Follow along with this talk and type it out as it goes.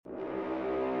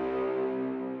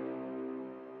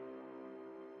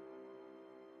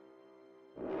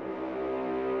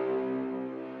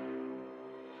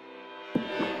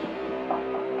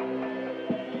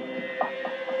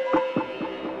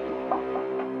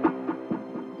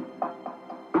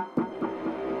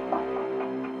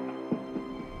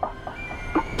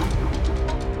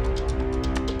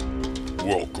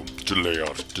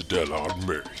Mortadella on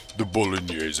Me, the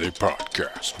Bolognese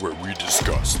podcast, where we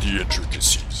discuss the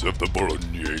intricacies of the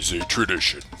Bolognese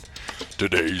tradition.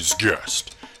 Today's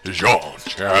guest is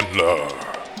Chandler.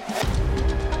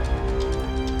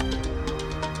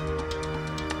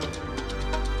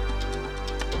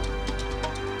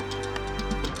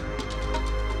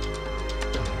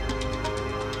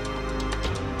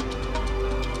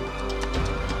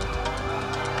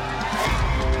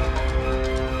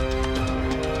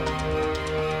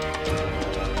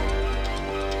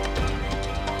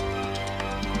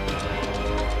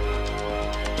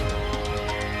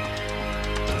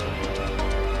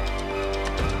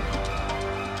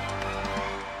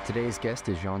 Today's guest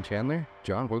is Chandler.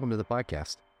 John, welcome to the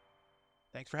podcast.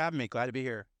 Thanks for having me. Glad to be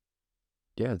here.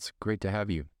 Yeah, it's great to have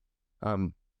you.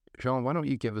 Jean, why don't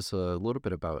you give us a little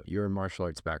bit about your martial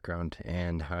arts background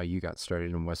and how you got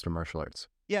started in Western martial arts?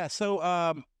 Yeah, so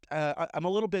I'm a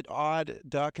little bit odd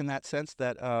duck in that sense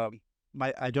that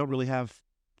I don't really have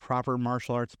proper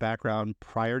martial arts background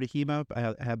prior to HEMA.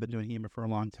 I have been doing HEMA for a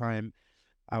long time.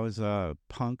 I was a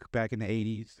punk back in the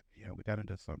 80s. We got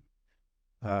into some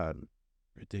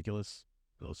ridiculous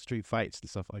little street fights and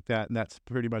stuff like that, and that's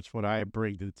pretty much what I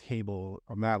bring to the table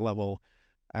on that level.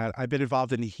 I've been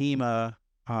involved in HEMA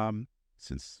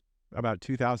since about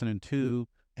 2002,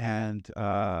 and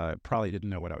probably didn't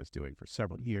know what I was doing for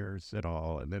several years at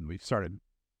all, and then we started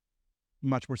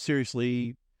much more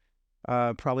seriously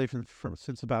probably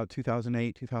since about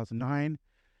 2008, 2009.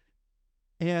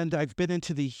 And I've been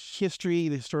into the history,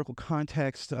 the historical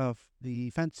context of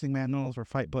the fencing manuals or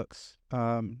fight books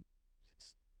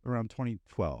around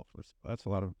 2012. That's a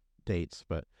lot of dates,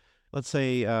 but let's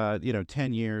say,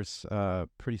 10 years,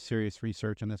 pretty serious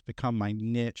research, and that's become my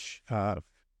niche.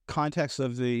 Context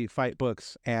of the fight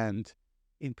books, and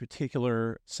in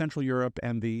particular, Central Europe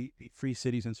and the free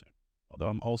cities, and although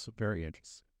I'm also very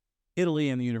interested in Italy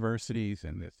and the universities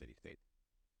and the city-states.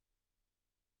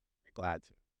 Glad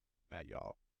to meet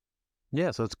y'all. Yeah,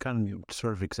 so it's kind of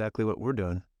sort of exactly what we're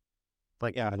doing.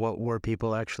 What were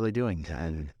people actually doing?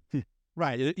 And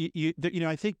right.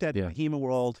 I think that in the HEMA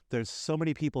world, there's so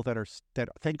many people that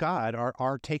thank God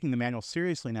are taking the manual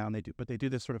seriously now, and they do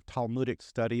this sort of Talmudic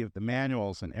study of the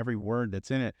manuals and every word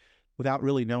that's in it without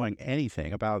really knowing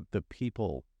anything about the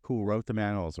people who wrote the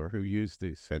manuals or who used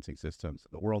these fencing systems,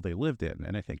 the world they lived in.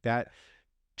 And I think that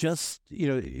just,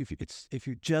 if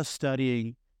you're just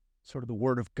studying sort of the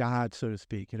Word of God, so to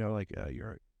speak,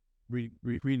 you're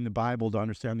reading the Bible to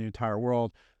understand the entire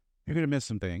world, you're going to miss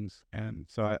some things. And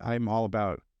so I'm all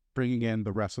about bringing in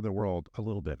the rest of the world a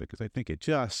little bit, because I think it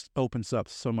just opens up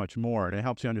so much more, and it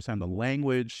helps you understand the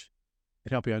language.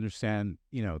 It helps you understand,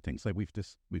 things like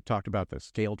we've talked about the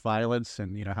scaled violence,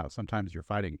 and how sometimes you're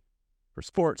fighting for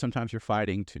sport, sometimes you're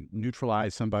fighting to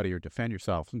neutralize somebody or defend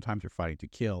yourself, sometimes you're fighting to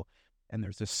kill, and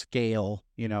there's a scale,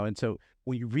 and so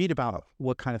when you read about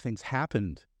what kind of things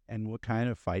happened and what kind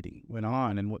of fighting went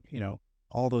on, and what,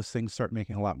 all those things start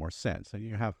making a lot more sense. And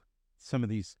you have some of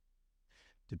these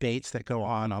debates that go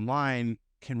on online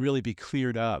can really be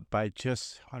cleared up by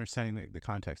just understanding the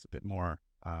context a bit more.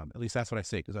 At least that's what I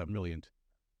say, because I'm really into.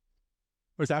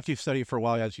 Whereas after you've studied for a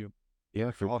while, as you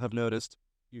all have noticed,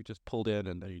 you just pulled in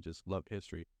and then you just love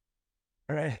history.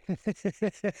 All right.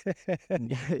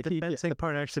 The fencing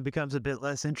part actually becomes a bit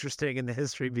less interesting, and the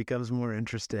history becomes more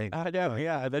interesting. I know,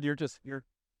 yeah. And then you're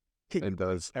It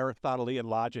does. Aristotelian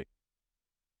logic.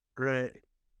 Right.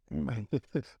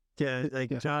 Yeah,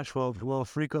 Josh will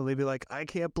frequently be like, I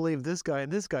can't believe this guy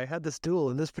and this guy had this duel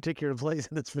in this particular place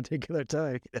in this particular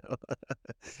time.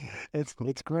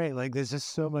 It's great. There's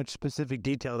just so much specific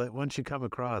detail that once you come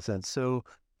across, and so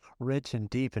rich and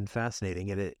deep and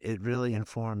fascinating, and it really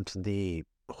informed the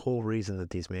whole reason that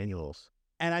these manuals.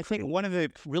 And I think one of the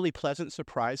really pleasant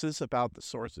surprises about the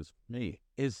sources for me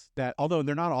is that, although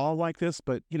they're not all like this,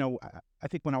 but I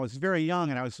think when I was very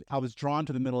young and I was drawn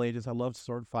to the Middle Ages, I loved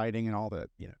sword fighting and all that,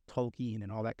 Tolkien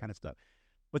and all that kind of stuff.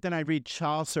 But then I read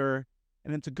Chaucer,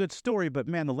 and it's a good story, but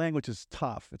man, the language is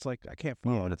tough. It's like I can't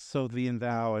follow it. It's so thee and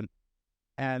thou,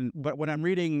 but when I'm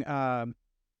reading a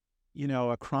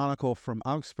chronicle from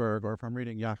Augsburg, or if I'm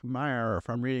reading Joachim Meyer, or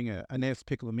if I'm reading Aeneas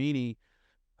Piccolomini,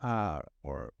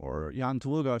 or Jan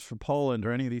Długosz from Poland,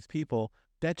 or any of these people,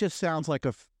 that just sounds like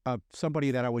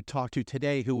somebody that I would talk to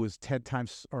today who was 10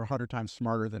 times or 100 times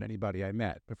smarter than anybody I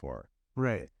met before.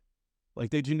 Right.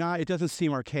 They do not, it doesn't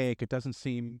seem archaic. It doesn't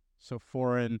seem so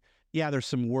foreign. Yeah, there's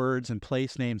some words and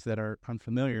place names that are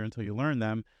unfamiliar until you learn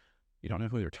them. You don't know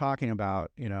who they're talking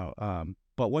about,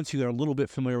 but once you're a little bit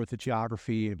familiar with the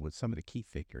geography and with some of the key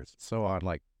figures and so on,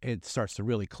 it starts to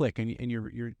really click, and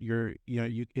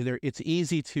it's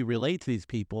easy to relate to these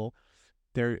people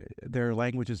their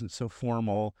language isn't so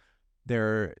formal.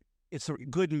 It's a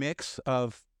good mix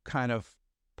of kind of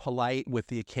polite with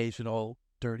the occasional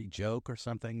dirty joke or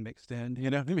something mixed in. You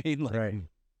know what I mean? Like,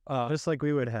 right. Just like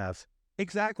we would have.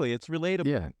 Exactly. It's relatable.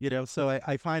 Yeah. You know, so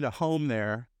I find a home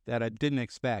there that I didn't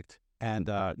expect. And,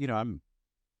 you know, I'm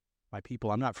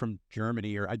not from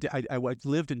Germany, or I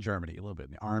lived in Germany a little bit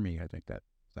in the army. I think that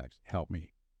actually helped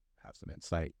me have some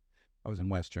insight. I was in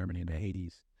West Germany in the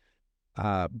 80s.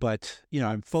 But, you know,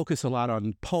 I'm focused a lot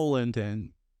on Poland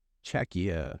and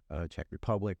Czechia, Czech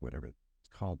Republic, whatever it's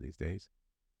called these days.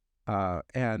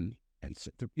 And,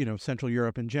 you know, Central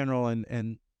Europe in general.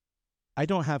 And I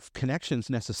don't have connections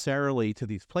necessarily to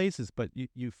these places, but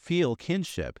you feel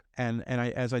kinship. And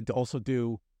as I also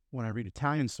do when I read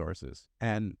Italian sources,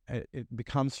 and it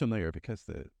becomes familiar because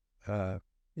there's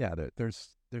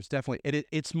definitely,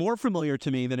 it's more familiar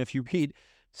to me than if you read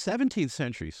 17th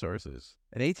century sources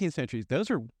and 18th centuries.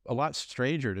 Those are a lot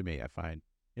stranger to me, I find.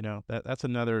 You know, that's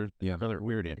another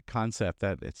weird concept,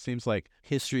 that it seems like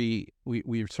history,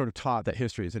 we're sort of taught that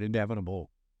history is an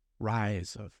inevitable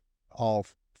rise of all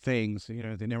things, you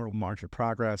know, the inevitable march of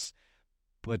progress.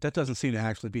 But that doesn't seem to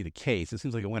actually be the case. It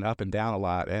seems like it went up and down a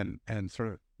lot, and sort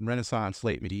of Renaissance,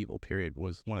 late medieval period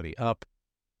was one of the up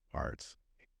parts.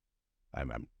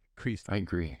 I'm increased. I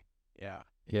agree. Yeah.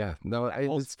 Yeah. No,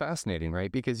 it's fascinating,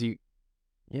 right? Because you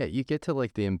get to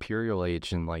like the imperial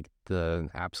age and like the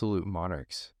absolute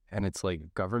monarchs, and it's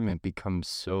like government becomes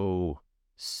so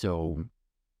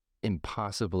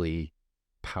impossibly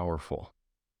powerful.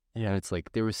 Yeah, it's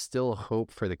like there was still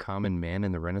hope for the common man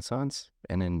in the Renaissance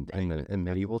and in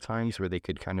medieval times, where they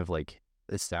could kind of like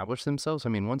establish themselves. I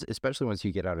mean, especially once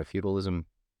you get out of feudalism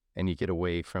and you get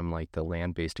away from like the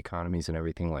land-based economies and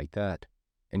everything like that,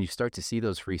 and you start to see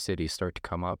those free cities start to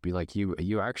come up,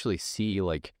 you actually see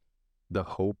like the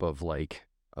hope of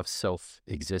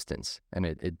self-existence, and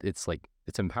it's like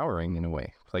it's empowering in a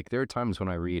way. Like there are times when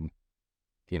I read,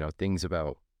 you know, things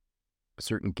about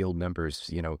certain guild members,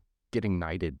 you know, getting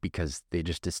knighted because they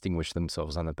just distinguished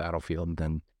themselves on the battlefield, and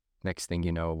then next thing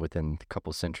you know, within a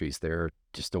couple centuries, they're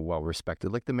just a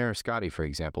well-respected, like the Mariscotti, for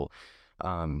example.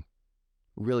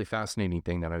 Really fascinating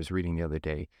thing that I was reading the other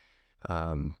day.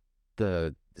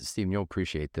 Stephen, you'll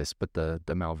appreciate this, but the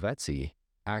Malvezzi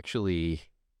actually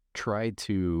tried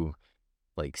to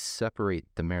like separate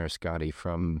the Mariscotti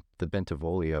from the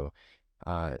Bentivoglio.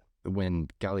 When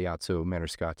Galeazzo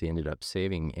Mariscotti ended up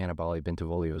saving Annibale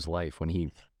Bentivoglio's life when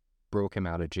he broke him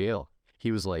out of jail,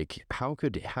 he was like, how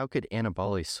could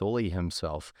Annibale sully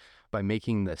himself by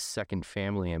making the second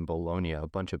family in Bologna a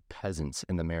bunch of peasants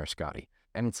in the Mariscotti?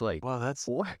 And it's like, wow, that's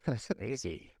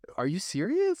crazy. Are you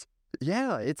serious?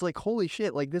 Yeah, it's like, holy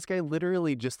shit. Like this guy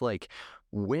literally just like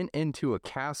went into a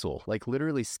castle, like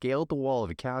literally scaled the wall of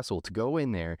a castle to go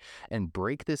in there and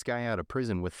break this guy out of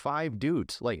prison with 5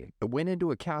 dudes. Like went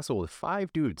into a castle with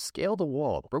 5 dudes, scaled the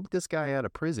wall, broke this guy out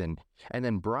of prison, and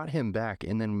then brought him back,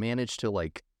 and then managed to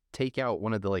like take out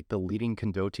one of the leading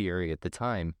condottieri at the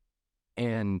time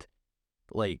and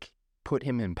like put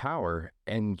him in power.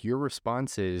 And your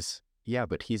response is, yeah,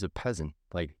 but he's a peasant.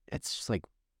 Like it's just like,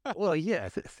 well, yeah,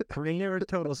 they never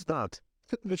total stopped.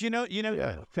 But you know,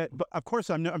 but of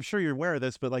course, I'm sure you're aware of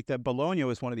this, but like that Bologna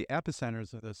was one of the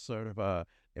epicenters of this sort of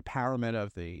empowerment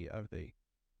of the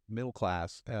middle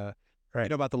class. Right. You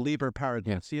know about the Liber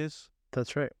Paradiesius? Yeah.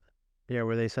 That's right. Yeah,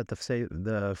 where they set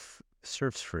the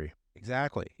serfs free.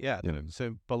 Exactly. Yeah.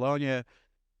 So Bologna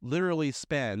literally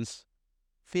spends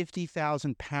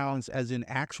 50,000 pounds, as in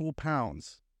actual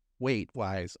pounds,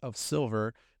 weight-wise, of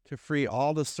silver to free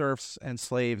all the serfs and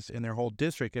slaves in their whole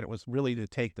district, and it was really to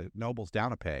take the nobles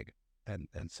down a peg, and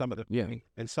some of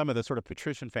the sort of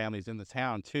patrician families in the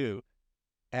town too,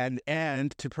 and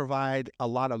to provide a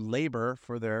lot of labor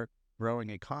for their growing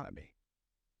economy.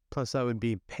 Plus, that would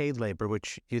be paid labor,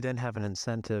 which you then have an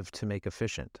incentive to make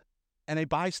efficient. And they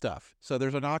buy stuff, so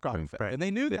there's a knockoff effect. Right. And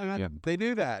they knew that. Yeah. They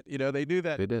knew that. You know, they knew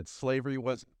that slavery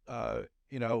was,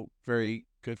 very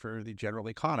good for the general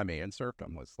economy, and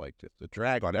serfdom was like just a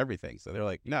drag on everything. So they're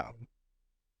like, no,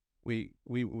 we're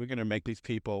going to make these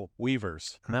people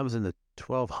weavers. And that was in the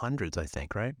 1200s, I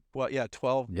think, right? Well, yeah,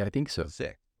 12. Yeah, I think so.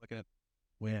 6. Looking at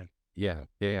when. Yeah.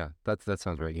 That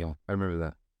sounds right. Yeah, I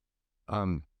remember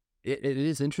that. It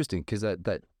is interesting because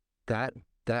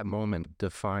that moment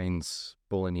defines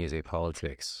Bolognese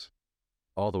politics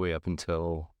all the way up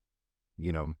until,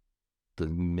 you know, the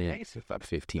mid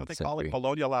 15th Don't they century. call it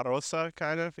Bologna La Rosa,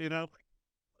 kind of, you know?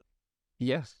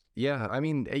 Yes. Yeah. I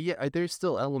mean, yeah, there's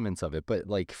still elements of it, but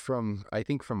like I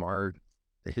think from our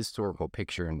historical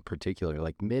picture in particular,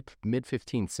 like mid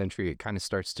 15th century, it kind of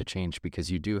starts to change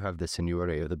because you do have the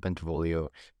Signore of the Bentivoglio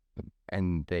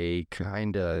and they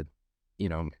kind of,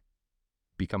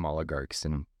 become oligarchs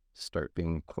and start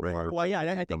being Well, yeah,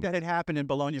 I think that had happened in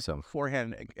Bologna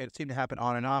beforehand. It seemed to happen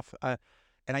on and off.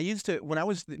 And I used to, when I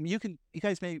was, you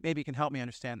guys maybe can help me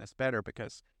understand this better,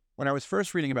 because when I was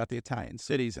first reading about the Italian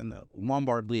cities and the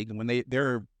Lombard League, and when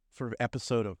their sort of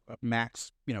episode of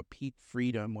max, peak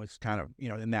freedom was kind of,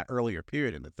 in that earlier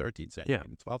period in the 13th century,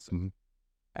 and the 12th century,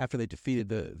 after they defeated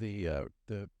the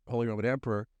Holy Roman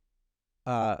Emperor,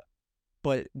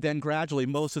 but then gradually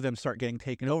most of them start getting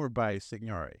taken over by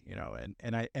Signori,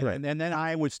 and then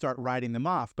I would start writing them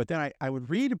off. But then I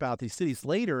would read about these cities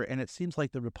later, and it seems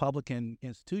like the Republican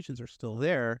institutions are still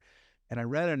there. And I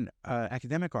read an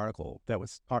academic article that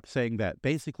was saying that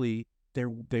basically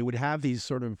they would have these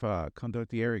sort of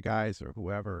condottieri guys or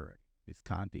whoever, these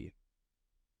conti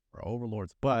or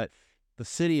overlords, but the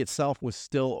city itself was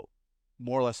still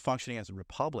more or less functioning as a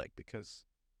republic because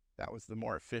that was the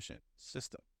more efficient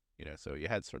system. So you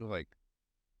had sort of like,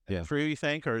 true, you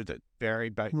think, or is it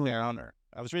buried back down? Or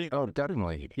I was reading. Oh,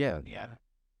 definitely, yeah.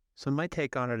 So my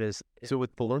take on it is, so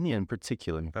with Bologna in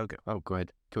particular. Okay. Oh, go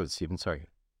ahead, Stephen. Sorry.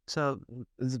 So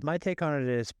my take on it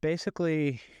is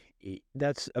basically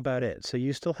that's about it. So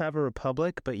you still have a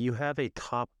republic, but you have a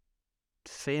top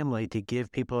family to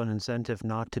give people an incentive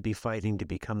not to be fighting to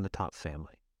become the top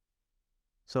family.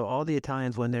 So all the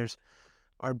Italians,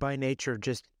 are by nature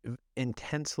just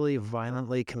intensely,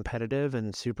 violently competitive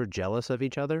and super jealous of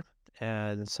each other.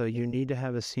 And so you need to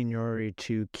have a seniority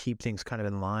to keep things kind of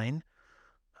in line.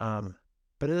 But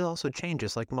it also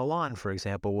changes. Like Milan, for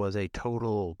example, was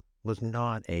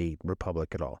not a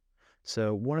republic at all.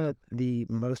 So one of the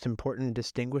most important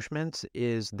distinguishments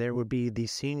is there would be the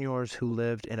seniors who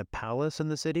lived in a palace in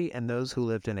the city and those who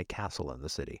lived in a castle in the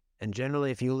city. And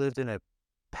generally, if you lived in a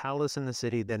palace in the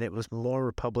city, then it was more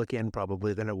Republican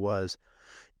probably than it was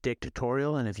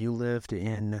dictatorial. And if you lived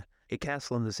in a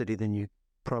castle in the city, then you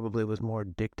probably was more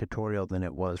dictatorial than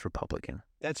it was Republican.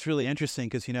 That's really interesting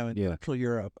because, in Central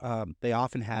Europe, they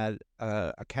often had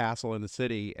a castle in the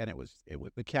city, and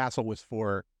the castle was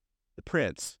for the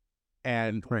prince.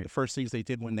 And the first things they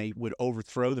did when they would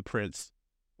overthrow the prince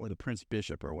or the prince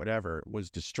bishop or whatever was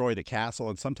destroy the castle.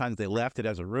 And sometimes they left it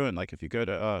as a ruin. Like if you go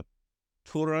to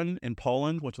Turyn in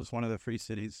Poland, which was one of the free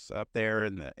cities up there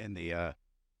in the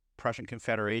Prussian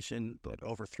Confederation that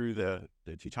overthrew the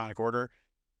Teutonic Order,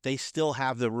 they still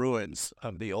have the ruins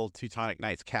of the old Teutonic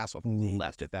Knights castle.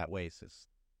 Left it that way. It's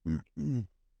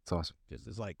awesome.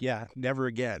 It's like, never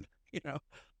again. I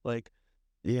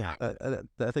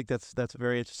think that's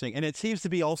very interesting. And it seems to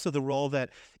be also the role that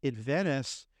in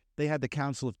Venice they had the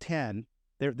Council of 10.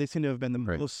 They seem to have been the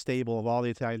most stable of all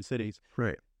the Italian cities.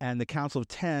 Right. And the Council of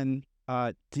 10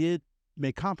 did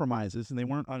make compromises, and they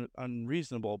weren't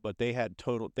unreasonable, but they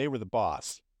were the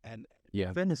boss. And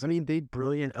Venice, they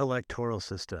brilliant electoral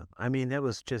system. That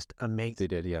was just amazing.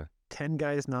 They did, 10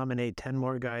 guys nominate 10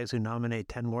 more guys who nominate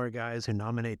 10 more guys who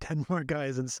nominate 10 more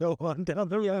guys, and so on down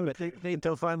the road.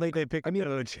 Until finally they pick. Have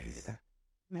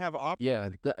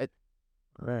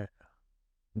right.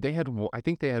 They had. I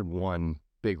think they had one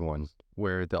big one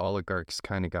where the oligarchs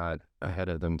kind of got ahead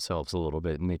of themselves a little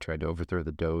bit, and they tried to overthrow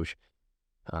the Doge.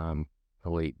 The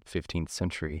late 15th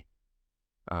century.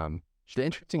 The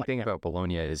interesting thing about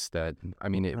Bologna is that,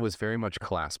 it was very much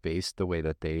class-based, the way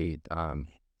that they...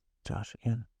 Josh,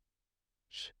 again.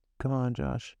 Come on,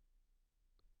 Josh.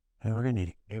 Hey, we're going to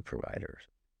need new providers.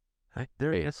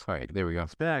 There it is. All right, there we go.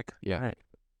 It's back. Yeah. All right.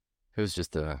 It was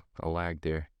just a lag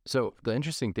there. So the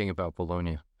interesting thing about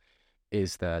Bologna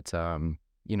is that,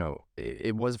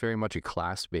 it was very much a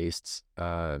class-based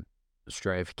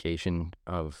stratification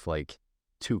of,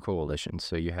 two coalitions.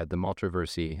 So you had the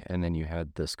Maltraversi and then you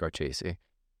had the Scarcesi.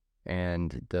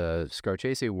 And the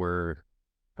Scarcesi were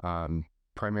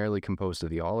primarily composed of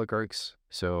the oligarchs.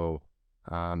 So,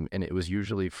 and it was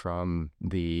usually from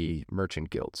the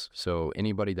merchant guilds. So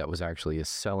anybody that was actually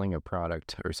selling a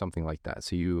product or something like that.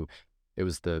 So it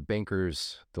was the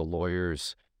bankers, the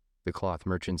lawyers, the cloth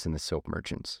merchants, and the soap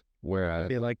merchants. Whereas,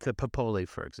 be like the Popoli,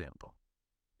 for example.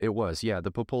 It was, the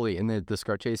Popoli, and the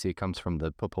Scarcesi comes from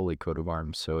the Popoli coat of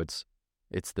arms. So it's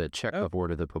the Chekhov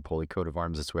order, the Popoli coat of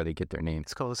arms. That's where they get their name.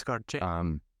 It's called a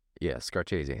Scarcesi.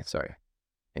 Scarcesi. Sorry,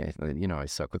 I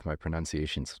suck with my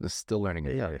pronunciations. Still learning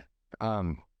it. Yeah.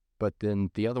 But then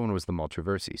the other one was the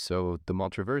Maltraversi. So the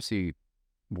Maltraversi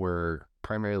were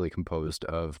primarily composed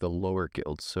of the lower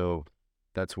guilds. So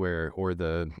that's where, or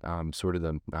the sort of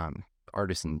the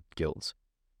artisan guilds.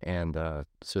 And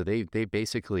so they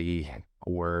basically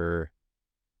were,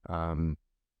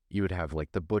 you would have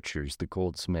the butchers, the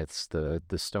goldsmiths, the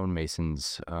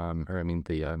stonemasons,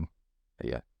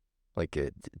 like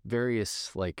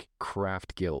various like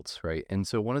craft guilds, right? And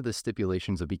so one of the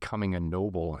stipulations of becoming a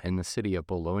noble in the city of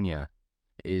Bologna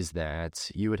is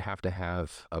that you would have to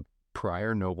have a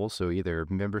prior noble, so either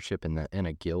membership in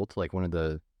a guild, like one of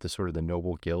the sort of the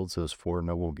noble guilds, those 4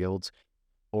 noble guilds,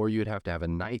 or you'd have to have a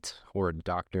knight or a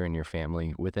doctor in your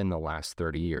family within the last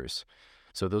 30 years.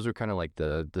 So those are kind of like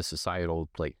the societal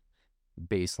like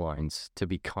baselines to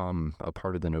become a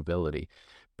part of the nobility.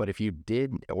 But if you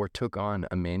did or took on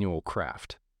a manual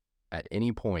craft at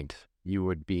any point, you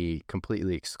would be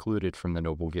completely excluded from the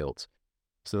noble guilds.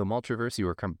 So the Maltraversi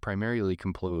were primarily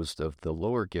composed of the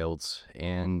lower guilds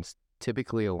and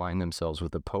typically align themselves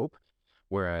with the Pope,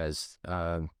 whereas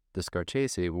the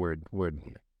Scarcesi would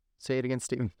say it again,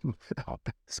 Stephen.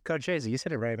 Scarcesi, you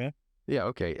said it right, man. Yeah,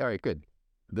 okay. All right, good.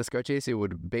 The Scarcesi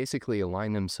would basically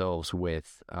align themselves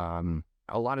with, a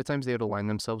lot of times they would align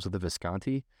themselves with the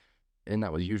Visconti, and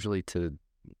that was usually to,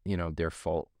 their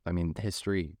fault. I mean,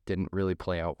 history didn't really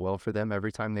play out well for them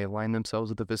every time they aligned themselves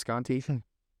with the Visconti,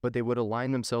 but they would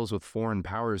align themselves with foreign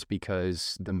powers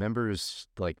because the members,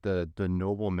 like the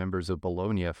noble members of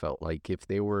Bologna, felt like if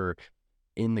they were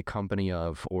in the company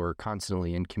of or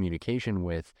constantly in communication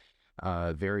with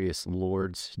various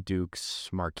lords, dukes,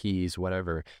 marquises,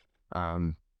 whatever,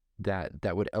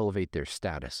 that would elevate their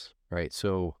status, right?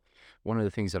 So one of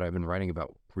the things that I've been writing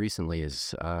about recently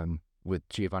is with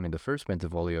Giovanni I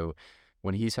Bentivoglio,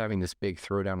 when he's having this big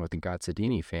throwdown with the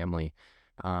Gazzadini family,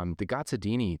 the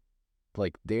Gazzadini,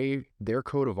 like their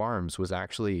coat of arms was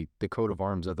actually the coat of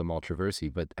arms of the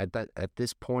Maltraversi, but at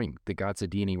this point, the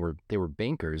Gazzadini were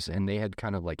bankers, and they had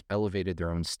kind of like elevated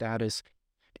their own status.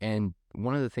 And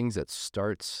one of the things that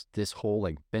starts this whole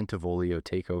like Bentivoglio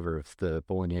takeover of the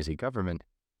Bolognese government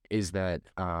is that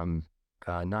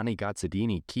Nanni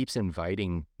Gazzadini keeps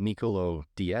inviting Niccolo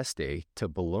d'Este to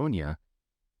Bologna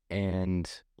and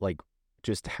like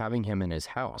just having him in his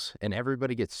house. And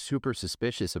everybody gets super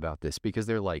suspicious about this because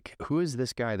they're like, who is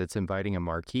this guy that's inviting a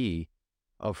Marquis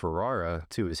of Ferrara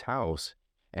to his house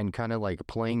and kind of like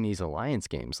playing these alliance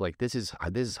games? Like this is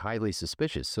highly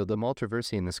suspicious. So the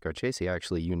Maltraversi and the Scarcesi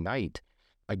actually unite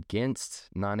against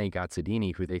Nanni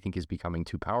Gazzadini, who they think is becoming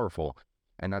too powerful.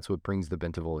 And that's what brings the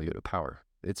Bentivoglio to power.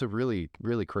 It's a really,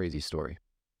 really crazy story.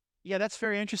 Yeah, that's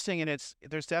very interesting. And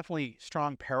there's definitely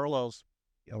strong parallels.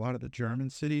 A lot of the German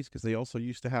cities, because they also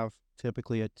used to have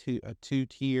typically a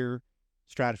two-tier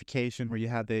stratification where you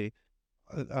had the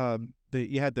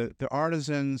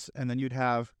artisans, and then you'd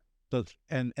have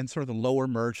and sort of the lower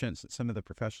merchants. Some of the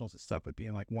professionals and stuff would be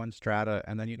in like one strata,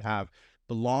 and then you'd have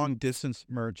the long distance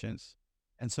merchants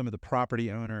and some of the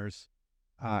property owners,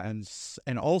 and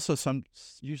also some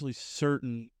usually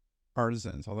certain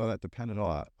artisans, although that depended a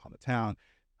lot on the town,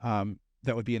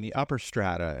 that would be in the upper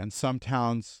strata. And some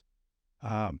towns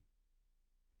had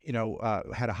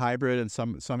a hybrid, and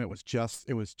some it was just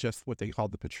what they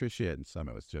called the patriciate, and some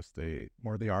it was just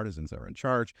more of the artisans that were in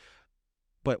charge.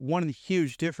 But one of the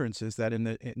huge differences that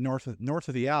in north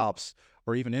of the Alps,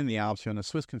 or even in the Alps, in the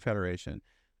Swiss Confederation,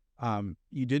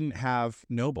 you didn't have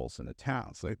nobles in the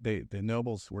towns. The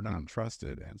nobles were not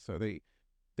trusted, and so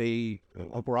they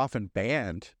were often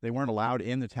banned. They weren't allowed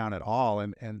in the town at all,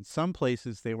 and some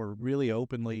places they were really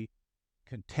openly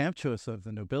contemptuous of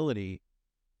the nobility.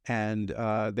 And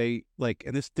this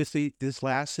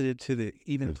lasted to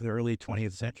even to the early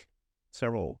 20th century.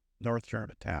 Several North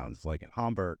German towns, like in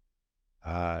Hamburg,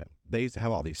 they used to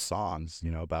have all these songs,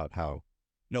 about how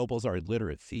nobles are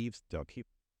illiterate thieves. Don't keep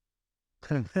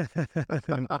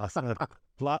lots of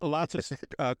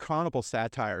carnival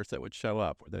satires that would show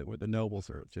up where the nobles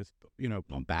are just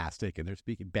bombastic, and they're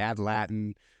speaking bad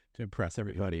Latin to impress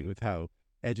everybody with how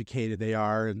educated they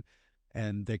are,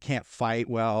 and they can't fight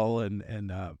well, and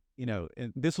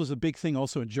this was a big thing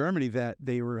also in Germany, that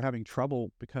they were having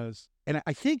trouble because, and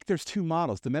I think there's two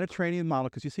models: the Mediterranean model,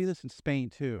 because you see this in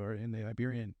Spain too, or in the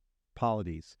Iberian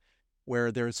polities,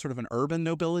 where there's sort of an urban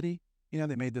nobility.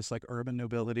 They made this like urban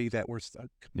nobility that were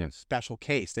a special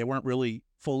case. They weren't really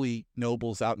fully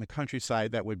nobles out in the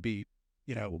countryside that would be,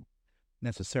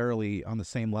 necessarily on the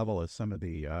same level as some of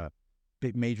the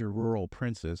big major rural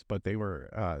princes, but they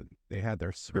were they had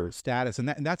their status,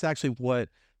 and that's actually what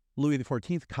Louis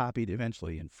XIV copied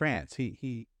eventually in France.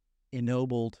 He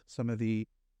ennobled some of the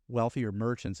wealthier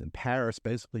merchants in Paris,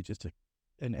 basically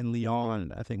and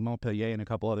Lyon, I think Montpellier, and a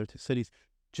couple other cities,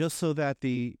 just so that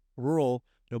the rural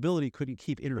nobility couldn't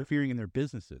keep interfering in their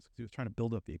businesses. He was trying to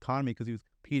build up the economy because he was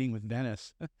competing with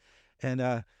Venice,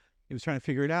 and he was trying to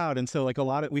figure it out. And so, like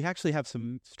we actually have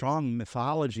some strong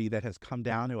mythology that has come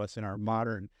down to us in our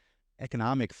modern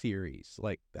economic theories,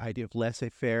 like the idea of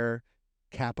laissez-faire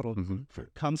capital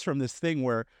comes from this thing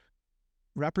where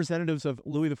representatives of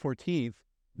Louis XIV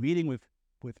meeting with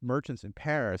merchants in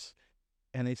Paris,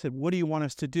 and they said, "What do you want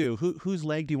us to do? Whose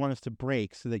leg do you want us to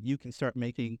break so that you can start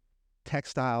making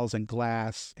textiles and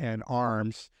glass and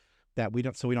arms that we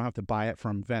don't have to buy it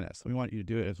from Venice? We want you to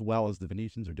do it as well as the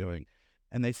Venetians are doing."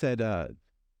 And they said,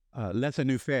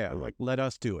 "Laissez-nous faire," like let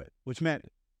us do it, which meant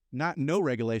not no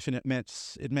regulation. It meant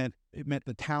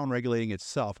the town regulating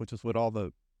itself, which is what all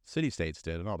the city-states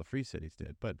did and all the free cities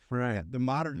did. But the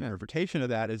modern interpretation of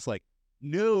that is like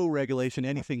no regulation,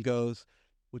 anything goes,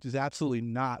 which is absolutely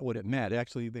not what it meant.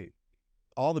 Actually,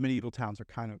 all the medieval towns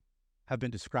have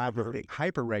been described as being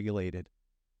hyper-regulated,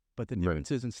 but the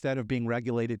difference is instead of being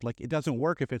regulated, like it doesn't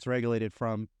work if it's regulated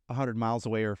from 100 miles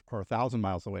away or 1,000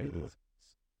 miles away.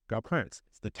 It's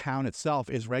the town itself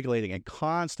is regulating and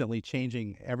constantly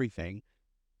changing everything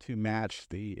to match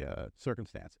the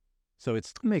circumstances. So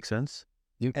it makes sense.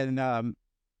 And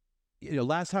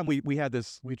last time we had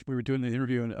this, we were doing the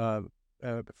interview, and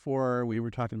before we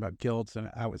were talking about guilds,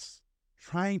 and I was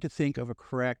trying to think of a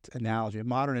correct analogy, a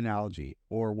modern analogy,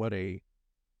 or what a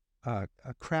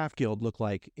craft guild looked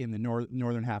like in the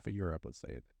northern half of Europe, let's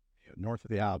say, north of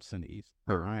the Alps and east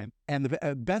of the Rhine. And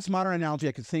the best modern analogy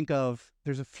I could think of,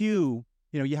 there's a few.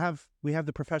 We have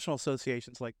the professional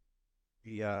associations like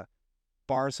the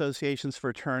bar associations for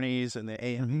attorneys and the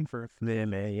AMA for the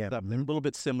AMA. Yeah, they're a little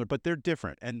bit similar, but they're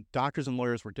different. And doctors and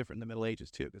lawyers were different in the Middle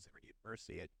Ages too, because they were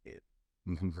university educated.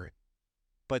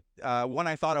 But one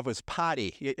I thought of was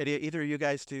potty. Either of you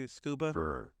guys do scuba?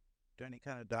 Do any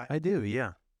kind of dive? I do,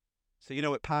 yeah. So you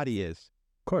know what potty is?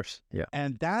 Of course, yeah.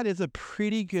 And that is a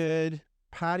pretty good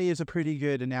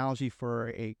analogy for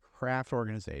a craft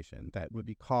organization that would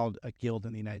be called a guild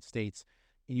in the United States.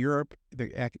 In Europe,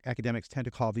 the academics tend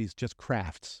to call these just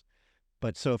crafts.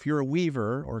 But so if you're a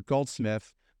weaver or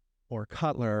goldsmith or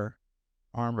cutler,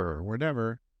 armor, or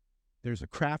whatever, there's a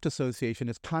craft association.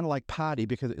 It's kind of like potty,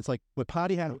 because it's like what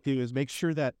potty has to do is make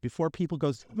sure that before people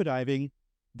go scuba diving,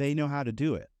 they know how to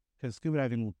do it. Because scuba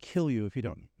diving will kill you if you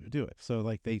don't do it. So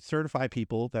like they certify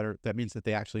people that means that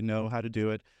they actually know how to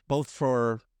do it, both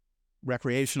for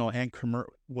recreational and what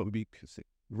would be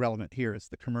relevant here is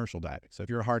the commercial diving. So if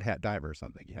you're a hard hat diver or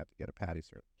something, you have to get a PADI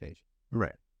certification.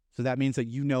 Right. So that means that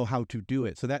you know how to do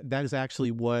it. So that is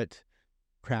actually what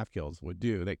craft guilds would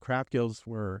do. Craft guilds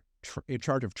were in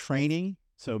charge of training.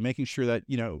 So making sure that,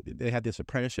 they had this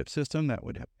apprenticeship system that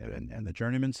would have, and the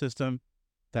journeyman system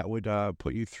that would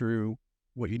put you through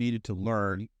what you needed to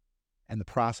learn and the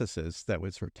processes that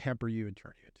would sort of temper you and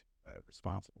turn you into a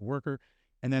responsible worker.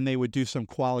 And then they would do some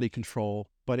quality control,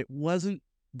 but it wasn't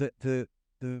the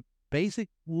basic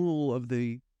rule of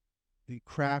the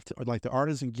craft, or like the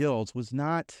artisan guilds, was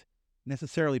not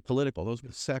necessarily political. Those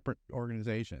were separate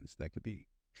organizations that could be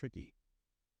tricky,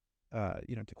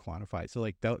 to quantify. So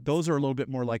like those are a little bit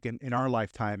more like in our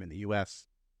lifetime in the U.S.,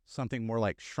 something more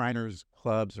like Shriners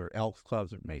Clubs or Elks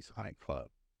Clubs or Masonic Club.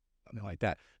 Something like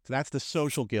that. So that's the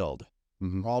social guild.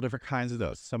 All different kinds of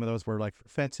those. Some of those were like for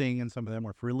fencing, and some of them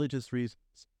were for religious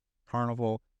reasons,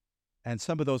 carnival, and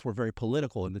some of those were very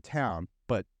political in the town.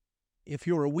 But if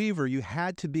you were a weaver, you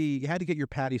had to get your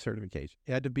PADI certification.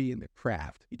 You had to be in the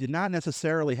craft. You did not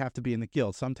necessarily have to be in the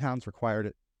guild. Some towns required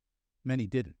it, many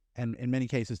didn't. And in many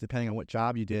cases, depending on what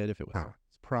job you did, if it was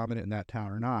prominent in that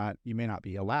town or not, you may not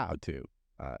be allowed to.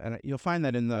 And you'll find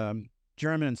that in the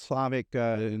German and Slavic,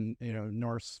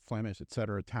 Norse, Flemish,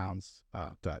 etc. towns,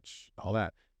 Dutch, all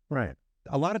that. Right.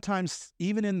 A lot of times,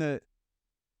 even in the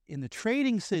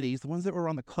trading cities, the ones that were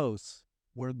on the coasts,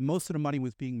 where most of the money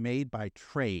was being made by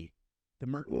trade, the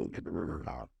merchants had more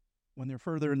power. When they're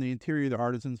further in the interior, the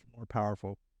artisans were more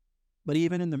powerful. But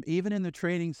even in the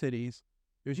trading cities,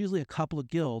 there's usually a couple of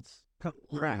guilds,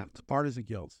 craft artisan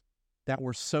guilds, that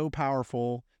were so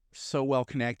powerful, so well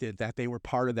connected that they were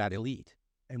part of that elite.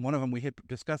 And one of them, we had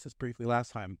discussed this briefly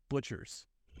last time, butchers,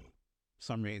 for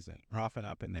some reason, are often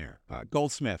up in there.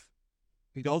 Goldsmith.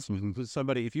 A goldsmith was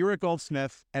somebody, if you were a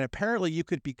goldsmith, and apparently you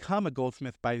could become a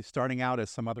goldsmith by starting out as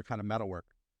some other kind of metalwork,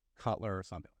 cutler or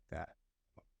something like that.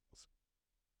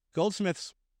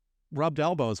 Goldsmiths rubbed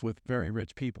elbows with very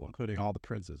rich people, including all the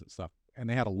princes and stuff. And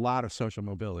they had a lot of social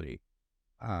mobility.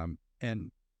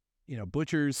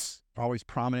 Butchers always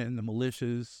prominent in the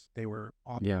militias. They were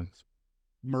often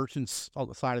merchants on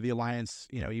the side of the alliance,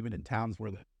 even in towns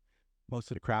where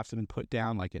most of the crafts have been put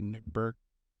down, like in Nuremberg.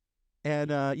 And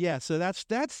so I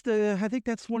think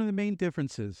that's one of the main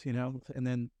differences, And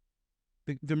then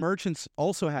the merchants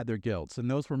also had their guilds, and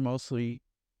those were mostly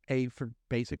for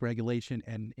basic regulation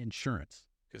and insurance,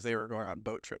 because they were going on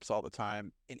boat trips all the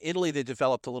time. In Italy, they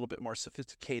developed a little bit more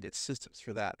sophisticated systems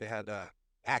for that. They had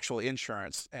actual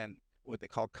insurance and what they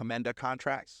call commenda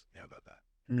contracts. You know about that?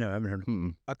 No, I haven't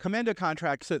heard. A commenda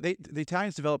contract. So the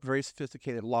Italians developed very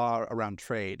sophisticated law around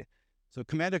trade. So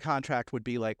commenda contract would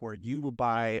be like where you will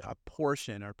buy a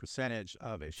portion or percentage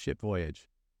of a ship voyage,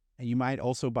 and you might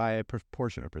also buy a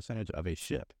portion or percentage of a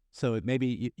ship. So it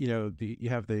maybe you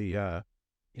have the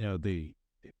the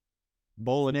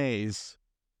Bolognese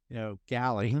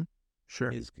galley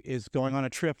Sure. is going on a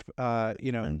trip down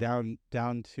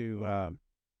to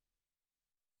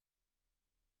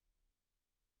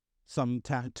some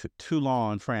to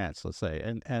Toulon, France, let's say,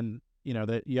 and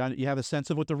that you have a sense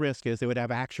of what the risk is. They would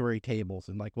have actuary tables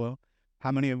and like, well,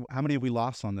 how many have we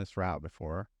lost on this route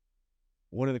before?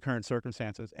 What are the current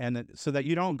circumstances? And so that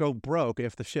you don't go broke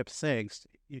if the ship sinks,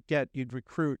 you'd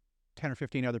recruit 10 or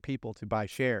 15 other people to buy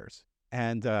shares,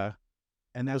 and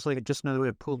that's like just another way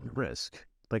of pooling risk,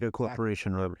 like a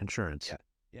corporation or insurance.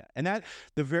 Yeah, and that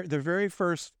the very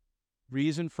first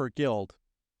reason for guild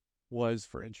was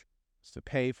for insurance, to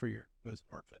pay for your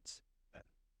orphans,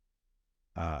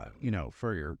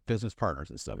 for your business partners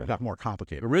and stuff. It got more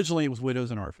complicated. Originally, it was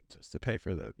widows and orphans, to pay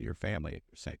for your family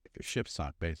if your ship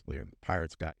sunk, basically, or the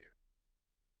pirates got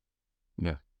you.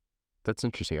 Yeah, that's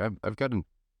interesting. I've got an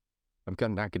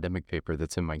academic paper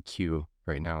that's in my queue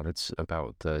right now. That's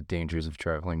about the dangers of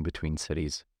traveling between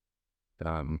cities.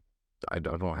 I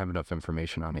don't have enough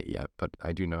information on it yet, but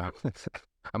I do know.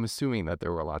 I'm assuming that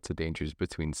there were lots of dangers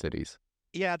between cities.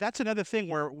 Yeah, that's another thing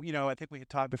where, I think we had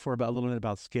talked before about a little bit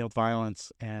about scaled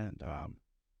violence. And,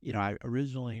 I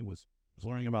originally was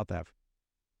learning about that from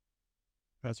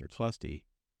Professor Tlusty.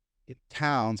 In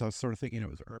towns, I was sort of thinking it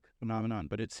was an urban phenomenon,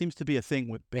 but it seems to be a thing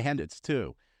with bandits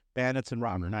too. Bandits and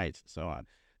robber knights and so on.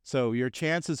 So your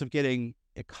chances of getting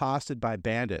accosted by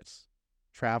bandits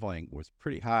traveling was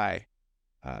pretty high,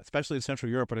 especially in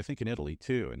Central Europe, but I think in Italy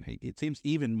too. And it seems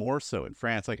even more so in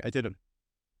France. Like I did a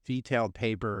detailed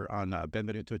paper on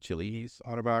Benvenuto Cellini's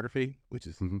autobiography, which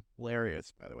is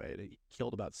hilarious, by the way. He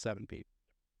killed about 7 people.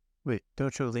 Wait,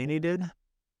 Cellini did?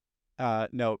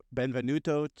 No,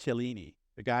 Benvenuto Cellini,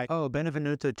 the guy. Oh,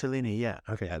 Benvenuto Cellini, yeah.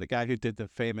 Okay. Yeah, the guy who did the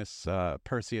famous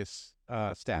Perseus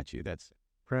statue. That's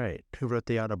right. Who wrote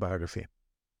the autobiography?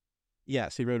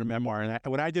 Yes, he wrote a memoir. And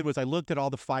what I did was I looked at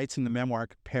all the fights in the memoir,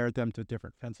 compared them to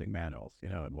different fencing manuals,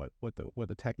 and what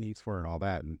the techniques were and all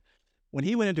that. And when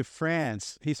he went into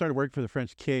France, he started working for the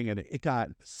French king, and it got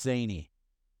zany.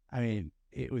 I mean,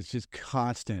 it was just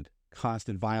constant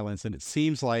violence. And it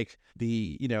seems like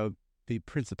the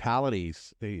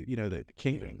principalities, the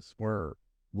kingdoms were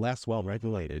less well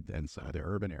regulated than some of the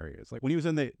urban areas. Like when he was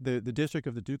in the district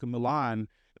of the Duke of Milan,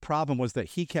 the problem was that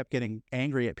he kept getting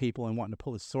angry at people and wanting to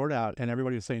pull his sword out. And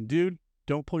everybody was saying, dude,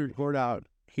 don't pull your sword out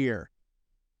here.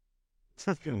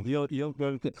 You'll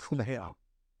go to hell.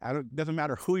 Doesn't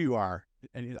matter who you are,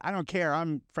 and I don't care.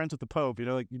 I'm friends with the Pope.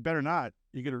 You better not.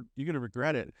 You're gonna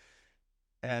regret it.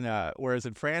 And whereas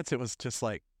in France, it was just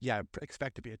like, yeah,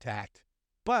 expect to be attacked.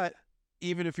 But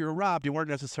even if you were robbed, you weren't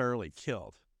necessarily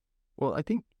killed. Well, I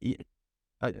think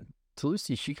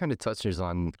Lucy, she kind of touches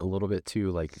on a little bit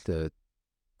too, like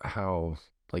how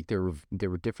there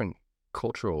were different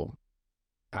cultural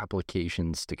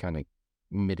applications to kind of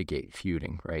mitigate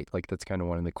feuding, right? Like that's kind of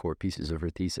one of the core pieces of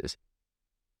her thesis.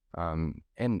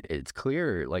 And it's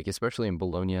clear, like especially in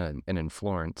Bologna and in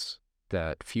Florence,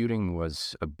 that feuding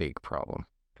was a big problem.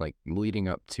 Like leading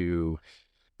up to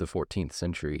the 14th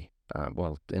century,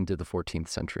 into the 14th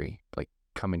century, like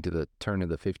coming to the turn of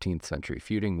the 15th century,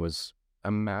 feuding was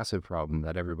a massive problem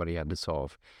that everybody had to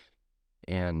solve.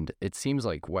 And it seems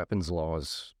like weapons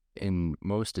laws in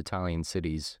most Italian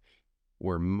cities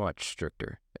were much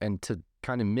stricter. And to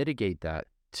kind of mitigate that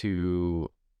to,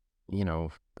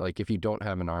 like if you don't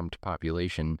have an armed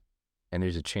population and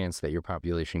there's a chance that your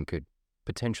population could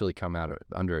potentially come out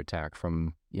under attack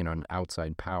from, an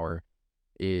outside power,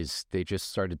 is they just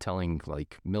started telling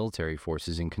like military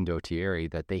forces in condottieri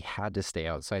that they had to stay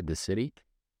outside the city.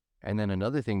 And then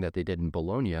another thing that they did in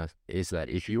Bologna is that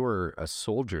if you were a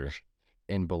soldier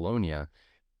in Bologna,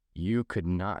 you could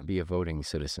not be a voting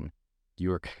citizen. You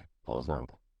were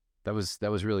That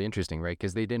was really interesting, right?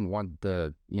 Because they didn't want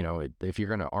if you're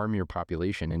going to arm your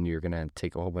population and you're going to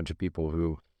take a whole bunch of people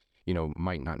who,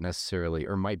 might not necessarily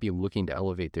or might be looking to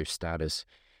elevate their status,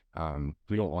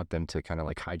 we don't want them to kind of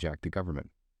like hijack the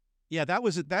government. Yeah,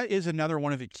 that is another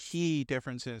one of the key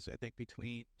differences, I think,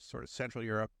 between sort of Central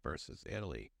Europe versus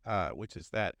Italy, which is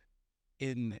that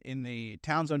in the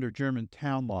towns under German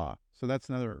town law, so that's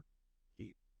another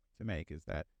key to make, is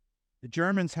that the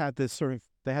Germans had this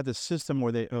system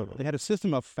where they had a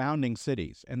system of founding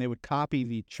cities, and they would copy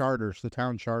the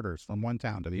town charters from one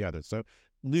town to the other. So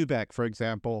Lübeck, for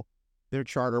example, their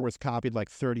charter was copied like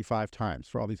 35 times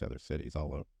for all these other cities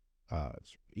all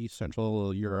East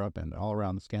Central Europe and all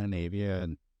around Scandinavia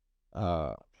and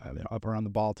up around the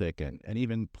Baltic and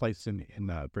even places in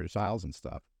the British Isles and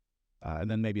stuff.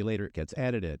 And then maybe later it gets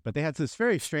edited. But they had this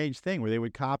very strange thing where they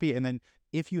would copy, and then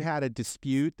if you had a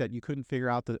dispute that you couldn't figure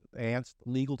out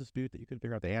legal dispute that you couldn't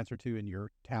figure out the answer to in your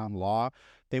town law,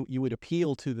 you would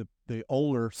appeal to the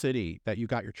older city that you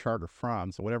got your charter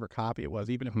from. So whatever copy it was,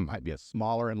 even if it might be a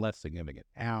smaller and less significant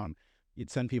town,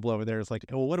 you'd send people over there. It's like,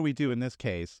 well, what do we do in this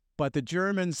case? But the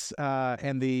Germans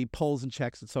and the Poles and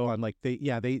Czechs and so on, like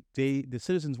the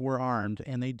citizens were armed,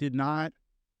 and they did not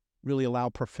really allow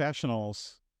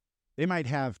professionals. They might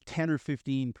have 10 or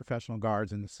 15 professional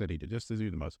guards in the city to do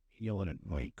the most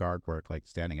like guard work, like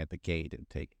standing at the gate and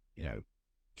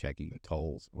checking the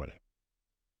tolls, whatever.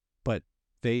 But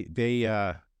they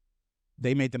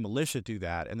made the militia do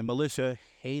that, and the militia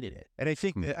hated it. And I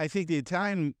think the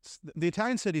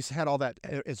Italian cities had all that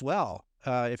as well.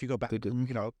 If you go back,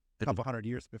 a couple hundred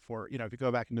years before, if you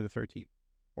go back into the 13th,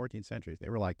 14th centuries, they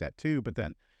were like that too. But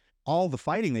then all the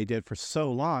fighting they did for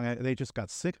so long, they just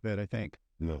got sick of it, I think.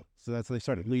 No. So they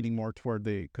started leaning more toward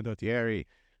the condottieri,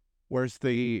 whereas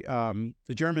the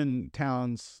German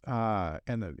towns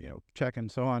and the Czech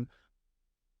and so on,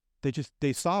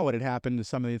 they saw what had happened to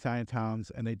some of the Italian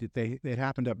towns, and it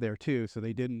happened up there too. So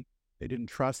they didn't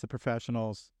trust the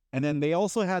professionals. And then they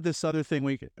also had this other thing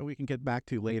we can get back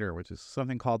to later, which is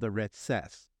something called the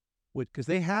recess, because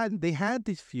they had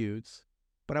these feuds.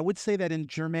 But I would say that in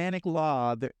Germanic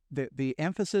law, the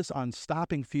emphasis on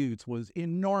stopping feuds was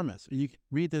enormous. You can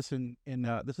read this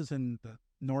this is in the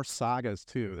Norse sagas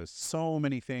too. There's so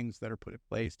many things that are put in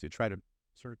place to try to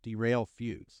sort of derail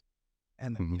feuds,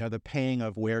 and the paying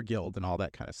of weregild and all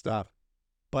that kind of stuff.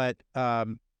 But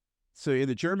so in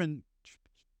the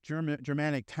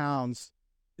Germanic towns,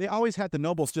 they always had the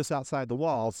nobles just outside the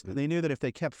walls. They knew that if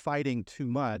they kept fighting too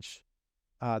much,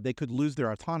 they could lose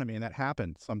their autonomy, and that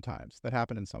happened sometimes. That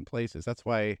happened in some places. That's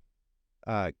why,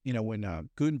 when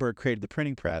Gutenberg created the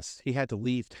printing press, he had to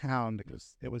leave town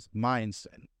because it was Mainz,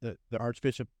 and the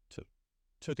archbishop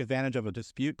took advantage of a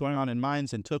dispute going on in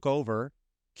Mainz and took over,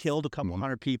 killed a couple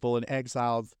hundred people, and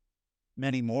exiled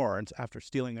many more after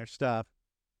stealing their stuff.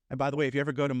 And by the way, if you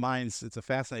ever go to Mainz, it's a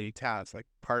fascinating town. It's like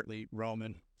partly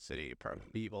Roman city, partly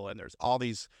medieval, and there's all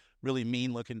these really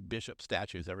mean-looking bishop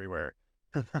statues everywhere.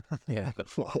 Yeah.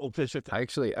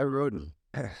 I wrote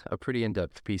a pretty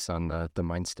in-depth piece on the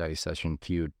Mainz Session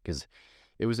feud because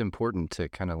it was important to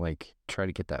kind of like try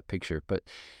to get that picture. But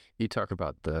you talk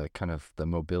about the kind of the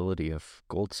mobility of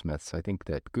goldsmiths. I think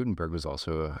that Gutenberg was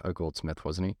also a goldsmith,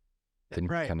 wasn't he? Didn't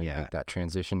right, kind of make that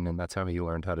transition, and that's how he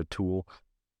learned how to tool.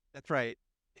 That's right.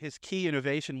 His key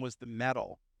innovation was the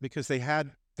metal, because they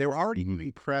were already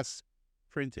doing press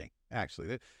printing,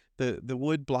 actually. The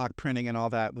wood block printing and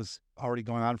all that was already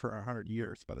going on for 100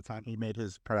 years by the time he made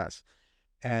his press.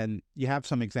 And you have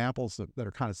some examples that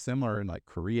are kind of similar in like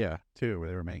Korea too, where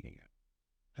they were making it.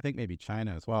 I think maybe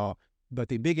China as well. But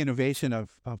the big innovation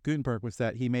of Gutenberg was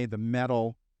that he made the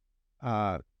metal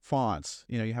fonts.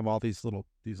 You have all these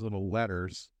little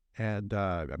letters. And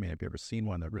have you ever seen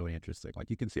one that's really interesting? Like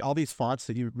you can see all these fonts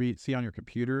that you see on your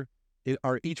computer.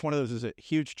 Each one of those is a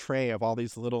huge tray of all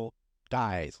these little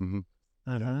dies.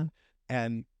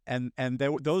 And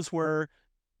those were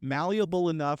malleable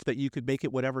enough that you could make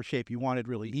it whatever shape you wanted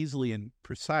really easily and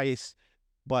precise,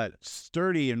 but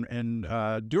sturdy and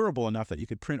durable enough that you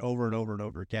could print over and over and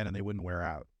over again, and they wouldn't wear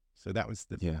out. So that was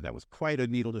that was quite a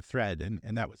needle to thread,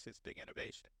 and that was his big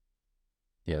innovation.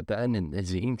 Yeah, that and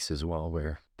his inks as well,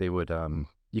 where they would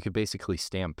you could basically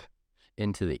stamp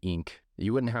into the ink.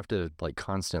 You wouldn't have to like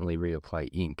constantly reapply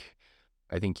ink.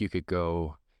 I think you could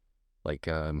go like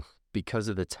because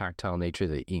of the tactile nature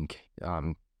of the ink,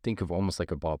 think of almost like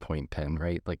a ballpoint pen,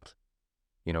 right? Like,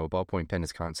 a ballpoint pen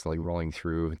is constantly rolling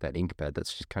through that ink bed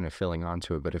that's just kind of filling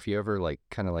onto it. But if you ever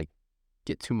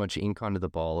get too much ink onto the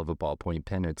ball of a ballpoint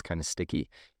pen, it's kind of sticky.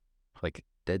 Like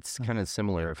that's kind of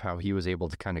similar of how he was able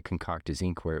to kind of concoct his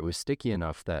ink where it was sticky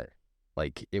enough that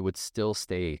like it would still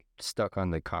stay stuck on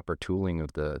the copper tooling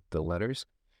of the letters.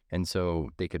 And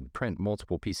so they could print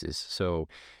multiple pieces. So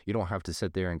you don't have to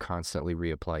sit there and constantly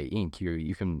reapply ink.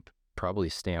 You can probably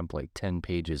stamp like 10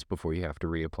 pages before you have to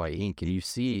reapply ink. And you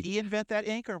see... Did he invent that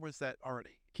ink, or was that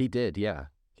already? He did, yeah.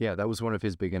 Yeah, that was one of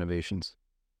his big innovations.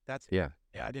 Yeah,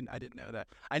 I didn't know that.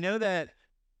 I know that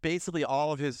basically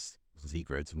all of his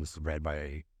secrets was read by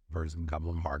a couple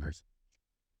of partners.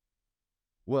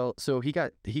 Well, so he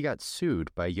got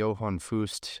sued by Johann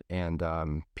Fust and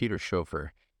Peter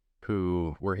Schoeffer,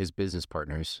 who were his business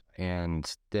partners,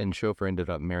 and then Schoeffer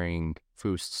ended up marrying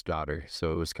Fust's daughter,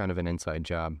 so it was kind of an inside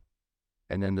job.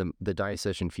 And then the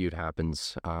Diocesian feud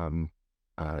happens. I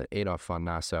Adolf von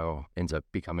Nassau ends up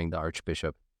becoming the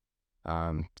archbishop.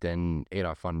 Then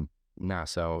Adolf von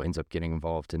Nassau ends up getting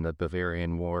involved in the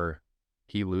Bavarian War.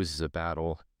 He loses a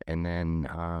battle, and then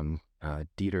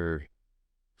Dieter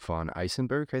von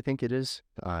Eisenberg, I think it is,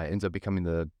 ends up becoming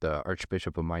the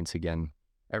Archbishop of Mainz again.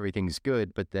 Everything's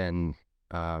good, but then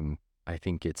I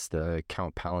think it's the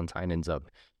Count Palatine ends up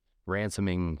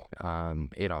ransoming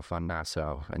Adolf von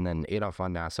Nassau, and then Adolf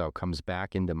von Nassau comes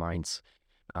back into Mainz,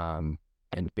 and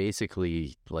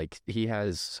basically, like, he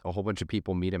has a whole bunch of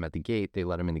people meet him at the gate. They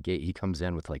let him in the gate. He comes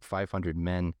in with like 500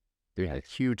 men. They had a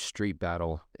huge street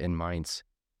battle in Mainz.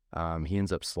 He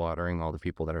ends up slaughtering all the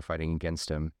people that are fighting against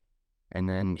him. And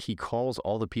then he calls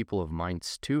all the people of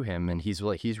Mainz to him, and he's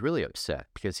really upset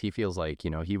because he feels like,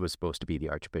 he was supposed to be the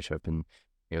archbishop, and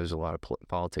there's a lot of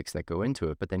politics that go into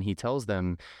it. But then he tells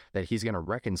them that he's going to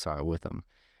reconcile with them.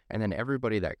 And then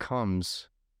everybody that comes,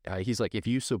 he's like, if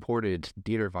you supported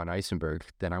Dieter von Eisenberg,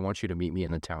 then I want you to meet me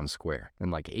in the town square.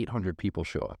 And like 800 people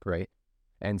show up, right?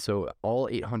 And so all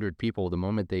 800 people, the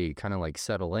moment they kind of like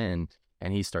settle in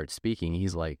and he starts speaking,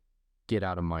 he's like, get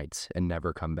out of Mainz and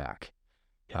never come back.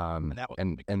 And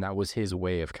that was his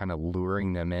way of kind of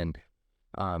luring them in.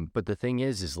 But the thing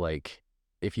is like,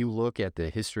 if you look at the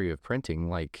history of printing,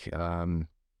 like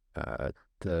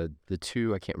the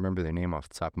two, I can't remember their name off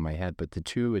the top of my head, but the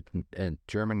two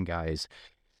German guys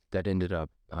that ended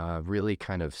up really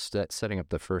kind of setting up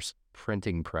the first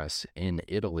printing press in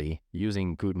Italy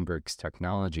using Gutenberg's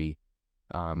technology,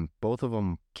 both of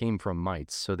them came from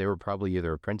Mainz, so they were probably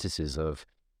either apprentices of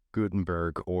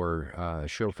Gutenberg or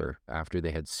Schoeffer after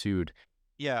they had sued.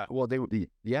 Yeah. Well, they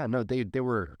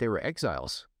were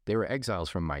exiles. They were exiles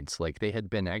from Mainz. Like, they had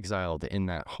been exiled in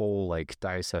that whole like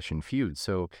diocesan feud.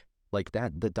 So like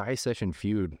the diocesan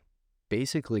feud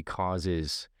basically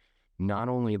causes not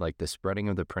only like the spreading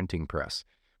of the printing press,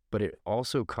 but it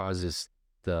also causes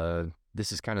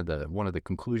this is kind of one of the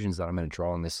conclusions that I'm going to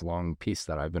draw in this long piece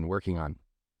that I've been working on.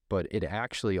 But it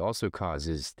actually also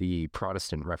causes the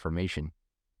Protestant Reformation,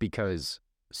 because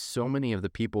so many of the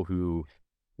people who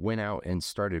went out and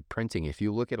started printing, if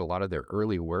you look at a lot of their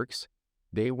early works,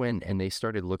 they went and they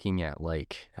started looking at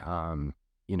like, the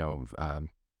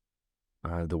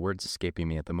word's escaping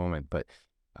me at the moment, but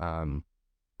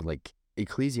like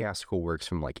ecclesiastical works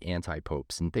from like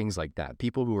anti-popes and things like that,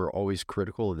 people who were always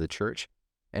critical of the church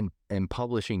and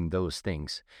publishing those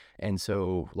things. And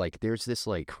so like there's this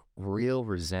like real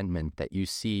resentment that you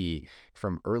see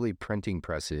from early printing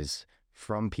presses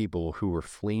from people who were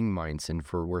fleeing Mainz and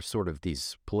were sort of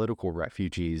these political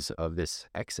refugees of this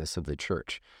excess of the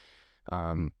church.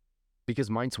 Because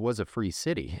Mainz was a free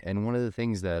city. And one of the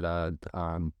things that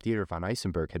Dieter von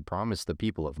Eisenberg had promised the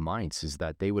people of Mainz is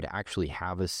that they would actually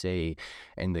have a say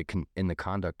in the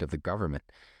conduct of the government.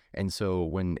 And so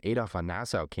when Adolf von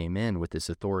Nassau came in with this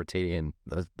authoritative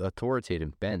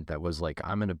bent that was like,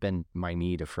 I'm going to bend my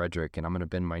knee to Frederick and I'm going to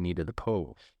bend my knee to the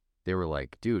Pope, they were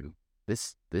like, dude,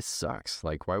 this sucks.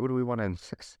 Like, why would we want to?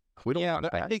 We don't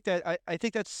want that. I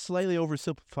think that's slightly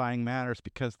oversimplifying matters,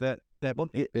 because it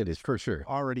is for sure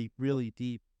already really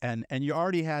deep, and you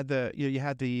already had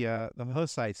the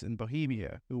Hussites in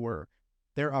Bohemia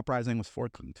their uprising was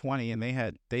 1420, and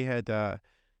they had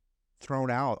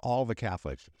thrown out all the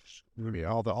Catholics,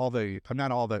 all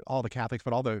the Catholics,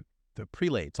 but all the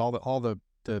prelates, all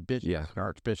the bishops,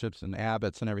 archbishops, and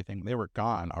abbots and everything. They were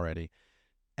gone already.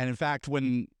 And in fact,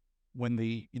 when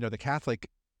the Catholic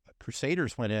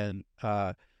Crusaders went in,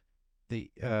 under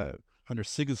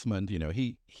Sigismund,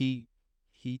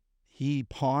 he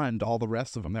pawned all the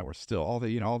rest of them that were still all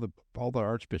the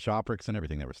archbishoprics and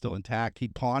everything that were still intact. He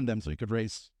pawned them so he could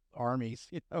raise armies,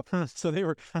 so they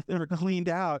were cleaned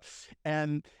out.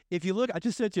 And if you look, I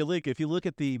just sent you a link. If you look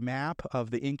at the map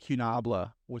of the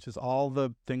Incunabula, which is all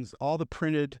the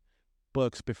printed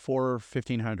books before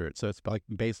 1500, so it's like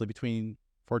basically between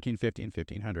 1450 and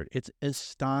 1500. It's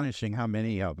astonishing how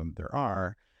many of them there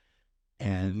are.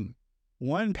 And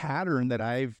one pattern that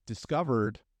I've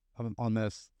discovered on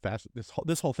this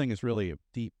whole thing is really a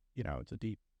deep, it's a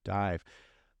deep dive.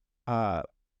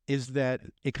 Is that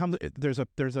there's a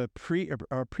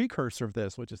precursor of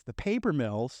this, which is the paper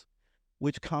mills,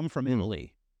 which come from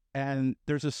Italy. And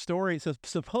there's a story. So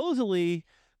supposedly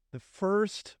the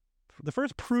first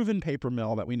proven paper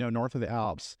mill that we know north of the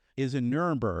Alps is in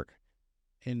Nuremberg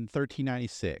in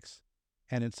 1396.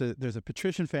 And there's a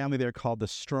patrician family there called the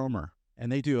Stromer,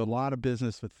 and they do a lot of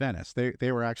business with Venice.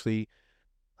 They were actually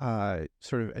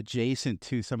sort of adjacent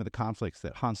to some of the conflicts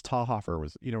that Hans Talhofer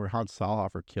was, where Hans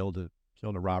Talhofer killed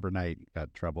a robber knight, got in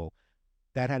trouble.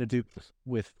 That had to do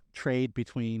with trade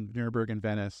between Nuremberg and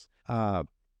Venice that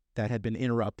had been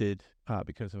interrupted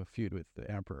because of a feud with the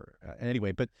emperor.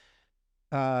 Anyway, but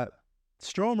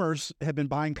Stromers had been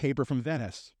buying paper from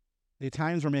Venice. The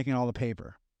Italians were making all the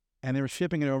paper, and they were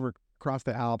shipping it over across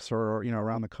the Alps or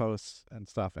around the coasts and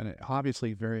stuff. And it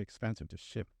obviously very expensive to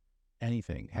ship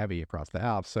anything heavy across the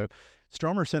Alps. So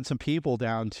Stromer sent some people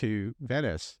down to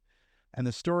Venice. And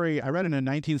the story, I read in a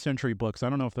 19th century book, so I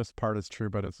don't know if this part is true,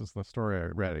 but it's just the story I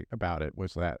read about it,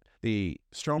 was that the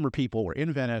Stromer people were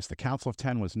in Venice. The Council of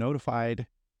Ten was notified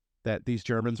that these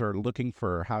Germans are looking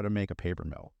for how to make a paper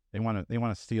mill. They want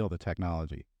to steal the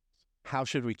technology. How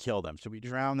should we kill them? Should we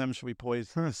drown them? Should we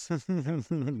poison?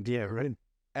 Yeah, right.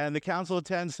 And the Council of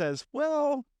Ten says,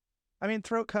 well, I mean,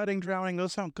 throat cutting, drowning,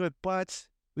 those sound good, but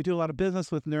we do a lot of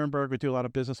business with Nuremberg. We do a lot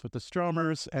of business with the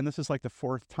Stromers. And this is like the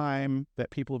fourth time that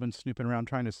people have been snooping around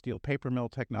trying to steal paper mill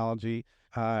technology.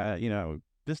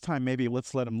 This time maybe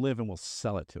let's let them live and we'll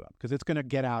sell it to them because it's going to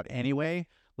get out anyway.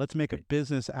 Let's make a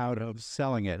business out of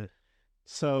selling it.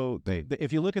 So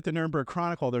if you look at the Nuremberg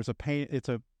Chronicle, there's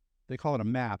they call it a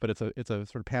map, but it's a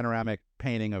sort of panoramic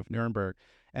painting of Nuremberg.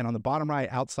 And on the bottom right,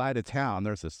 outside of town,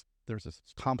 there's this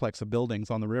complex of buildings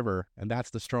on the river, and that's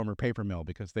the Stromer paper mill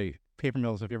because paper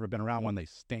mills, if you've ever been around one, they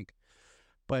stink.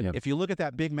 But if you look at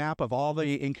that big map of all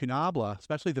the incunabula,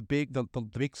 especially the big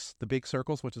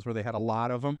circles, which is where they had a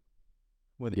lot of them,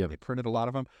 where they printed a lot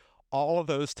of them, all of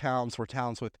those towns were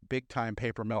towns with big time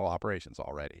paper mill operations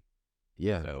already.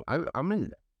 Yeah, so, I'm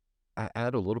going to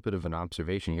add a little bit of an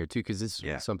observation here too, because this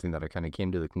is something that I kind of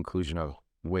came to the conclusion of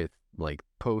with like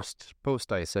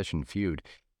post-Diocletian feud,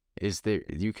 is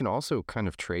that you can also kind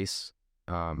of trace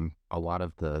a lot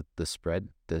of the spread,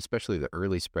 especially the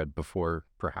early spread before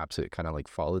perhaps it kind of like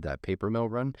followed that paper mill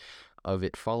run, of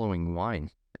it following wine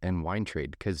and wine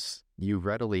trade, because you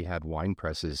readily had wine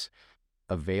presses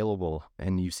available,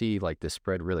 and you see like the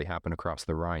spread really happen across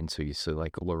the Rhine. So you see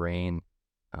like Lorraine,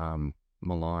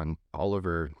 Milan, all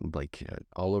over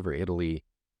Italy,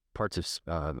 parts of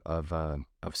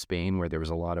Spain where there was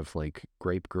a lot of like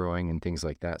grape growing and things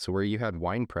like that. So where you had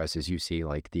wine presses, you see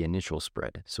like the initial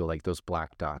spread. So like those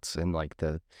black dots and like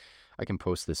I can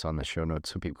post this on the show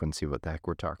notes so people can see what the heck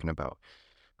we're talking about.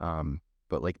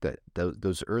 But like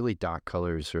those early dot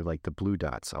colors or like the blue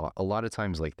dots, a lot of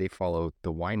times like they follow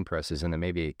the wine presses, and then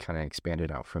maybe it kind of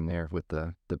expanded out from there with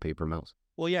the paper mills.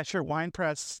 Well, yeah, sure. Wine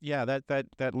press, yeah,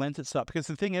 that lends itself, because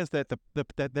the thing is that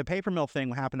the paper mill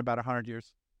thing happened about 100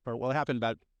 years, it happened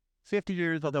about 50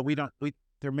 years, although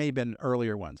there may have been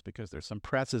earlier ones, because there's some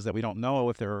presses that we don't know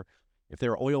if they're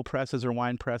oil presses or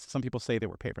wine presses. Some people say they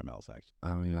were paper mills, actually.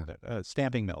 Oh yeah,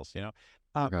 stamping mills,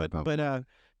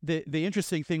 the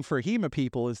interesting thing for HEMA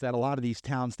people is that a lot of these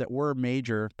towns that were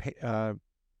major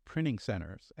printing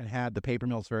centers and had the paper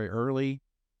mills very early,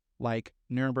 like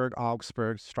Nuremberg,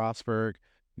 Augsburg, Strasbourg,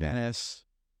 Venice,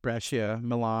 Brescia,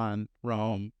 Milan,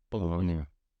 Rome, Bologna.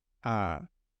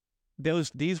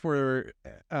 These were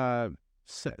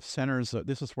centers.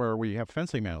 This is where we have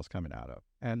fencing manuals coming out of,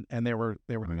 and they were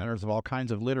centers of all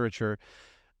kinds of literature.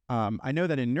 I know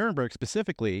that in Nuremberg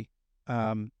specifically,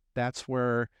 that's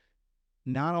where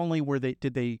not only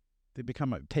did they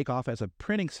take off as a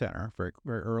printing center very,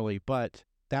 very early, but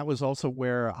that was also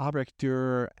where Albrecht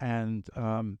Dürer and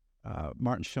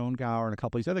Martin Schongauer and a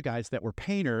couple of these other guys that were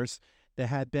painters that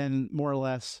had been more or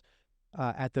less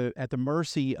at the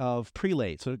mercy of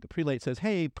prelates. So the prelate says,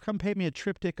 "Hey, come paint me a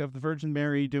triptych of the Virgin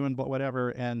Mary doing whatever,"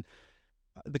 and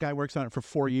the guy works on it for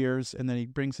 4 years, and then he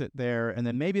brings it there, and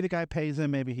then maybe the guy pays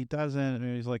him, maybe he doesn't,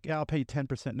 and he's like, "Yeah, I'll pay you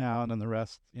 10% now, and then the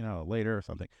rest, later or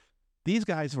something." These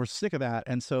guys were sick of that,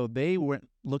 and so they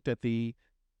looked at the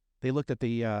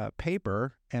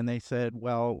paper, and they said,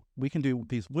 "Well, we can do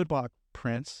these woodblock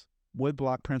prints.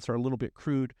 Woodblock prints are a little bit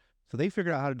crude," so they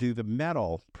figured out how to do the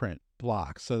metal print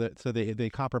blocks. So the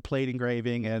copper plate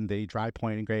engraving and the dry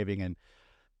point engraving, and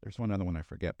there's one other one I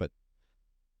forget. But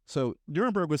so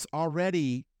Nuremberg was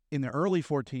already in the early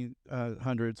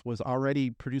 1400s was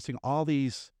already producing all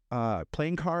these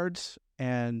playing cards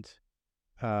and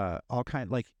all kind,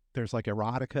 like there's like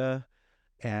erotica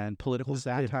and political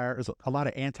satire. There's a lot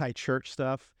of anti-church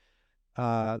stuff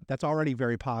that's already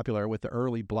very popular with the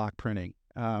early block printing.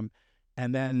 And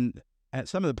then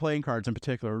some of the playing cards in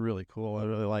particular are really cool. I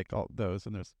really like all those,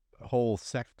 and there's a whole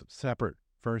separate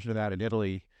version of that in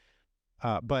Italy.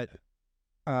 And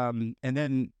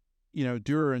then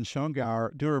Dürer and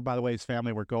Schongauer. Dürer, by the way, his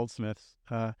family were goldsmiths.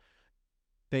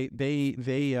 They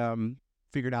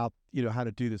figured out how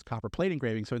to do this copper plate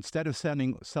engraving. So instead of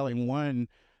selling one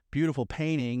beautiful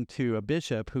painting to a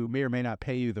bishop who may or may not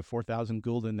pay you the 4,000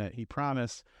 gulden that he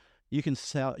promised, you can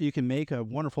make a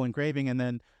wonderful engraving and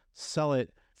then sell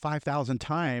it 5,000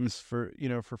 times for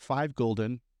 5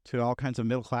 gulden to all kinds of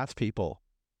middle class people.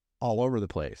 all over the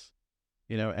place,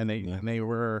 and they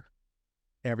were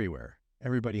everywhere.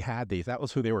 Everybody had these. That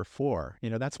was who they were for.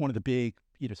 That's one of the big,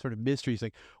 sort of mysteries.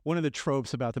 Like one of the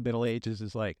tropes about the Middle Ages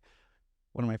is like,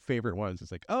 one of my favorite ones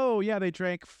is like, oh yeah, they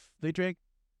drank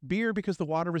beer because the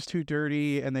water was too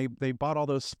dirty, and they bought all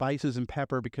those spices and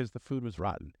pepper because the food was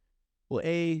rotten. Well,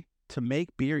 to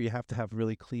make beer, you have to have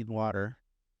really clean water.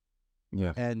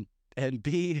 Yeah. And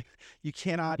B, you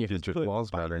cannot just put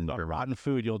rotten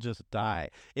food. You'll just die.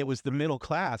 It was the middle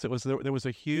class. There was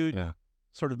a huge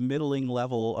sort of middling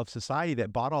level of society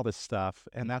that bought all this stuff,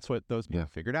 and that's what those people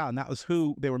figured out. And that was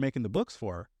who they were making the books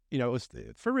for. It was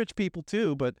for rich people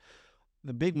too, but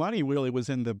the big money really was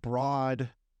in the broad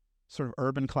sort of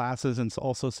urban classes, and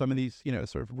also some of these,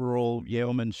 sort of rural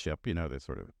yeomanship, the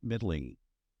sort of middling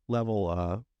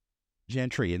level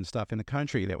gentry and stuff in the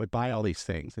country that would buy all these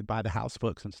things. They'd buy the house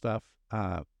books and stuff.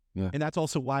 And that's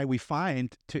also why we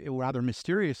find, rather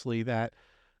mysteriously, that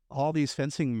all these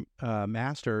fencing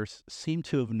masters seem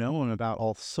to have known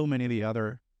about so many of the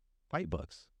other fight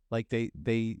books. Like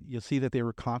you'll see that they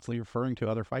were constantly referring to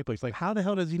other fight books. Like, how the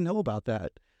hell does he know about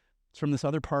that? It's from this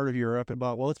other part of Europe.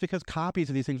 It's because copies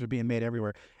of these things are being made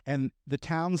everywhere. And the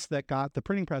towns that got the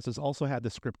printing presses also had the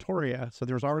scriptoria. So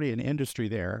there was already an industry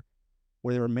there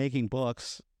where they were making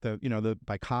books,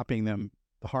 by copying them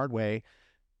the hard way.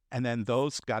 And then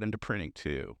those got into printing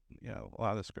too, a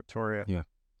lot of the scriptoria. Yeah.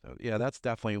 So yeah, that's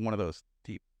definitely one of those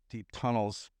deep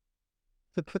tunnels.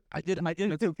 I did. Hey,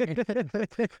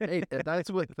 that's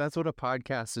what a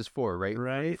podcast is for, right?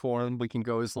 Right. Form. We can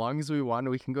go as long as we want.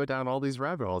 We can go down all these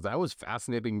rabbit holes. That was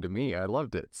fascinating to me. I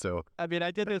loved it. So I mean,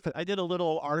 I did a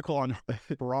little article on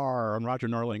RAR, on Roger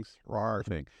Norling's RAR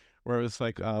thing, where it was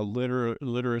like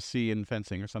literacy in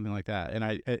fencing or something like that. And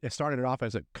I started it off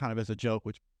as a joke,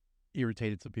 which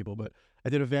irritated some people. But I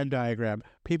did a Venn diagram: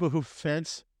 people who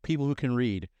fence, people who can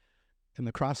read, and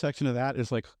the cross section of that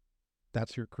is like,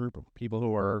 that's your group of people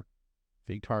who are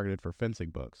being targeted for fencing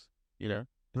books, Right.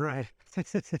 right.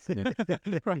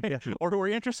 Yeah. Or who are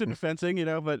interested in fencing,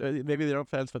 but maybe they don't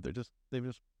fence, but they're just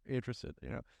interested,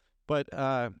 But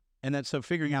and then so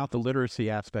figuring out the literacy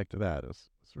aspect of that is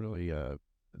really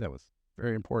that was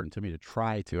very important to me to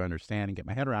try to understand and get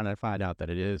my head around. And I find out that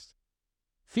it is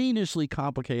fiendishly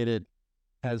complicated,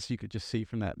 as you could just see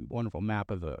from that wonderful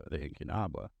map of the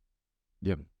Incunabula.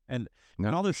 Yep. And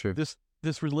all this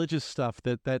religious stuff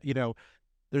that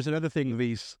there's another thing,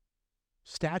 these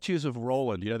statues of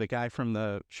Roland, the guy from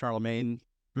the Charlemagne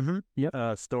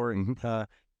story. Mm-hmm.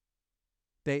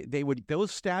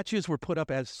 Those statues were put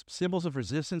up as symbols of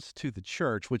resistance to the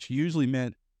church, which usually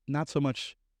meant not so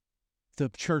much the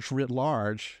church writ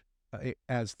large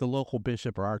as the local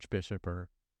bishop or archbishop or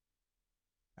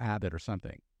abbot or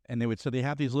something. And they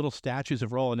have these little statues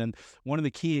of Roland. And one of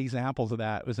the key examples of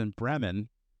that was in Bremen,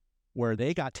 where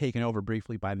they got taken over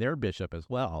briefly by their bishop as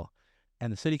well.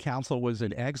 And the city council was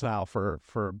in exile for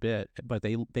a bit, but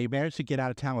they managed to get out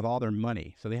of town with all their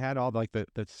money. So they had all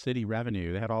the city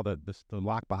revenue. They had all the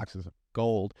lock boxes of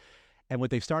gold. And what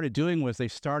they started doing was they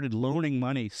started loaning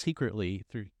money secretly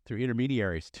through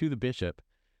intermediaries to the bishop,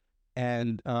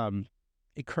 and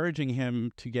encouraging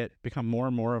him to become more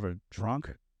and more of a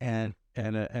drunk, and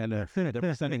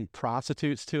they're sending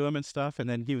prostitutes to him and stuff. And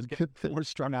then he was getting more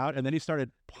strung out. And then he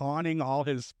started pawning all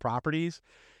his properties.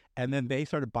 And then they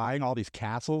started buying all these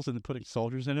castles and putting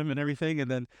soldiers in them and everything.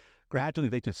 And then gradually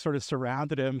they just sort of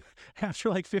surrounded him after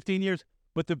like 15 years.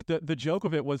 But the joke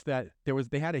of it was that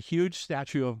they had a huge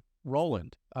statue of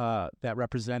Roland that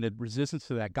represented resistance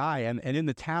to that guy. And in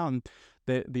the town,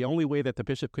 the only way that the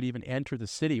bishop could even enter the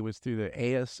city was through the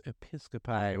Aes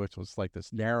Episcopi, which was like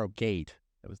this narrow gate.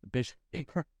 That was the bishop,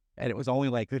 and it was only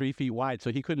like 3 feet wide,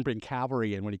 so he couldn't bring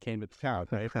cavalry in when he came to the town.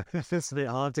 Right? So they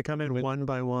all have to come in one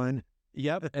by one.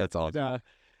 Yep, that's awesome.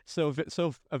 So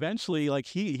eventually, like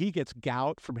he gets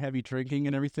gout from heavy drinking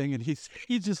and everything, and he's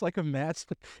just like a mess.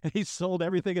 And he's sold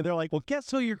everything, and they're like, "Well, guess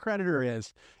who your creditor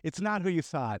is? It's not who you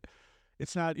thought.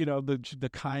 It's not the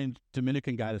kind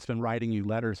Dominican guy that's been writing you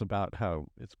letters about how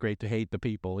it's great to hate the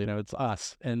people. It's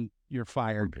us, and you're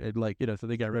fired." And so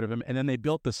they got rid of him, and then they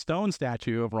built the stone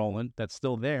statue of Roland that's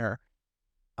still there,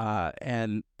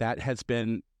 and that has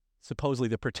been supposedly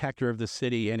the protector of the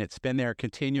city, and it's been there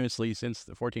continuously since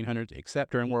the 1400s,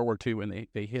 except during World War II when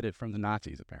they hid it from the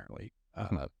Nazis. Apparently,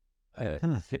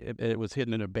 it was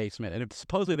hidden in a basement, and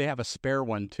supposedly they have a spare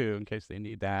one too in case they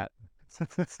need that.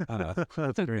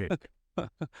 That's great.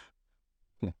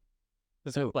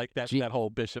 So like that whole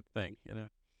bishop thing,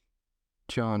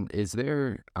 John, is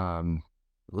there I'm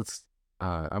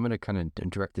going to kind of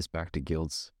direct this back to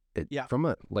guilds. From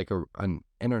an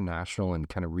international and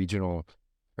kind of regional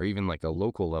or even like a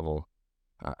local level,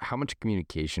 how much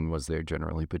communication was there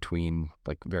generally between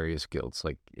like various guilds?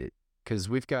 Like, because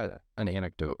we've got an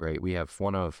anecdote, right? We have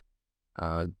one of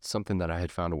something that I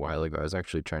had found a while ago. I was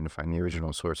actually trying to find the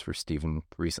original source for Stephen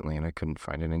recently, and I couldn't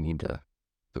find it. I need to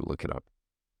look it up.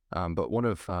 But one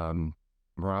of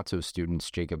Marazzo's students,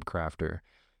 Jacob Crafter,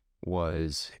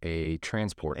 was a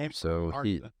transporter. So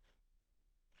he,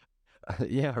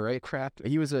 yeah, right.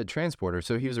 He was a transporter.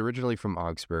 So he was originally from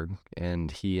Augsburg,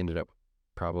 and he ended up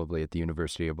probably at the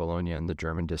University of Bologna in the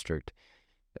German district.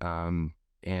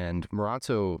 And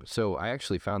Marazzo, so I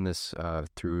actually found this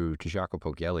through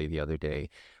Jacopo Gelli the other day.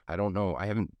 I don't know, I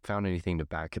haven't found anything to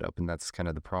back it up, and that's kind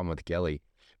of the problem with Gelli.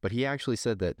 But he actually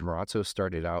said that Marazzo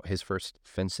started out, his first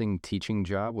fencing teaching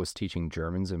job was teaching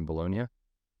Germans in Bologna.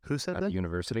 Who said at that? The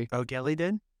university. Oh, Gelli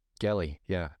did? Gelli,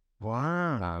 yeah.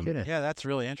 Wow. Yeah, that's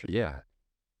really interesting. Yeah.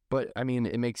 But, I mean,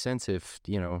 it makes sense if,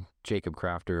 Jacob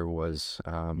Crafter was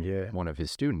one of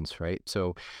his students, right?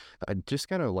 So I just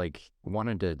kind of like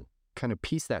wanted to kind of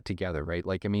piece that together, right?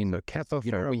 Like, I mean, so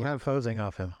we have posing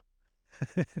off him.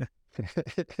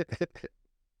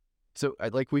 So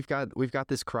we've got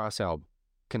this cross-out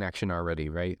connection already,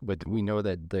 right? But we know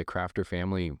that the Crafter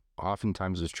family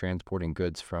oftentimes was transporting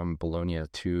goods from Bologna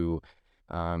to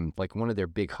like one of their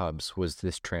big hubs was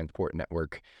this transport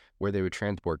network where they would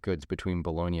transport goods between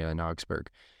Bologna and Augsburg.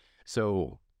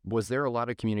 So was there a lot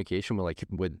of communication with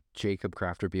would Jacob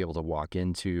Crafter be able to walk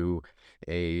into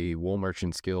a wool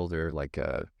merchant's guild or like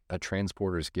a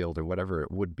transporter's guild or whatever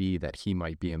it would be that he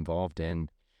might be involved in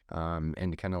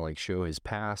and kind of like show his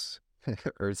pass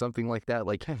or something like that?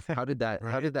 Like how did that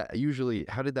Right. how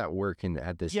did that work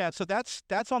at this? Yeah, so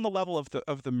that's on the level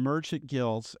of the merchant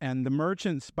guilds, and the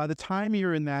merchants, by the time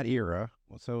you're in that era,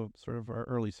 so sort of our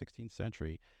early 16th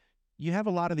century, you have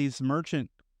a lot of these merchant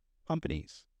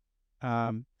companies.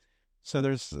 So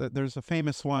there's a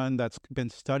famous one that's been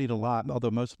studied a lot,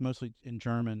 although mostly in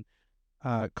German,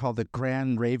 called the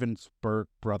Grand Ravensburg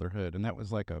Brotherhood, and that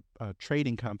was like a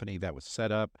trading company that was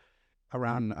set up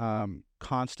around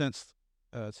Constance,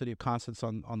 city of Constance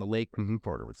on the lake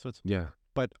border. So it's, Yeah.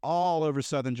 but all over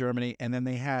southern Germany, and then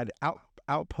they had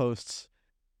outposts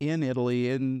in Italy,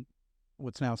 in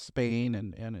what's now Spain,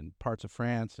 and in parts of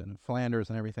France and Flanders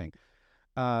and everything.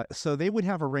 So they would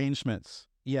have arrangements,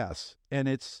 yes, and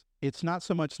it's not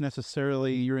so much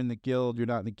necessarily you're in the guild, you're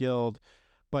not in the guild,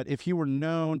 but if you were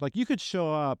known, like you could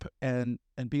show up and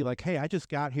be like, hey, I just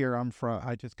got here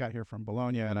from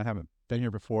Bologna, and I haven't been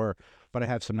here before, but I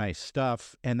have some nice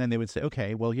stuff. And then they would say,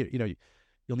 okay, well, you'll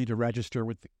need to register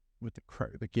with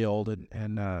the guild,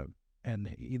 and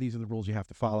these are the rules you have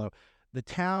to follow. The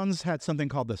towns had something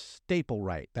called the staple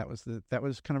right. That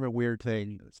was kind of a weird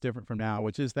thing. It's different from now,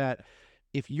 which is that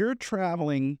if you're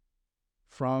traveling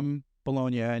from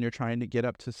Bologna and you're trying to get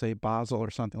up to, say, Basel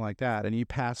or something like that, and you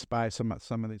pass by some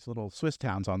of these little Swiss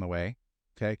towns on the way,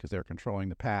 okay, because they're controlling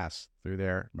the pass through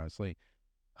there mostly,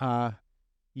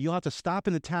 you'll have to stop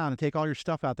in the town and take all your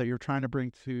stuff out that you're trying to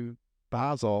bring to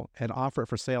Basel and offer it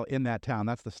for sale in that town.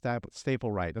 That's the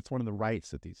staple right. That's one of the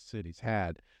rights that these cities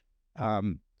had.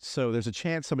 So there's a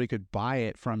chance somebody could buy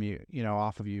it from you,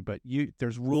 off of you, but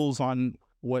there's rules on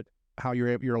how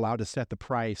you're allowed to set the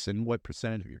price and what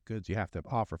percentage of your goods you have to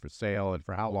offer for sale and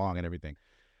for how long and everything.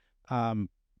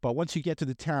 But once you get to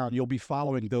the town, you'll be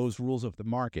following those rules of the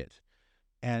market.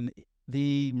 And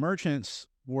the merchants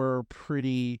were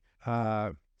pretty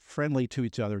friendly to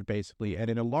each other, basically. And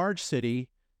in a large city,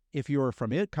 if you were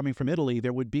coming from Italy,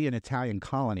 there would be an Italian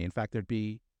colony. In fact, there'd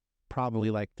be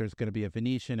probably there's going to be a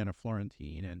Venetian and a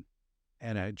Florentine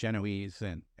and a Genoese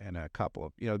and a couple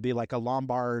of, it'd be like a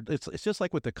Lombard. It's just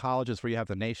like with the colleges where you have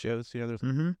the nations, there's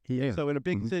Yeah. So in a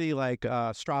big city like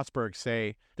Strasbourg,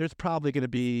 say, there's probably going to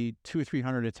be 200 or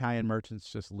 300 Italian merchants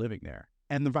just living there.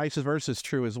 And the vice versa is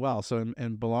true as well. So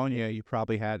in Bologna, you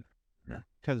probably had,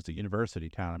 because it's a university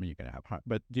town, I mean, you can have,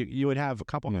 but you would have a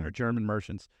couple hundred German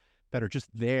merchants that are just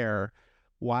there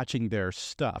watching their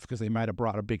stuff, because they might have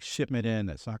brought a big shipment in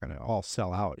that's not going to all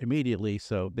sell out immediately.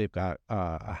 So they've got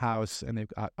a house, and they've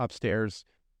got upstairs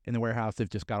in the warehouse, they've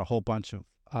just got a whole bunch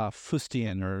of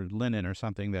fustian or linen or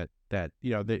something that they're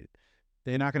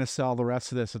not going to sell the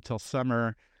rest of this until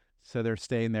summer. So they're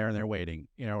staying there and they're waiting,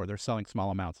 or they're selling small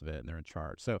amounts of it and they're in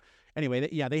charge. So anyway,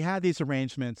 they had these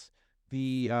arrangements.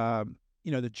 The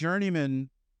journeymen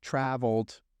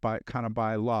traveled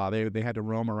by law. They had to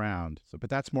roam around. So, but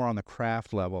that's more on the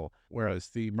craft level, whereas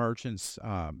the merchants,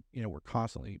 were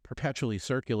perpetually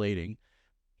circulating.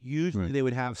 Usually they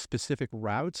would have specific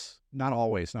routes. Not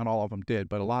always, not all of them did,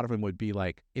 but a lot of them would be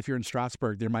like, if you're in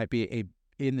Strasbourg, there might be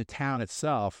in the town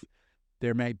itself,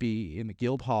 there might be in the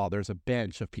guild hall, there's a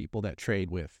bench of people that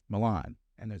trade with Milan,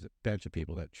 and there's a bench of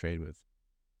people that trade with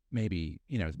maybe,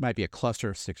 it might be a cluster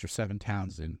of 6 or 7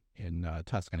 towns in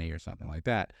Tuscany or something like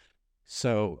that.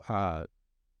 So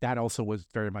that also was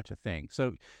very much a thing.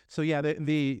 So yeah,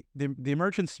 the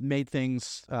merchants made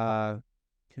things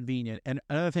convenient. And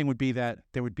another thing would be that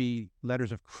there would be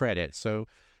letters of credit. So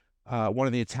one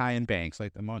of the Italian banks,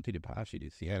 like the Monte dei Paschi di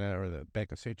Siena or the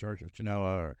Bank of St. George of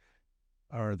Genoa,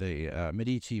 or the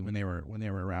Medici when they were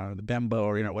around, or the Bembo,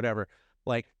 or whatever,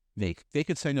 like they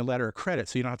could send you a letter of credit,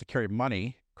 so you don't have to carry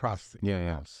money across the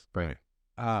house. Right.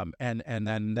 And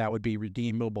then that would be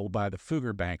redeemable by the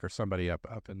Fugger Bank or somebody up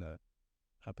in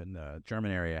the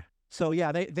German area. So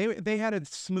yeah, they had it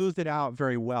smoothed it out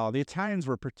very well. The Italians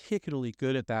were particularly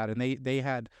good at that, and they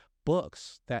had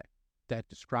books that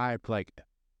described like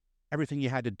everything you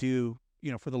had to do,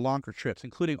 for the longer trips,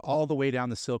 including all the way down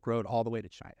the Silk Road, all the way to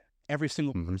China. Every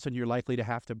single person you're likely to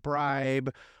have to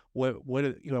bribe. What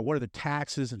are the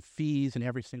taxes and fees in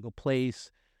every single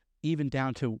place, even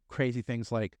down to crazy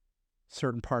things like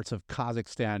certain parts of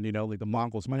Kazakhstan. Like the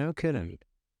Mongols. No kidding.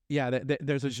 Yeah,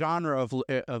 there's a genre of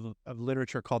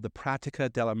literature called the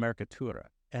Pratica della Mercatura,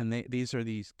 and these are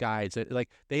these guides that, like,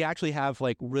 they actually have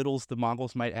like riddles the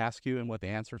Mongols might ask you and what the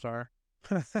answers are.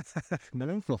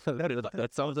 That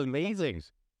sounds amazing.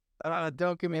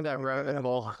 Don't give me that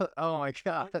riddle. Oh my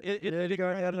god! Yeah,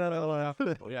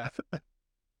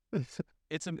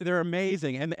 they're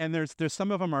amazing, and there's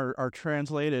some of them are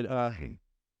translated.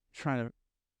 Trying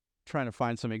to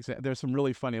find some there's some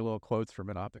really funny little quotes from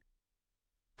an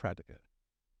Pratica.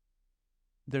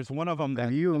 There's one of them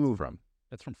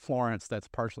that's from Florence that's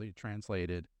partially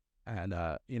translated, and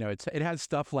it has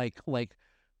stuff like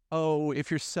oh,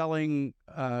 if you're selling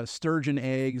sturgeon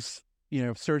eggs,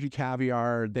 sturgeon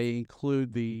caviar, they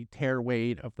include the tare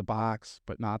weight of the box,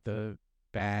 but not the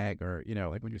bag. Or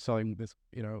like when you're selling this,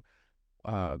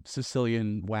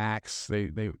 Sicilian wax,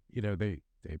 they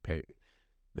pay,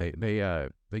 they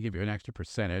give you an extra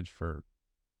percentage for,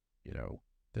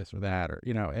 this or that, or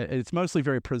it's mostly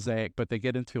very prosaic, but they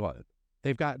get into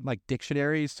they've got like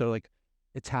dictionaries, so like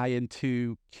Italian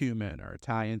to cumin or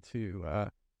Italian to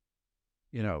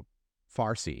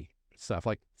Farsi stuff,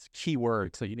 like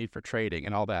keywords that you need for trading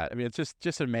and all that. I mean, it's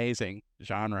just an amazing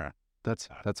genre. That's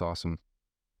awesome.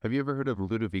 Have you ever heard of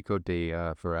Ludovico de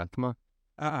Varthema?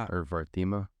 Or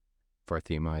Varthema?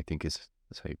 Varthema, I think is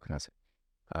how you pronounce it.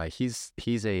 He's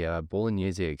a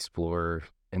Bolognese explorer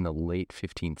in the late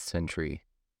 15th century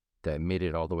that made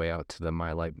it all the way out to the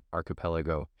Malay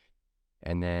archipelago.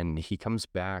 And then he comes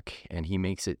back and he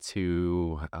makes it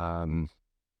to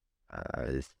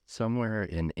somewhere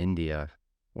in India,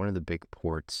 one of the big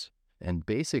ports. And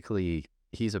basically,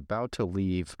 he's about to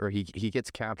leave, or he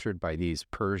gets captured by these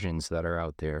Persians that are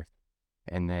out there.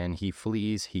 And then he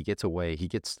flees, he gets away, he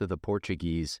gets to the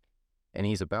Portuguese, and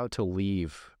he's about to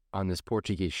leave on this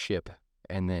Portuguese ship.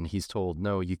 And then he's told,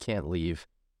 no, you can't leave.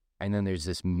 And then there's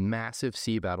this massive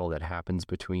sea battle that happens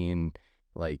between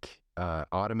like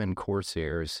Ottoman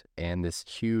corsairs and this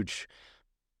huge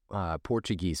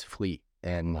Portuguese fleet.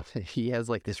 And he has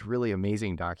like this really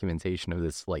amazing documentation of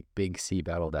this like big sea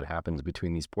battle that happens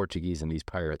between these Portuguese and these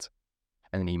pirates.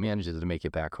 And then he manages to make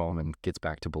it back home and gets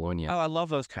back to Bologna. Oh, I love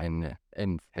those kind.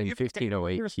 And in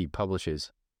 1508, he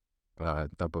publishes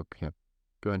that book. Yeah,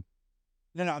 go ahead.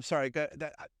 No, I'm sorry.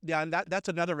 That's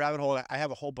another rabbit hole. I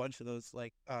have a whole bunch of those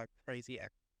like crazy.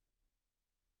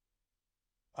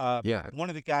 One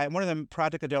of them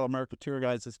Pratica della Mercatura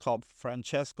guys is called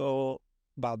Francesco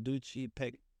Balducci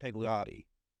Pagliotti.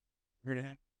 Heard of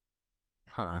him?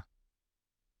 Huh.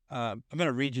 I'm going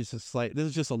to read you this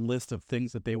is just a list of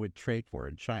things that they would trade for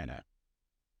in China.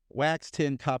 Wax,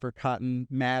 tin, copper, cotton,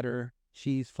 madder,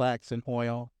 cheese, flax, and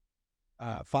oil.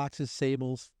 Foxes,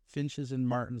 sables, finches, and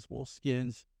martens, wolf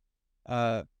skins.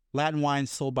 Latin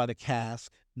wines sold by the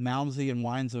cask. Malmsey and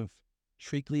wines of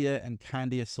Triglia and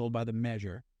Candia sold by the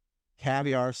measure.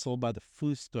 Caviar sold by the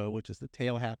fusto, which is the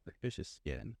tail half of the fish's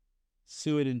skin.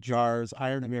 Suet in jars,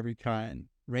 iron of every kind,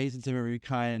 raisins of every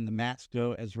kind, the mats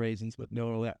go as raisins with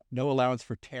no allowance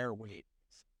for tare weight.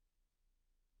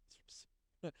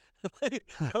 Like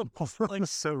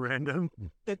so random.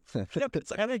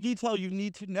 It's kind of detail you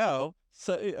need to know.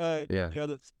 So,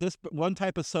 this one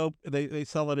type of soap, they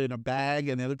sell it in a bag,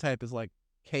 and the other type is like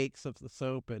cakes of the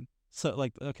soap. And so,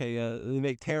 like, okay, they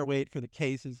make tare weight for the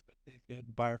cases, but they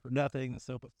buy it for nothing. The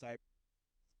soap of type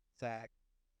sack.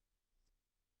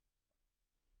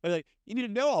 But like, you need to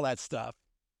know all that stuff.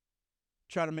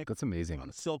 Try to make that's amazing on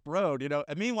the Silk Road, And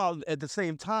meanwhile, at the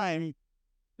same time,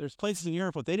 there's places in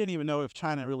Europe where they didn't even know if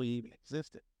China really even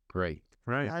existed. Right.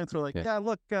 Giants were like, yeah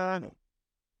look,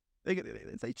 they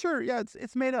say, sure, yeah,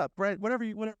 it's made up, right? Whatever.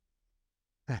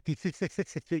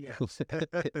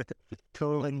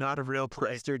 Totally not a real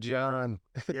place. Mr. John.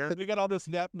 Yeah. We got all this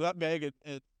nutmeg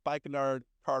and spikenard,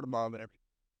 cardamom, and everything.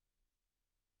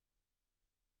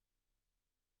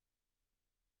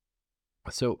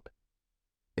 So,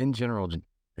 in general,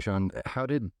 John, how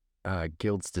did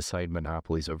guilds decide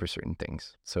monopolies over certain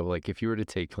things? So, like, if you were to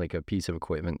take like a piece of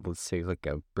equipment, let's say like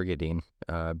a brigandine,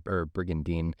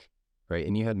 brigandine, right?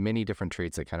 And you had many different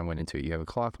trades that kind of went into it. You have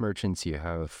cloth merchants, you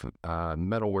have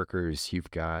metal workers,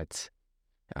 you've got,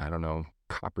 I don't know,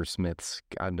 coppersmiths.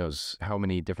 God knows how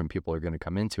many different people are going to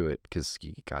come into it because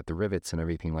you got the rivets and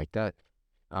everything like that.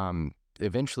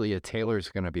 Eventually, a tailor is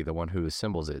going to be the one who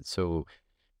assembles it. So,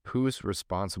 who's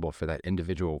responsible for that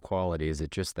individual quality? Is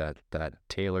it just that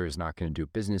tailor is not going to do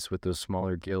business with those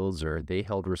smaller guilds, or are they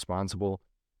held responsible?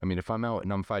 I mean, if I'm out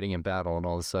and I'm fighting in battle and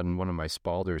all of a sudden one of my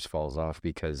spalders falls off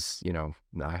because, you know,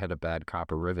 I had a bad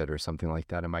copper rivet or something like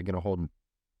that, am I going to hold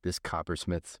this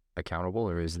coppersmith accountable,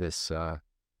 or is this,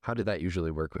 how did that usually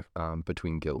work with,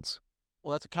 between guilds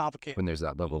Well, that's a complicated. when there's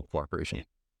that level of cooperation?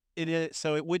 It is,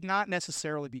 so it would not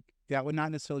necessarily be, that would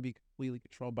not necessarily be completely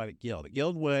controlled by the guild. The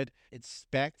guild would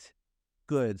inspect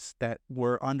goods that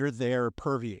were under their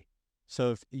purview.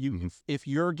 So if you if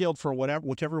your guild, for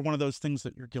whichever one of those things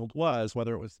that your guild was,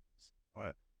 whether it was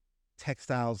a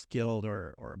textiles guild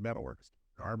or metalworkers,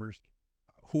 armors,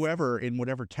 whoever in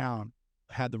whatever town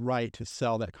had the right to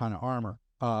sell that kind of armor,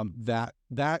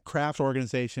 that craft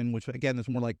organization, which again is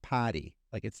more like potty,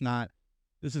 like it's not,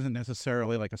 this isn't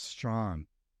necessarily like a strong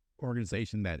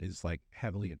organization that is like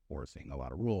heavily enforcing a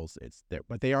lot of rules. It's there,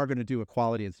 but they are going to do a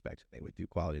quality inspection. They would do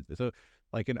quality inspection. So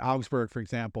like in Augsburg, for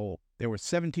example, there were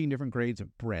 17 different grades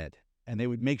of bread, and they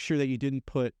would make sure that you didn't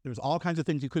put, there's all kinds of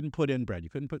things you couldn't put in bread. You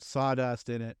couldn't put sawdust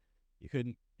in it. You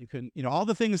couldn't, you know, all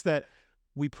the things that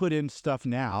we put in stuff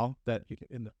now that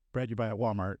in the bread you buy at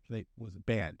Walmart, they was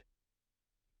banned.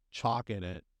 Chalk in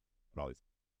it, all these.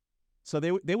 So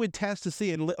they would test to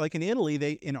see, and like in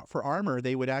Italy, for armor,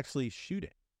 they would actually shoot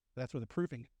it. That's where the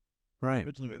proofing, Right.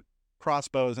 originally with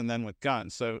crossbows and then with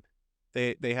guns. So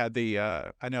they had the,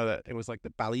 I know that it was like the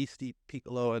Ballisti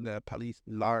Piccolo and the Ballisti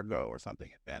Largo or something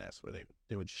in Venice, where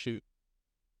they would shoot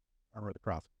armor with the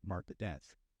cross, mark the dents.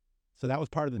 So that was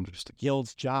part of the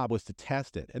guild's job, was to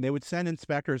test it. And they would send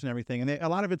inspectors and everything. And a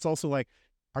lot of it's also like,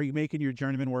 are you making your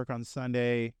journeyman work on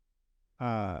Sunday?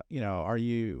 You know, are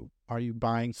you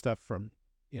buying stuff from,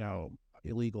 you know,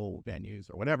 illegal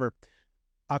venues or whatever?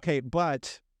 Okay,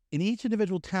 but in each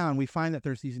individual town, we find that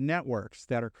there's these networks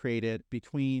that are created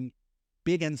between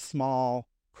big and small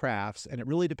crafts, and it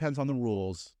really depends on the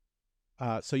rules.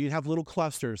 So you have little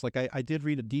clusters. Like I did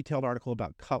read a detailed article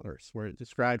about cutlers, where it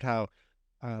described how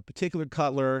a particular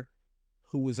cutler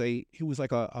who was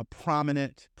like a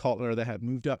prominent cutler that had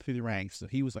moved up through the ranks. So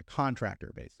he was a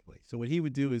contractor, basically. So what he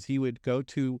would do is he would go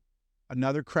to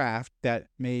another craft that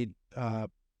made that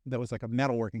was like a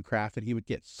metalworking craft, and he would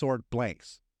get sword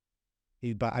blanks.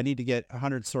 I need to get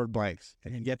 100 sword blanks,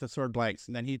 and he'd get the sword blanks,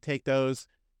 and then he'd take those.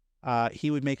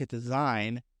 He would make a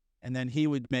design, and then he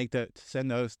would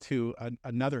send those to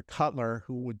another cutler,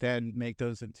 who would then make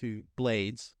those into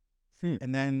blades.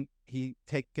 And then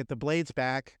get the blades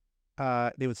back.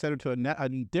 They would send them to a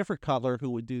different cutler who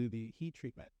would do the heat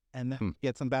treatment, and then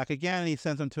gets them back again. And he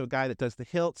sends them to a guy that does the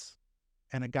hilts,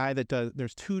 and a guy that does.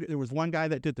 There was one guy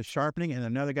that did the sharpening, and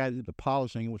another guy that did the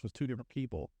polishing, which was two different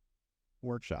people,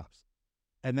 workshops.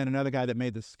 And then another guy that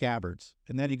made the scabbards.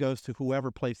 And then he goes to whoever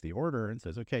placed the order and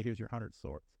says, okay, here's your 100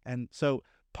 swords. And so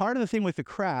part of the thing with the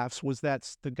crafts was that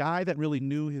the guy that really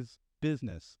knew his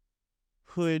business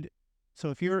could,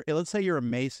 so if let's say you're a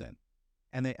mason,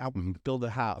 and I'll build a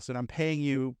house, and I'm paying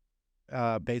you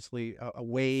basically a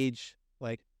wage,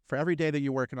 like for every day that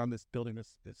you're working on this, building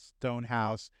this stone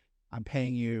house, I'm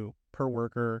paying you per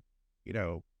worker, you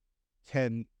know,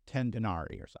 10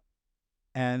 denarii or something.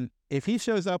 And if he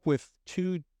shows up with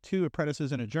two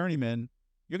apprentices and a journeyman,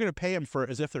 you're going to pay him for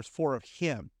as if there's 4 of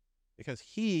him, because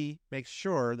he makes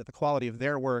sure that the quality of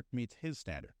their work meets his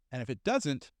standard. And if it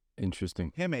doesn't,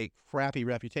 him a crappy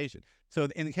reputation. So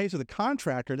in the case of the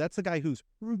contractor, that's the guy whose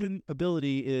proven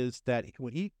ability is that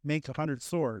when he makes 100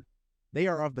 sword, they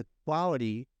are of the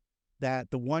quality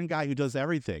that the one guy who does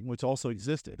everything, which also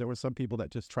existed. There were some people that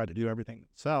just try to do everything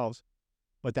themselves,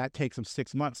 but that takes them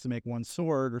 6 months to make one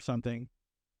sword or something.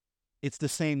 It's the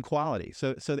same quality.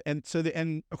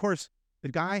 And of course, the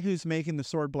guy who's making the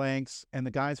sword blanks, and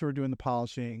the guys who are doing the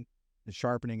polishing, the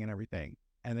sharpening and everything,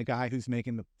 and the guy who's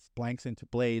making the blanks into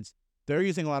blades, they're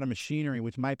using a lot of machinery,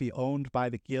 which might be owned by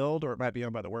the guild or it might be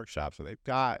owned by the workshop. So they've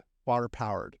got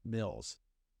water-powered mills.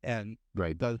 And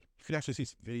you can actually see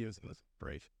some videos of this.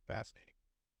 Very fascinating.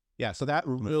 Yeah, so that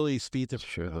really speeds up.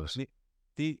 Sure, those.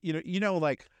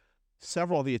 like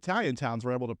several of the Italian towns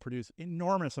were able to produce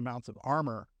enormous amounts of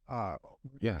armor,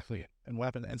 and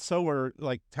weapons, and so were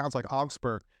like towns like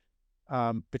Augsburg,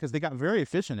 because they got very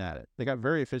efficient at it.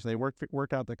 They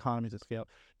worked out the economies of scale.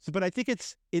 So, but I think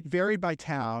it varied by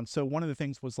town. So one of the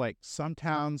things was like some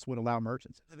towns would allow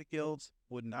merchants into the guilds,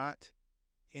 would not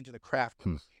into the craft.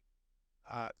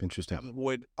 Interesting.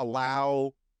 Would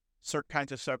allow certain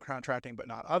kinds of subcontracting, but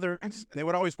not others. And they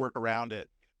would always work around it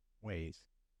ways.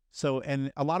 So,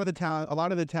 and a lot of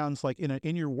the towns, like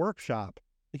in your workshop,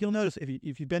 like you'll notice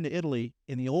if you've been to Italy,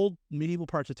 in the old medieval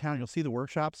parts of town, you'll see the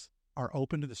workshops are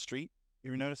open to the street.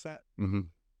 You ever notice that? Mm-hmm.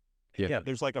 Yeah.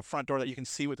 There's like a front door that you can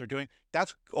see what they're doing.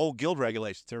 That's old guild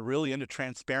regulations. They're really into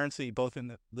transparency, both in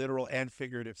the literal and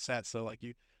figurative sense. So like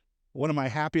one of my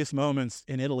happiest moments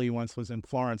in Italy once was in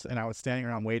Florence, and I was standing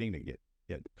around waiting to get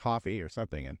coffee or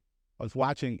something. And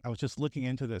I was just looking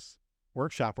into this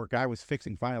workshop where a guy was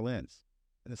fixing violins.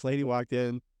 And this lady walked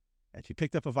in and she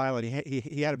picked up a violin.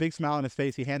 He had a big smile on his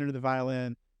face. He handed her the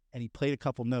violin and he played a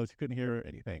couple notes. You couldn't hear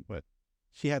anything, but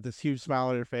she had this huge smile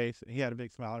on her face and he had a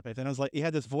big smile on her face. And I was like, he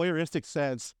had this voyeuristic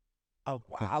sense of,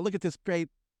 wow, look at this great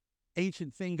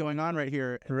ancient thing going on right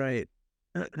here. Right.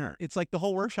 It's like the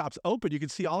whole workshop's open. You can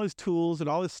see all his tools and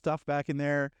all his stuff back in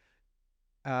there.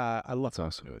 I love it.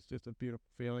 Awesome. It was just a beautiful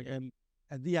feeling. And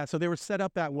yeah, so they were set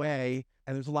up that way,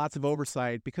 and there's lots of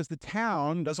oversight because the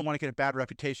town doesn't want to get a bad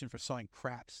reputation for selling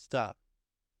crap stuff.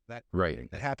 That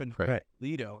happened right.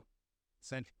 Lido,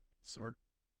 sword,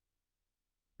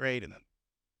 great, and then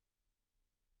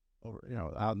over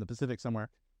out in the Pacific somewhere.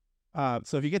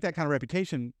 So if you get that kind of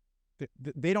reputation,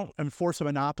 they don't enforce a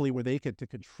monopoly where they get to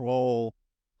control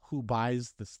who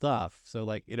buys the stuff. So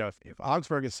like if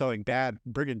Augsburg is selling bad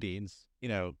brigandines,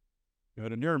 go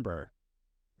to Nuremberg.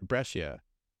 Brescia,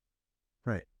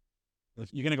 right?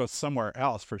 You're going to go somewhere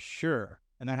else for sure,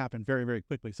 and that happened very, very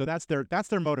quickly. So that's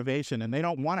their motivation, and they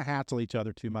don't want to hassle each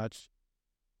other too much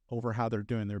over how they're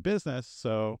doing their business.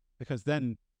 So because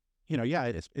then,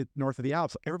 it's north of the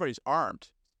Alps, everybody's armed.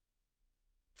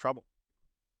 Trouble.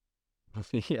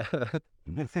 Yeah.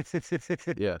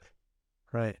 Yeah.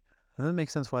 Right. And that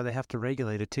makes sense why they have to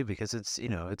regulate it too, because it's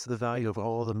it's the value of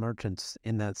all the merchants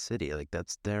in that city. Like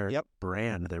that's their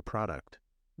brand, their product.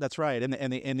 That's right.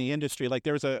 In the industry, like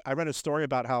I read a story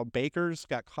about how bakers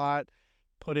got caught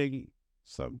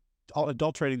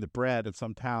adulterating the bread in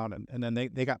some town, and then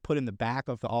they got put in the back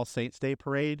of the All Saints Day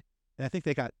parade, and I think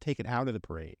they got taken out of the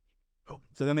parade. Oh.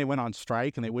 So then they went on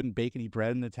strike, and they wouldn't bake any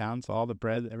bread in the town, so all the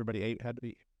bread that everybody ate had to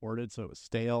be ordered, so it was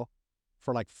stale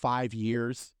for like 5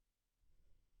 years.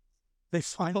 They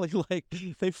finally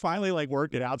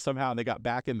worked it out somehow, and they got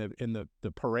back in the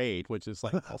parade, which is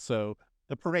like also.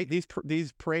 The parade,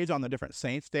 these parades on the different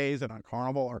Saints Days and on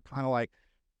Carnival are kind of like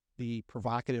the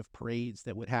provocative parades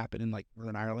that would happen in like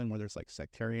Northern Ireland, where there's like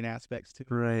sectarian aspects to it.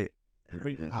 Right.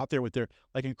 Out there with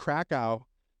like in Krakow,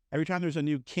 every time there's a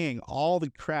new king, all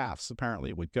the crafts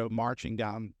apparently would go marching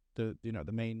down the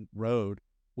main road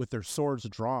with their swords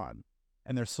drawn,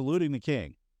 and they're saluting the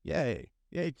king. Yay,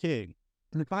 yay, king!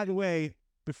 And by the way,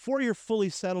 before you're fully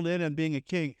settled in and being a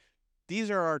king, these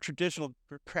are our traditional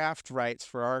craft rights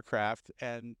for our craft,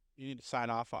 and you need to sign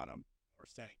off on them or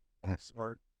standing.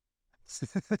 Or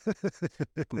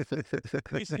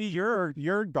you see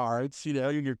your guards,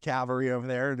 your cavalry over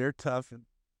there, and they're tough and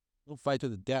they'll fight to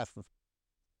the death for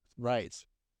rights.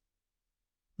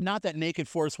 Not that naked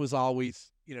force was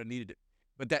always needed,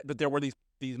 but there were these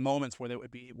moments where there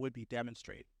would be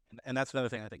demonstrated, and that's another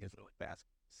thing I think is really fast.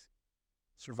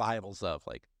 Survivals of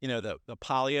like the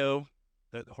palio.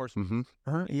 The horse. Mm-hmm.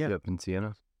 Yeah. Yep, in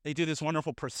Siena. They do this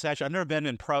wonderful procession. I've never been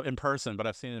in person, but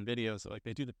I've seen it in videos. Like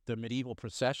they do the medieval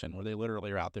procession where they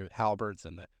literally are out there with halberds,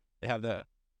 and they have what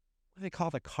do they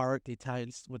call the cart? The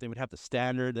Italians, what they would have the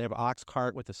standard. They have an ox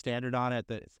cart with the standard on it.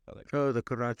 The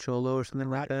caracciolo or something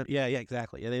like that. Yeah,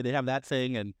 exactly. Yeah, they have that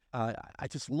thing, and I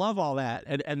just love all that.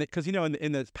 And because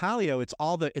in the palio, it's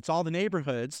all the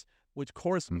neighborhoods, which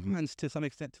corresponds to some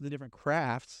extent to the different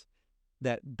crafts.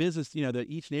 That business, that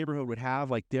each neighborhood would have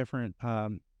like different,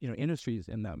 industries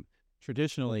in them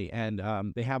traditionally, and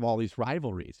they have all these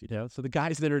rivalries, So the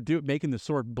guys that are making the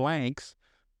sword blanks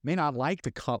may not like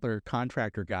the cutler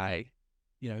contractor guy,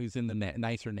 who's in the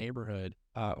nicer neighborhood,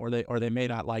 or they may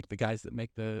not like the guys that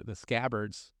make the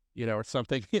scabbards, or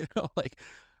something, like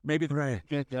maybe they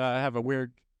have a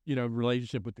weird,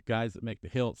 relationship with the guys that make the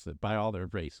hilts that buy all their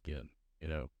gray skin,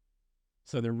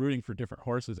 So they're rooting for different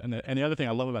horses. And the other thing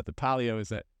I love about the palio is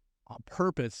that on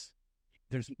purpose,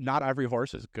 there's not every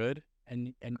horse is good.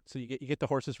 And so you get the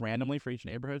horses randomly for each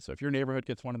neighborhood. So if your neighborhood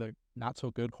gets one of the not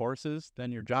so good horses,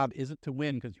 then your job isn't to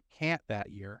win because you can't that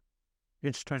year.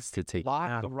 It's trying to take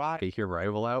Right. take your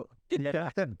rival out. Yeah.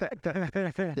 You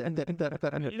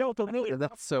know,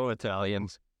 That's so Italian.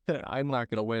 I'm not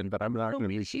going to win, but I'm not going to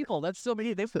be. people. That's so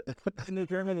many. They put in the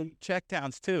German check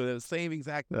towns too. The same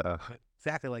exactly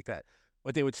like that.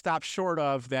 What they would stop short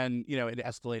of, then it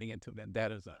escalating into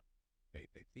vendettas. They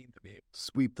seem to be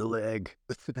Sweep the leg.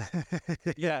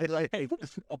 yeah,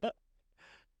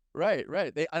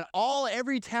 right. They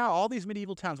every town, all these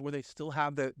medieval towns where they still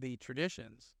have the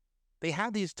traditions, they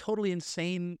have these totally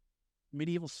insane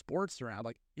medieval sports around.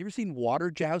 Like, you ever seen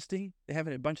water jousting? They have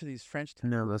it in a bunch of these French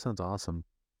towns. No, that sounds awesome.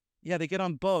 Yeah, they get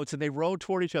on boats and they row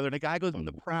toward each other, and a guy goes on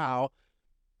the prow.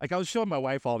 Like, I was showing my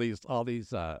wife all these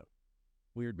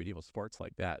weird medieval sports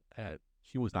like that.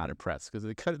 She was not impressed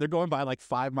because they're going by like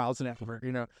 5 miles an hour.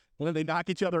 And then they knock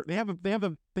each other. They have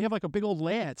like a big old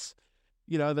lance,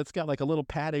 that's got like a little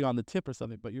padding on the tip or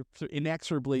something. But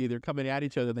inexorably they're coming at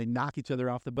each other. And they knock each other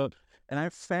off the boat. And I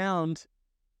found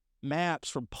maps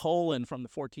from Poland from the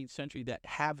 14th century that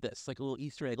have this, like a little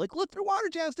Easter egg. Like, look, they're water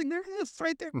jousting. There it is,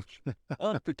 right there.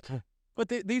 But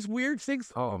these weird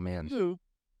things. Oh man. Too.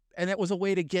 And that was a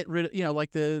way to get rid of,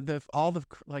 like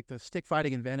the stick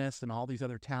fighting in Venice and all these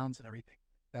other towns and everything.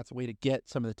 That's a way to get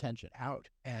some of the tension out.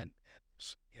 And,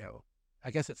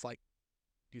 I guess it's like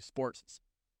do sports.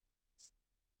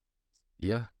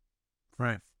 Yeah.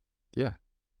 Right. Yeah.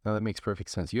 No, that makes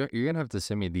perfect sense. You're going to have to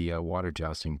send me the water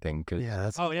jousting thing. Cause Yeah.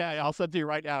 That's I'll send it to you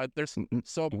right now. There's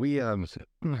so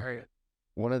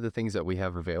one of the things that we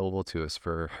have available to us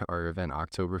for our event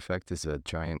Oktoberfest is a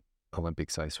giant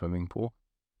Olympic-sized swimming pool.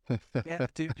 yeah,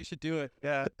 dude, you should do it.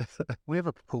 Yeah. we have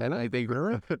a pool. And I think,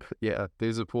 yeah,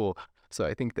 there's a pool. So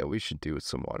I think that we should do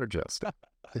some water jousting.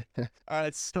 All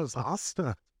right. Sounds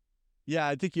awesome. Yeah,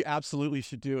 I think you absolutely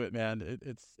should do it, man.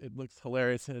 It looks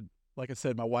hilarious. And like I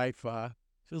said, my wife,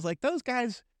 she was like, those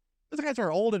guys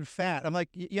are old and fat. I'm like,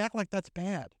 you act like that's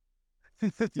bad.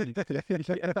 It's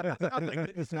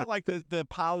not like the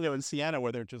Palio in Siena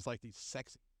where they're just like these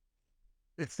sexy.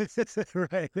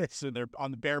 Right. So they're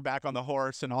on the bareback on the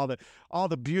horse and all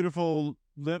the beautiful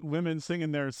women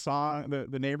singing their song,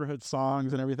 the neighborhood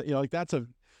songs and everything. Like that's a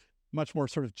much more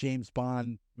sort of James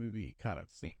Bond movie kind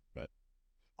of scene. But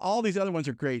all these other ones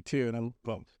are great too. And I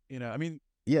love them. I mean,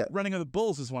 Yeah. Running of the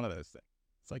Bulls is one of those things.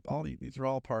 It's like all these are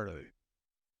all part of it.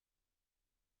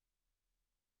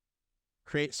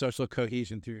 Create social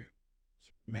cohesion through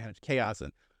manage chaos.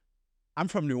 And I'm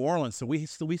from New Orleans, so we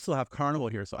still have carnival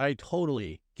here. So I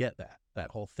totally get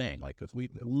that whole thing. Like, because a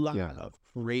lot of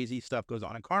crazy stuff goes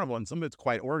on in carnival, and some of it's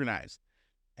quite organized.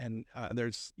 And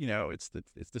there's, it's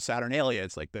the Saturnalia.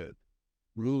 It's like the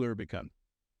ruler becomes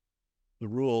the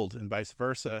ruled, and vice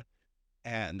versa.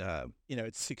 And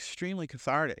it's extremely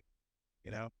cathartic.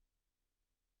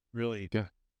 Really. Yeah. Of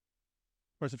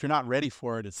course, if you're not ready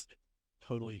for it, it's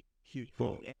totally huge.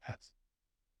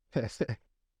 Yes.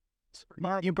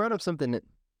 You brought up something that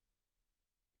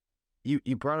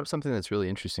you brought up something that's really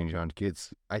interesting, John.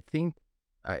 Because I think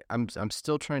I'm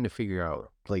still trying to figure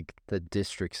out like the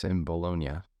districts in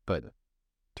Bologna, but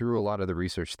through a lot of the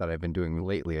research that I've been doing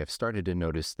lately, I've started to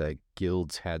notice that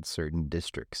guilds had certain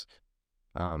districts.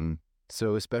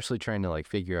 So especially trying to like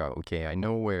figure out, okay, I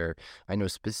know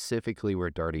specifically where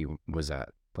Darty was at,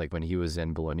 like when he was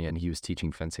in Bologna and he was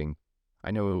teaching fencing.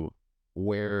 I know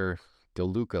where De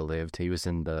Luca lived. He was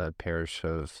in the parish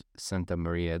of Santa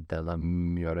Maria della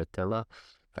Muratella,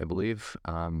 I believe.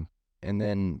 And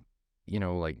then,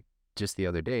 like just the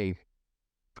other day,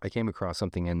 I came across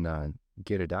something in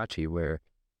Ghirardelli where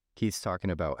he's talking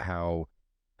about how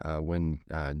when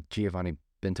Giovanni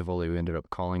Bentivoglio ended up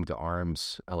calling to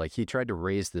arms, like he tried to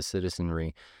raise the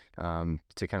citizenry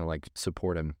to kind of like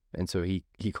support him. And so he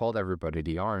called everybody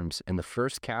to arms. And the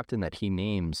first captain that he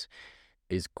names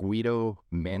is Guido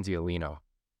Manziolino,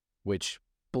 which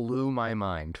blew my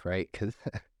mind, right? Because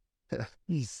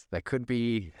that could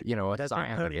be, a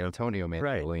scion of Antonio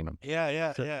Manziolino.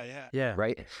 Right. Yeah.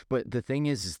 Right? But the thing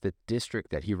is the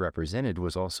district that he represented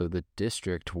was also the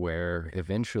district where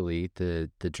eventually the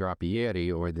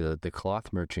Drapieri or the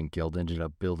cloth merchant guild ended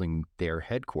up building their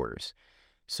headquarters.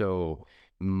 So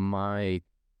my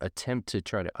attempt to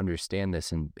try to understand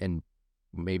this and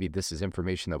maybe this is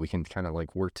information that we can kind of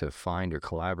like work to find or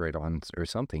collaborate on or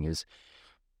something is,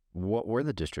 what were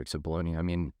the districts of Bologna? I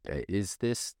mean, is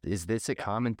this a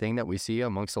common thing that we see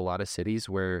amongst a lot of cities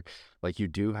where like you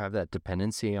do have that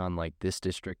dependency on like this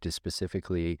district is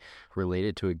specifically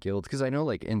related to a guild? Because I know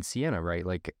like in Siena, right?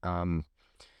 Like one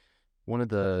of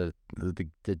the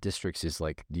districts is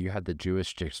like you had the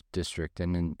Jewish district,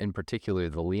 and in particular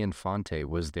the Leonfante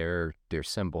was their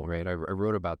symbol, right? I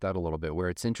wrote about that a little bit, where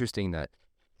it's interesting that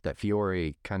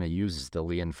Fiore kind of uses the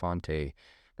Leonfante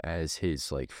as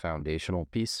his like foundational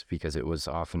piece because it was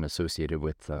often associated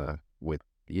with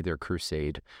either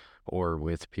crusade or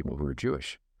with people who were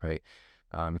Jewish, right?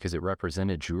 Because it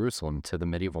represented Jerusalem to the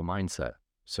medieval mindset.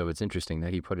 So it's interesting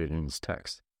that he put it in his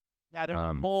text. Yeah,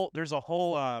 there's a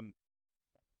whole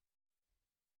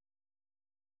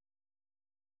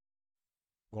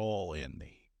role in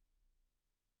the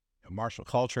martial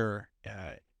culture,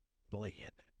 really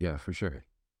in Yeah, for sure.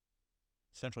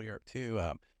 Central Europe too.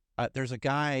 There's a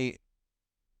guy,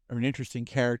 or an interesting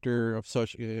character of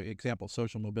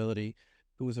social mobility,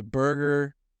 who was a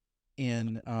burgher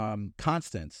in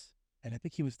Constance, and I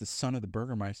think he was the son of the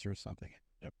burgermeister or something.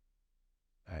 Yep.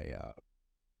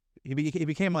 He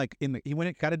became like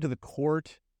got into the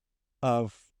court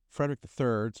of Frederick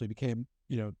III, so he became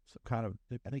some kind of,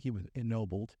 I think he was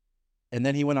ennobled. And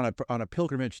then he went on a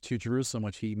pilgrimage to Jerusalem,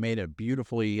 which he made a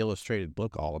beautifully illustrated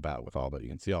book all about, with you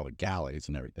can see all the galleys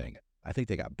and everything. I think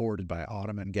they got boarded by an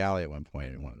Ottoman galley at one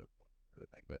point in one of the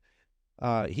things.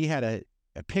 But he had a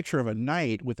picture of a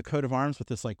knight with a coat of arms with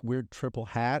this like weird triple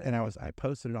hat, and I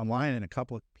posted it online, and a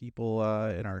couple of people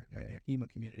in our HEMA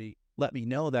community let me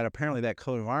know that apparently that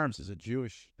coat of arms is a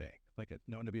Jewish thing, like it's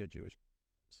known to be a Jewish.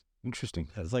 Interesting.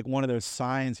 It's like one of those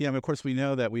signs. Yeah, I mean, of course we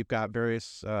know that we've got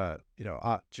various, Judd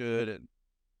and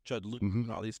Judd Luke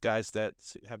and all these guys that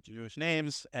have Jewish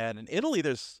names. And in Italy,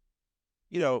 there's,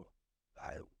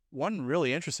 one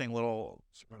really interesting little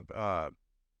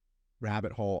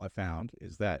rabbit hole I found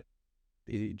is that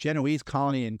the Genoese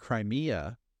colony in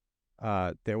Crimea,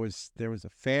 there was a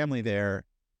family there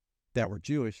that were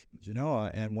Jewish, Genoa,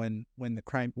 and when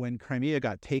Crimea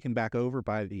got taken back over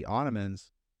by the Ottomans,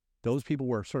 those people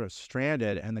were sort of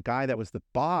stranded, and the guy that was the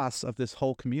boss of this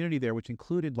whole community there, which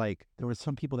included there were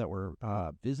some people that were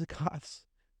Visigoths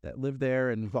that lived there,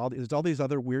 and there's all these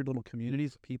other weird little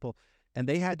communities of people, and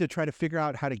they had to try to figure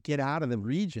out how to get out of the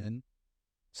region.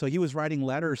 So he was writing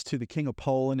letters to the King of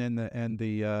Poland and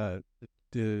the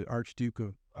Archduke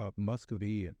of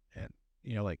Muscovy, and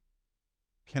like,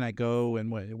 can I go,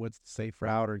 and what's the safe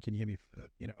route, or can you give me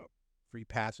free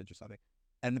passage or something?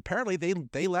 And apparently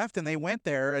they left and they went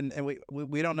there, and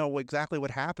we don't know exactly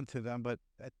what happened to them, but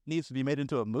that needs to be made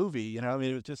into a movie. I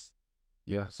mean, it was just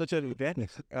such an event.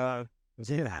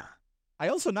 Yeah. I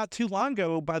also, not too long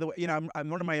ago, by the way, I'm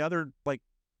one of my other like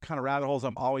kind of rabbit holes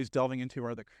I'm always delving into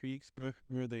are the Kriegsbuch,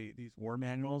 or these war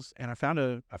manuals, and I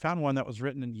found one that was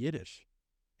written in Yiddish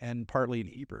and partly in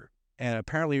Hebrew, and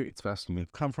apparently it's fascinating.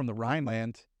 Come from the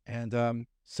Rhineland, and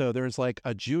so there's like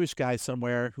a Jewish guy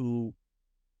somewhere who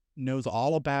knows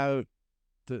all about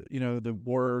the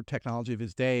war technology of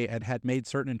his day, and had made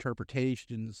certain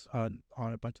interpretations on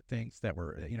a bunch of things that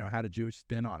were had a Jewish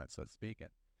spin on it, so to speak. And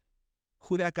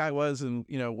who that guy was, and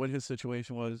what his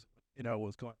situation was,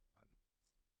 was going on,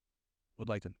 would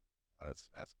like to. That's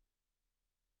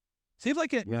seems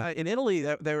like in Italy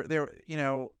there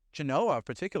Genoa in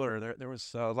particular, there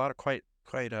was a lot of quite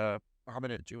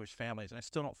prominent Jewish families, and I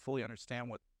still don't fully understand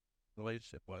what the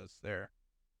relationship was there.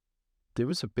 There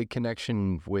was a big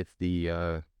connection with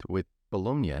with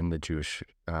Bologna and the Jewish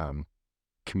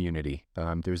community.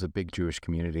 There was a big Jewish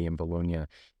community in Bologna.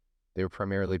 They were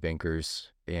primarily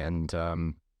bankers, and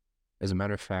as a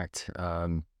matter of fact,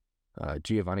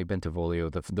 Giovanni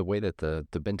Bentivoglio, the way that the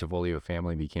Bentivoglio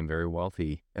family became very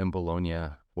wealthy in Bologna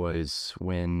was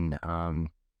when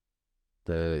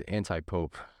the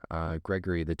anti-pope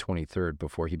Gregory the 23rd,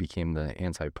 before he became the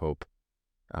anti-pope,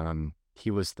 he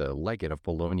was the legate of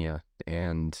Bologna,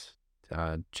 and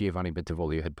Giovanni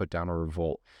Bentivoglio had put down a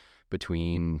revolt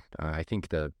between I think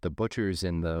the butchers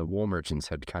and the wool merchants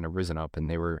had kind of risen up, and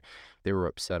they were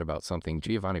upset about something.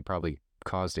 Giovanni probably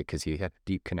caused it because he had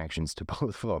deep connections to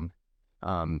both of them.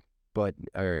 This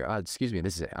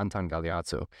is Anton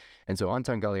Galeazzo. And so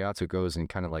Anton Galeazzo goes and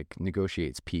kind of like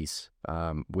negotiates peace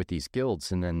with these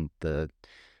guilds, and then the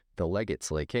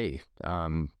legate's like, hey,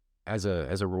 as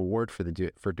a reward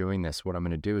for doing this, what I'm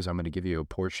going to do is I'm going to give you a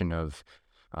portion of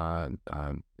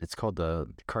it's called the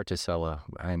cartesella,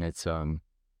 and it's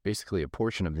basically a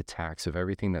portion of the tax of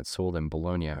everything that's sold in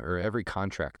Bologna, or every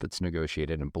contract that's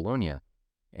negotiated in Bologna.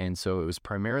 And so it was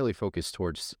primarily focused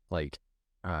towards like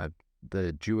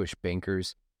the Jewish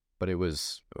bankers, but it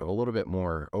was a little bit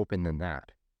more open than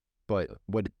that. But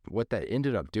what that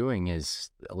ended up doing is,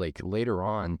 like, later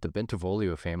on, the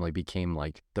Bentivoglio family became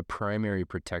like the primary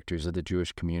protectors of the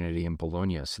Jewish community in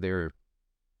Bologna. So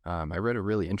I read a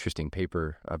really interesting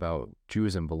paper about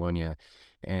Jews in Bologna,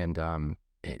 and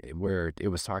where it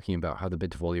was talking about how the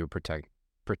Bentivoglio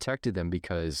protected them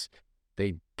because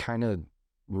they kind of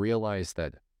realized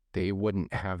that they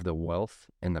wouldn't have the wealth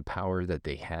and the power that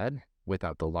they had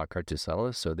without the La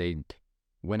Cartesella. So they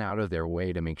went out of their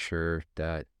way to make sure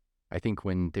that, I think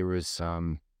when there was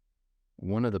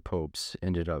one of the popes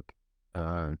ended up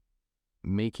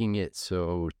making it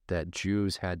so that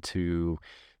Jews had to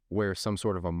wear some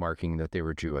sort of a marking that they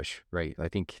were Jewish, right? I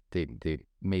think they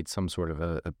made some sort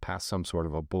of passed some sort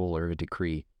of a bull or a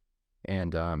decree.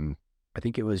 And I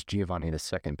think it was Giovanni II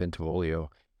Bentivoglio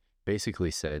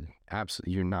basically said,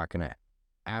 you're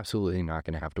absolutely not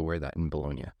going to have to wear that in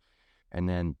Bologna. And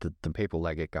then the papal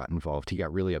legate got involved. He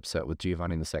got really upset with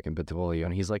Giovanni II Bentivoglio,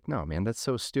 and he's like, no, man, that's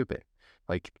so stupid.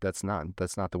 Like, that's not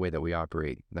the way that we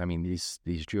operate. I mean, these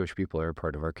Jewish people are a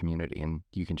part of our community, and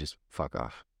you can just fuck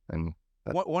off. And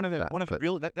that's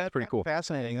pretty cool.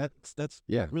 Fascinating. That's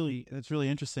really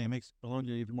interesting. It makes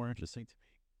Bologna even more interesting to me,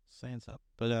 saying something.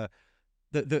 But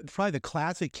probably the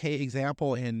classic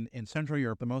example in Central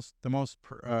Europe, the most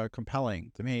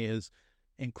compelling to me is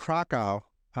in Krakow,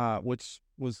 which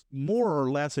was more or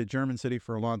less a German city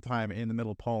for a long time in the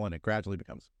middle of Poland. It gradually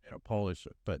becomes Polish,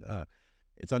 but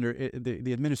it's under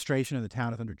the administration of the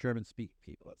town is under German-speaking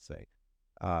people, let's say,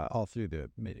 all through the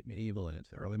medieval and into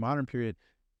the early modern period.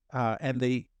 And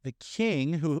the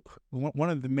king, who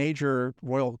one of the major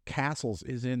royal castles,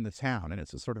 is in the town, and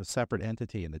it's a sort of separate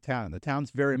entity in the town. And the town's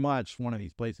very much one of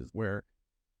these places where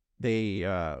they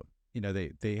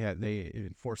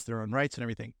enforce their own rights and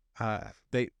everything.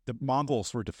 The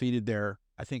Mongols were defeated there,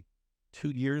 I think,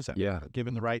 2 years after,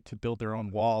 given the right to build their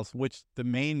own walls, which the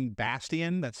main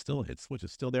bastion which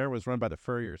is still there, was run by the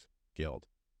Furriers Guild,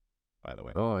 by the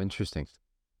way. Oh, interesting.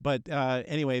 But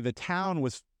anyway, the town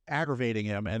was aggravating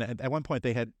him, and at one point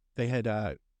they had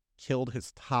killed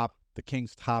the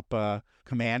king's top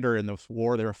commander in this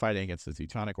war they were fighting against the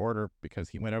Teutonic Order, because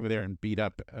he went over there and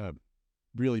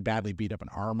really badly beat up an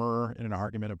armorer in an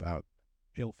argument about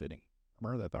ill-fitting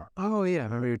armor that the Oh yeah, I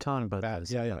remember you were talking about that.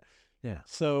 Yeah.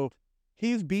 So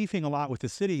he's beefing a lot with the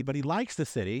city, but he likes the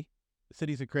city. The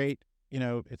city's a great,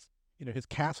 his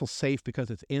castle's safe because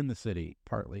it's in the city,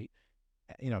 partly.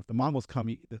 If the Mongols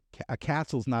come, a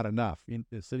castle's not enough.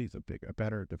 The city's a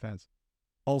better defense.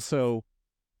 Also,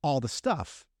 all the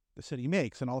stuff the city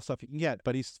makes and all the stuff you can get,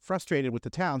 but he's frustrated with the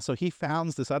town, so he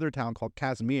founds this other town called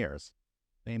Kazimierz,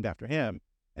 named after him,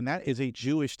 and that is a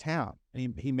Jewish town.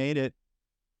 And he made it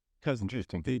because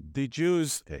the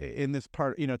Jews in this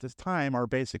part, at this time, are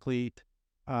basically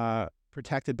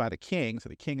protected by the king. So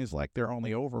the king is like their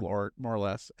only overlord, more or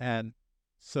less, and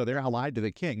so they're allied to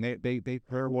the king.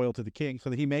 They're loyal to the king. So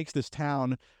that he makes this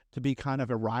town to be kind of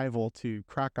a rival to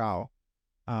Krakow,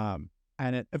 and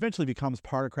it eventually becomes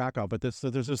part of Krakow. But there's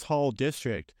this whole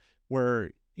district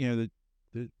where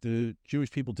the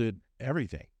Jewish people did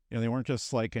everything. They weren't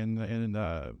just like in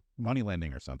money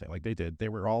lending or something like they did. They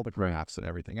were all the crafts and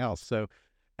everything else. So,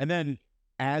 and then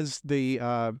as the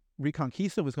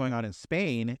Reconquista was going on in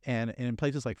Spain and in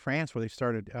places like France, where they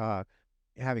started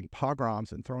having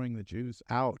pogroms and throwing the Jews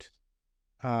out,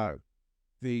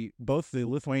 both the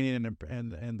Lithuanian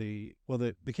and the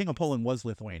King of Poland was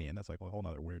Lithuanian. That's like a whole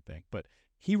other weird thing. But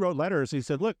he wrote letters. He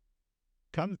said, "Look,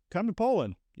 come to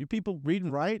Poland. You people read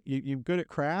and write. You're good at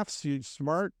crafts. You're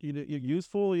smart. You're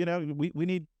useful. We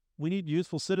need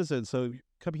useful citizens. So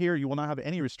come here. You will not have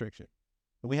any restriction.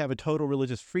 We have a total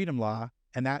religious freedom law."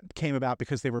 And that came about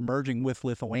because they were merging with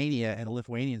Lithuania, and the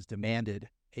Lithuanians demanded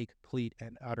a complete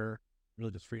and utter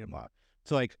religious freedom law.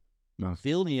 So like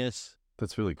Vilnius,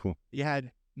 that's really cool. You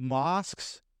had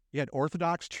mosques, you had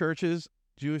Orthodox churches,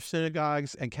 Jewish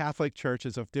synagogues, and Catholic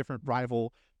churches of different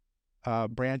rival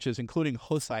branches, including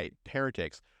Hussite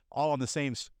heretics, all on the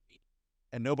same street,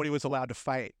 and nobody was allowed to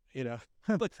fight.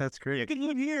 Look, that's great. You can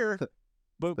live here,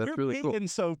 but that's we're really pagan, cool.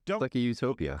 so don't it's like a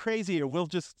utopia. Crazy, or we'll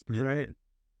just right.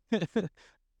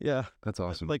 Yeah, that's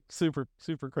awesome. Like super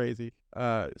crazy.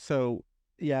 So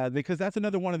yeah, because that's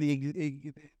another one of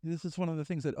this is one of the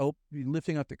things that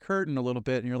lifting up the curtain a little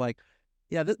bit, and you're like,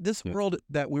 yeah, this world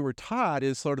that we were taught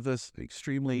is sort of this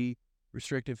extremely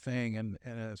restrictive thing and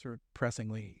sort of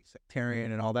pressingly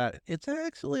sectarian and all that. It's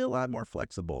actually a lot more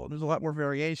flexible. There's a lot more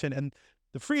variation, and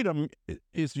the freedom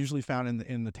is usually found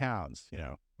in the towns.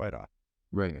 Quite often.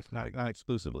 Right. Not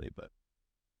exclusively, but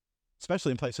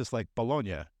especially in places like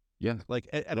Bologna. Yeah, like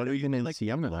even in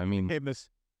Siena. I mean,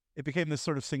 it became this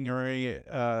sort of signoria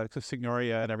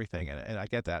and everything, and I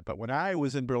get that. But when I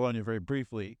was in Bologna very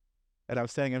briefly, and I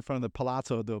was standing in front of the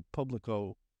Palazzo del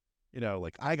Pubblico,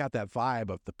 like I got that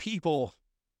vibe of the people,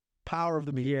 power of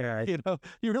the people. Yeah,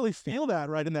 you really feel that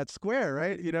right in that square,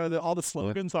 right? All the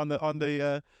slogans on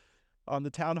the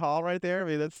town hall right there. I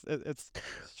mean, it's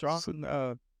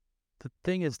strong The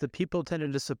thing is, the people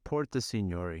tended to support the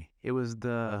signori. It was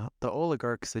the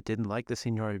oligarchs that didn't like the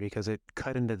signori because it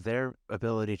cut into their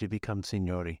ability to become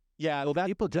signori. Yeah, well,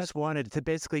 People just wanted to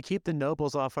basically keep the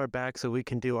nobles off our back so we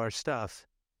can do our stuff.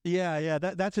 yeah.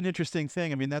 That's an interesting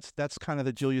thing. I mean, that's kind of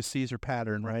the Julius Caesar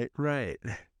pattern, right? Right.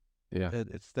 Yeah.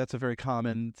 That's a very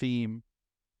common theme.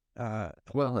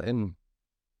 Well, and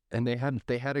they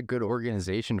had a good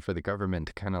organization for the government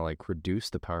to kind of like reduce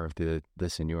the power of the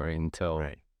signori until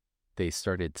they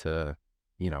started to,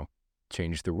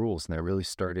 change the rules. And that really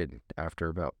started after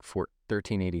about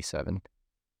 1387,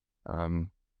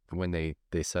 when they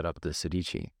set up the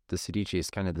Sedici. The Sedici is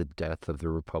kind of the death of the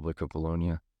Republic of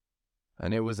Bologna.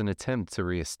 And it was an attempt to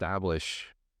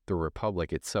reestablish the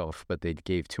Republic itself, but they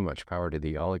gave too much power to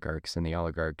the oligarchs, and the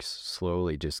oligarchs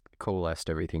slowly just coalesced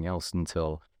everything else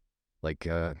until like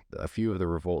a few of the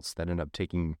revolts that end up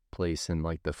taking place in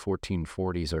like the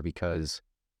 1440s are because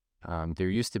there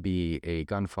used to be a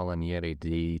Gonfaloniere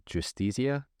di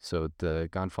Giustizia, so the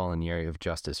Gonfaloniere of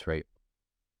justice, right?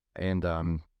 And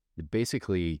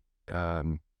basically,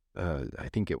 I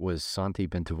think it was Santi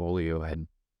Bentivoglio had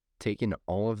taken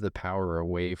all of the power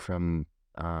away from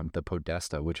the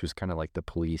Podesta, which was kind of like the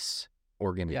police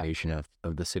organization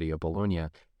of the city of Bologna,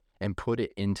 and put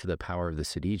it into the power of the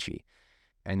Sedici.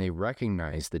 And they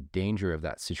recognized the danger of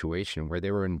that situation where they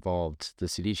were involved. The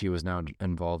Sedici was now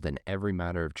involved in every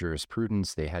matter of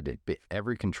jurisprudence. They had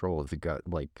every control of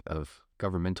of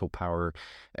governmental power,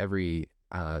 every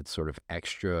sort of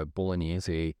extra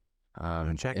Bolognese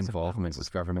involvement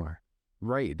with government.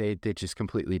 Right, they just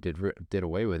completely did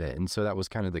away with it, and so that was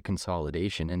kind of the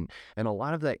consolidation, and a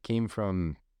lot of that came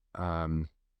from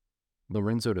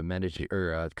Lorenzo de Medici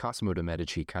or Cosimo de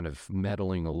Medici kind of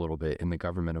meddling a little bit in the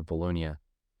government of Bologna,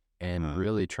 and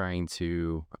really trying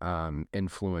to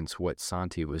influence what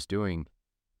Santi was doing,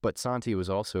 but Santi was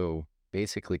also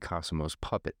basically Cosimo's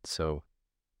puppet, so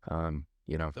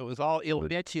it was all Il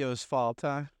Vecchio's fault,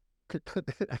 huh?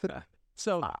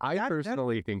 So I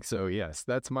personally think so. Yes,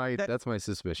 that's my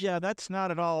suspicion. Yeah, that's not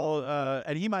at all.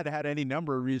 And he might have had any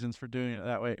number of reasons for doing it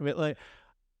that way. But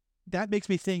that makes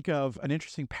me think of an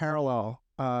interesting parallel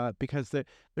because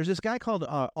there's this guy called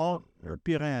Henri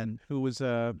Pirenne, who was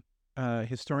a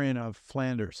historian of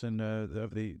Flanders and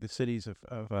of the cities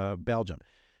of Belgium,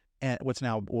 and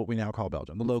what we now call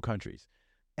Belgium, the Low Countries,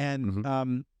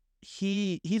 and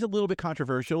he's a little bit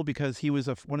controversial because he was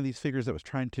one of these figures that was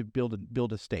trying to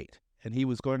build a state. And he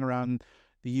was going around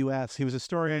the U.S. He was a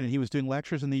historian, and he was doing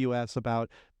lectures in the U.S.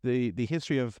 about the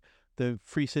history of the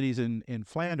free cities in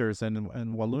Flanders and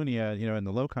Wallonia, in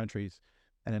the Low Countries,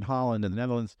 and in Holland and the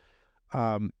Netherlands.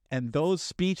 And those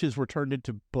speeches were turned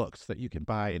into books that you can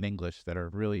buy in English that are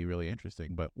really, really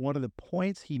interesting. But one of the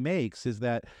points he makes is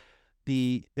that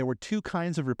there were two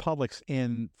kinds of republics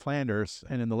in Flanders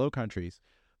and in the Low Countries.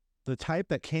 The type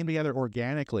that came together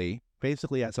organically,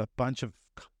 basically as a bunch of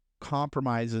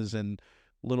compromises and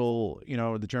little,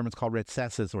 the Germans call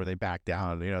recesses, where they back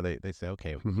down. They say,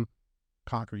 okay,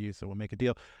 conquer you, so we'll make a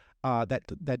deal.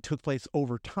 That took place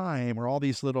over time, where all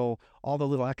the little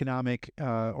economic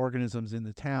organisms in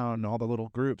the town, all the little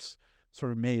groups,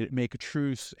 sort of make a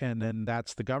truce, and then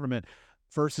that's the government.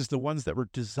 Versus the ones that were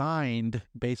designed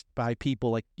based by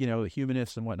people like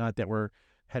humanists and whatnot that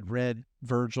had read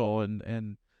Virgil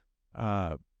and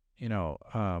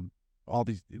all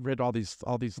these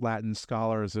Latin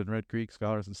scholars and read Greek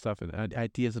scholars and stuff, and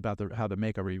ideas about how to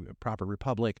make a proper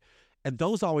republic, and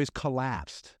those always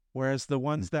collapsed. Whereas the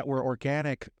ones that were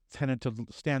organic tended to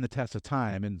stand the test of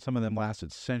time, and some of them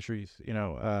lasted centuries.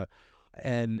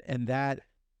 And that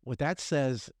what that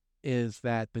says is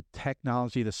that the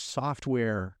technology, the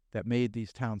software that made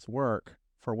these towns work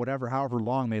for however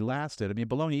long they lasted. I mean,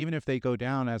 Bologna, even if they go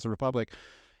down as a republic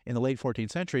in the late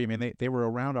 14th century, I mean, they were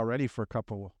around already for a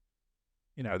couple.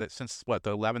 That since the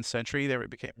 11th century they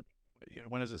became.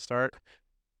 When does it start?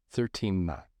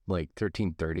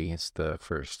 1330 is the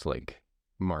first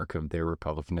mark of their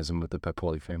republicanism with the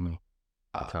Pepoli family,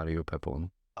 Ottavio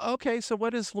Pepoli. Okay, so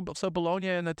Bologna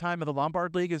in the time of the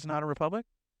Lombard League is not a republic?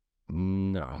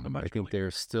 No, I think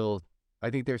they're still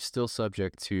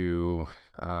subject to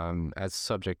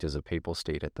as a papal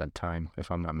state at that time,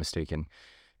 if I'm not mistaken.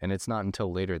 And it's not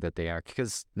until later that they act,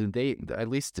 because they, at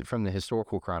least from the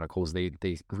historical chronicles, they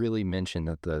really mention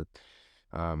that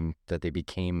that they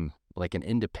became like an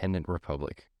independent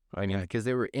republic. I mean, because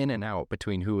they were in and out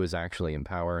between who was actually in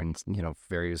power, and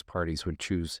various parties would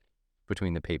choose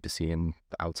between the papacy and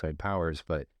the outside powers,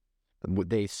 but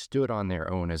they stood on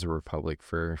their own as a republic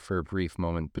for a brief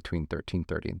moment between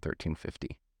 1330 and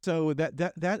 1350. So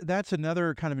that's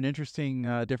another kind of an interesting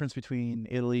difference between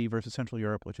Italy versus Central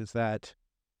Europe, which is that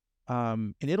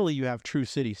In Italy, you have true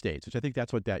city-states, which I think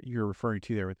that's what that you're referring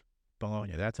to there with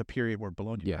Bologna. That's a period where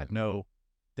Bologna had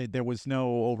there was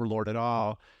no overlord at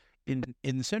all.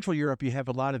 In Central Europe, you have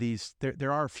a lot of these.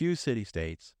 There are a few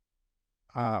city-states.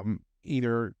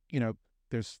 Either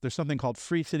there's something called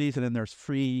free cities, and then there's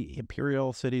free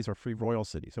imperial cities or free royal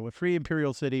cities. So what free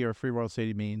imperial city or free royal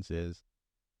city means is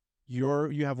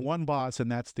you have one boss,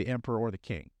 and that's the emperor or the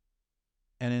king.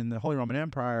 And in the Holy Roman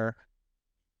Empire,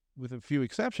 with a few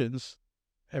exceptions,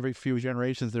 every few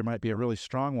generations there might be a really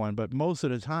strong one, but most of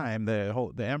the time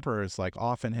the emperor is like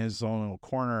off in his own little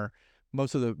corner.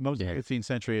 Most of the 15th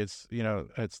century, it's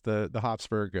the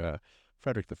Habsburg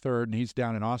Frederick III, and he's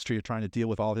down in Austria trying to deal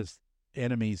with all his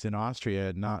enemies in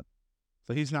Austria,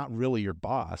 so he's not really your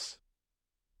boss.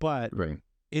 But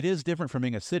it is different from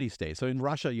being a city-state. So in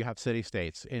Russia, you have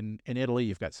city-states. In Italy,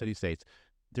 you've got city-states.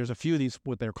 There's a few of these,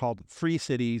 what they're called free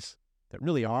cities, that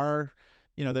really are,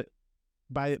 that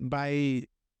by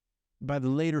the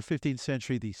later 15th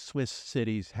century, the Swiss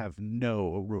cities have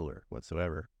no ruler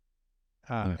whatsoever.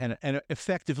 And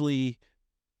effectively,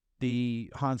 the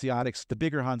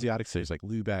bigger Hanseatic cities like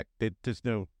Lübeck,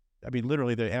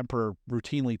 literally the emperor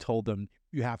routinely told them,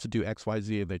 you have to do X, Y,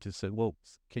 Z. And they just said, well,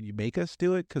 can you make us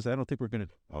do it? Because I don't think we're going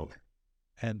to. Oh.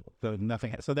 And so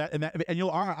nothing. So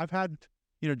I've had,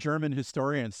 German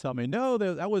historians tell me, no,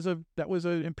 that was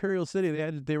an imperial city. They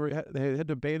had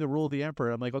to obey the rule of the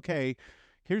emperor. I'm like, okay,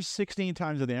 here's 16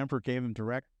 times that the emperor gave them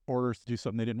direct orders to do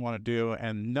something they didn't want to do.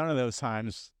 And none of those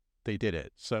times they did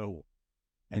it. So,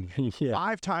 and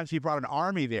 5 times he brought an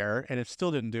army there, and it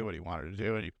still didn't do what he wanted to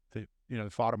do, and they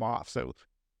fought him off. So,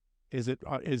 is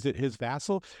it his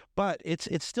vassal? But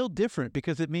it's still different,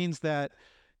 because it means that,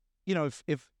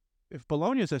 if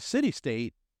Bologna is a city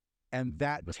state, and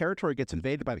that territory gets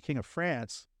invaded by the King of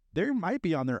France, they might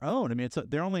be on their own. I mean,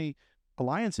 their only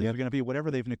alliances are going to be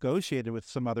whatever they've negotiated with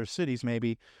some other cities,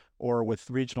 maybe, or with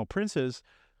regional princes.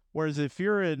 Whereas if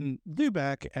you're in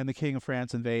Lübeck and the King of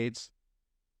France invades,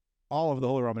 all of the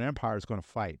Holy Roman Empire is going to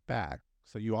fight back.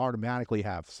 So you automatically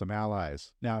have some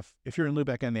allies. Now, if you're in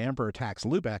Lübeck and the emperor attacks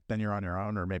Lübeck, then you're on your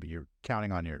own, or maybe you're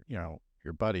counting on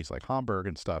your buddies like Hamburg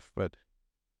and stuff. But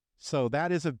so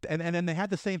that is and then they had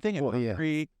the same thing in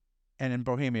Hungary and in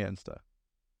Bohemia and stuff.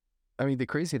 I mean, the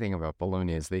crazy thing about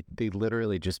Bologna is they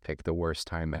literally just picked the worst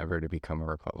time ever to become a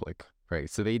republic, right?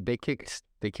 So they kicked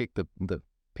the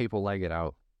papal legate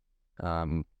out,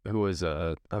 who was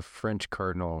a French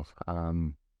cardinal.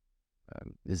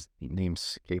 His name's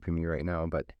escaping me right now,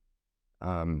 but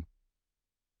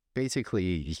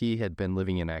basically he had been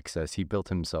living in excess. He built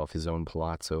himself his own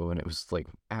palazzo, and it was like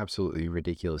absolutely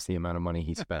ridiculous the amount of money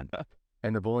he spent.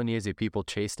 And the Bolognese people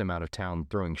chased him out of town,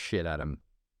 throwing shit at him.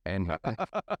 And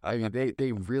I mean,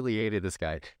 they really hated this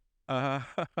guy.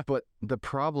 But the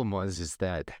problem is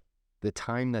that the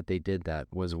time that they did that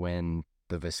was when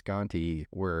the Visconti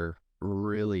were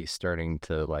really starting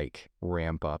to like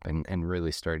ramp up and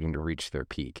really starting to reach their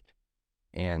peak.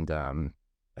 And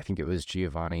I think it was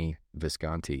Giovanni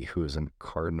Visconti, who was a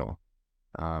cardinal,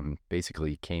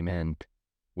 basically came in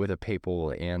with a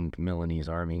papal and Milanese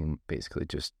army and basically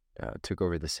just took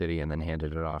over the city and then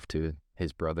handed it off to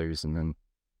his brothers. And then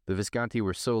the Visconti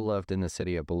were so loved in the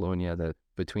city of Bologna that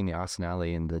between the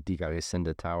Arsenale and the Di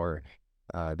Garisenda Tower,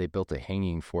 they built a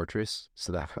hanging fortress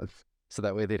so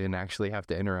that way they didn't actually have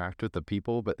to interact with the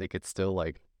people, but they could still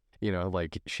like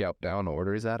shout down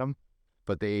orders at them.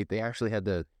 But they actually had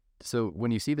to. So when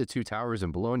you see the two towers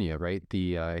in Bologna, right?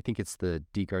 I think it's the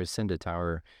Di Garisenda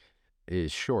Tower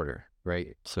is shorter,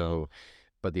 right? So,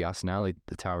 but the Arsenale,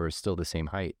 the tower is still the same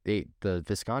height. The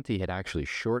Visconti had actually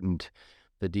shortened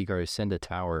the Di Garisenda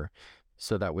Tower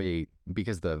so that way,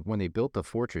 because when they built the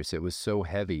fortress, it was so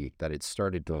heavy that it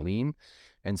started to lean.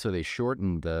 And so they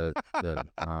shortened the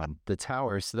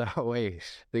tower so that way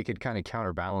they could kind of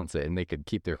counterbalance it and they could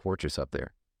keep their fortress up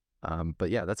there.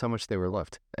 But yeah, that's how much they were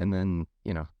loved. And then,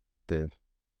 the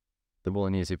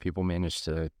Bolognese people managed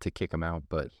to kick them out,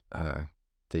 but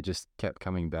they just kept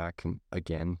coming back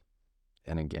again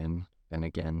and again and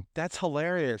again. That's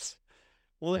hilarious.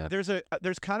 Well, yeah.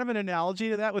 There's kind of an analogy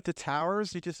to that with the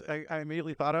towers I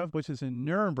immediately thought of, which is in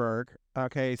Nuremberg.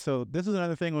 Okay, so this is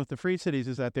another thing with the free cities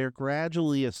is that they're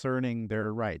gradually asserting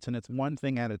their rights, and it's one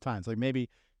thing at a time. So like maybe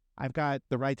I've got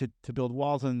the right to build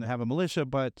walls and have a militia,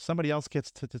 but somebody else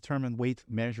gets to determine weight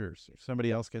measures, or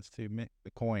somebody else gets to make the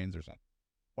coins or something.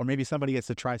 Or maybe somebody gets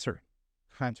to try certain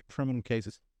kinds of criminal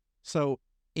cases. So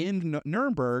in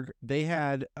Nuremberg, they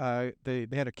had they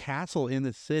had a castle in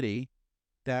the city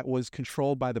that was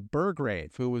controlled by the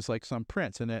Burgrave, who was like some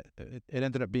prince, and it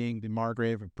ended up being the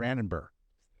Margrave of Brandenburg,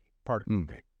 part of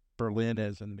Berlin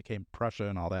and became Prussia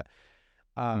and all that.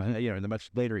 in the much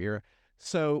later era.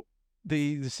 So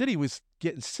the city was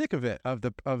getting sick of it, of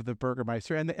the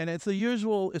Burgermeister, and it's the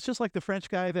usual. It's just like the French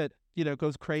guy that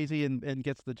goes crazy and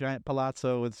gets the giant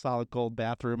palazzo with solid gold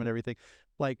bathroom and everything.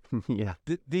 Like Yeah.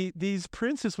 These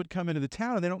princes would come into the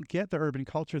town and they don't get the urban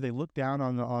culture. They look down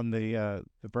on the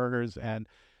burghers, and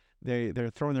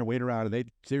they're throwing their weight around,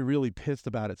 and they're really pissed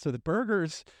about it. So the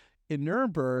burghers in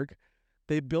Nuremberg,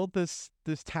 they built this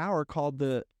tower called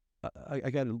the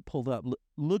I got it pulled up,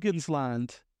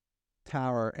 Lugensland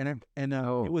Tower, and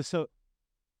it was so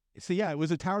yeah, it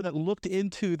was a tower that looked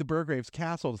into the Burgraves'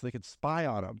 castle so they could spy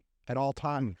on them at all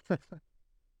times.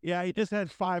 Yeah, he just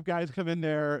had 5 guys come in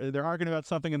there. They're arguing about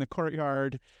something in the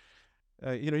courtyard.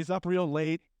 He's up real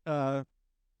late. Like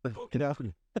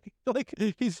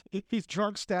he's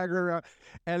drunk, staggering around,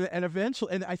 and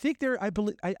eventually, and I think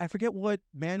I forget what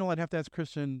manual. I'd have to ask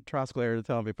Christian Trosclair to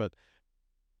tell me, but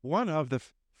one of the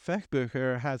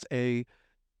Fechtbücher has a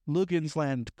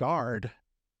Lugensland guard.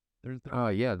 Oh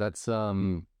yeah, that's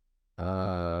the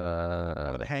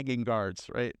hanging guards,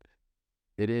 right?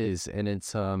 It is, and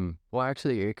it's well,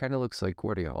 actually, it kind of looks like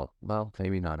Guardiol. Well,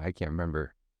 maybe not. I can't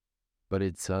remember, but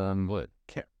it's what?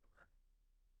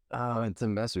 It's a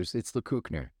Messers. It's the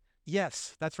Kuchner.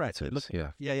 Yes, that's right. So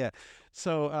yeah.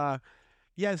 So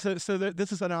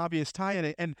this is an obvious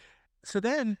tie-in, and so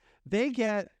then they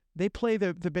play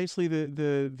basically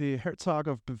the Herzog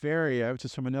of Bavaria, which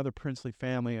is from another princely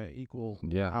family, equal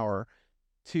power,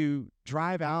 to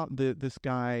drive out this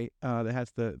guy that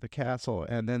has the castle,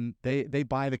 and then they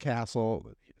buy the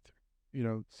castle,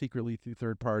 secretly through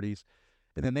third parties,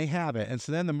 and then they have it, and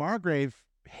so then the Margrave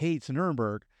hates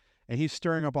Nuremberg, and he's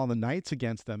stirring up all the knights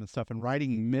against them and stuff, and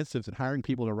writing missives and hiring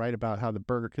people to write about how the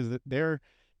burger, because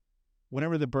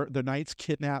whenever the knights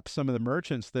kidnap some of the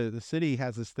merchants, the city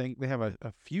has this thing. They have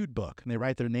a feud book, and they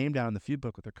write their name down in the feud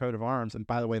book with their coat of arms. And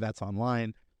by the way, that's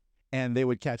online. And they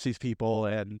would catch these people,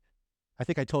 and I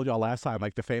think I told y'all last time,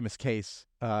 like the famous case,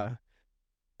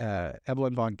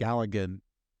 Evelyn von Gallingen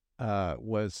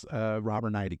was a robber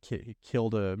knight. He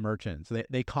killed a merchant. So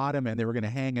they caught him, and they were going to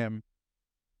hang him.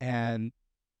 And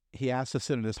he asked to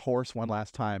sit on his horse one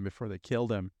last time before they killed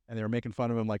him. And they were making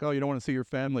fun of him, like, "Oh, you don't want to see your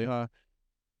family, huh?"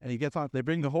 And he gets on, they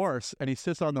bring the horse, and he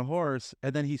sits on the horse,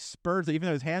 and then he spurs, even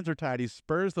though his hands are tied, he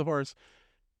spurs the horse,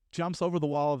 jumps over the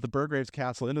wall of the Burgraves'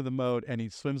 castle into the moat, and he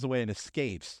swims away and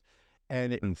escapes.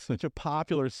 And it's such a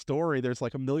popular story. There's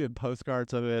like 1 million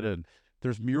postcards of it, and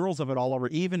there's murals of it all over.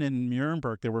 Even in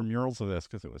Nuremberg, there were murals of this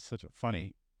because it was such a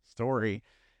funny story.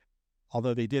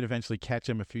 Although they did eventually catch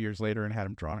him a few years later and had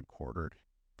him drawn and quartered.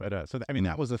 But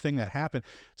that was the thing that happened.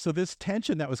 So this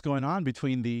tension that was going on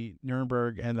between the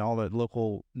Nuremberg and all the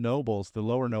local nobles, the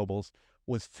lower nobles,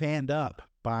 was fanned up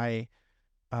by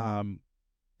the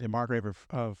Margrave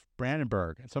of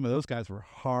Brandenburg. And some of those guys were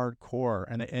hardcore.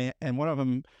 And one of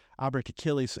them, Albrecht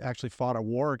Achilles, actually fought a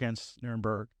war against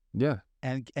Nuremberg. Yeah.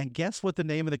 And guess what the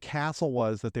name of the castle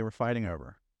was that they were fighting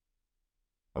over?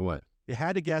 What? You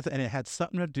had to guess, and it had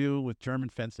something to do with German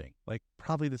fencing, like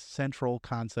probably the central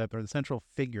concept or the central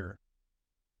figure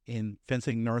in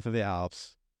fencing north of the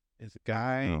Alps is a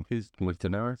guy who's...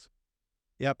 Lichtenauer?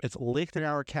 Yep, it's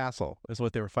Lichtenauer Castle is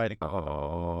what they were fighting.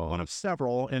 Oh. One of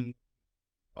several, and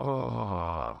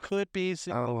could be...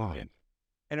 And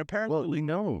apparently... Well, we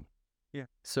know. Yeah.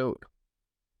 So,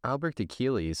 Albrecht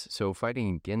Achilles,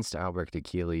 fighting against Albrecht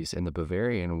Achilles in the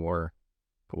Bavarian War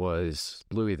was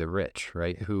Louis the Rich,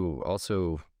 right? Who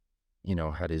also,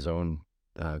 had his own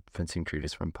fencing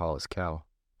treatise from Paulus Cal.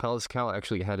 Paulus Cal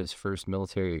actually had his first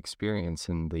military experience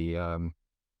in the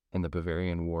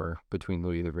Bavarian War between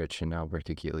Louis the Rich and Albrecht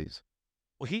Achilles.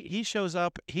 Well, he shows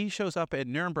up at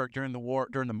Nuremberg during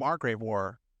the Margrave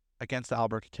War against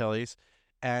Albrecht Achilles,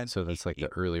 and so that's the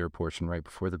earlier portion right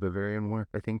before the Bavarian War,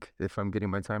 I think, if I'm getting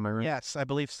my time right. Yes, I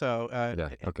believe so. Yeah.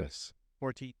 Okay.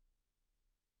 14.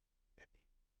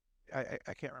 I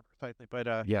can't remember precisely,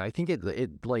 but yeah, I think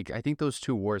I think those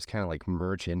two wars kind of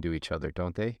merge into each other,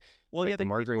 don't they? Well, yeah, the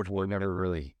Margrave War never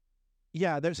really.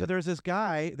 Yeah, there's this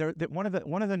guy one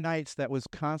of the knights that was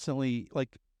constantly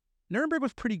Nuremberg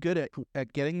was pretty good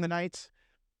at getting the knights,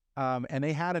 and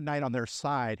they had a knight on their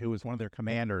side who was one of their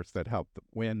commanders that helped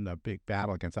win a big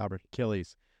battle against Albrecht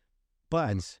Achilles,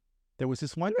 but there was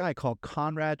this one guy called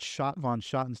Conrad von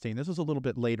Schottenstein. This was a little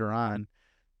bit later on.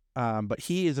 But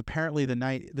he is apparently the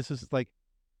knight. This is the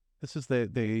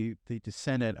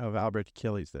descendant of Albrecht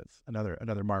Achilles. That's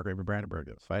another Margrave of Brandenburg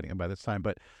that was fighting him by this time.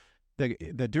 But the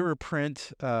Dürer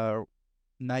print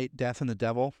Knight Death and the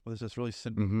Devil was this really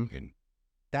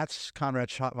that's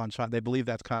Conrad von Schott. They believe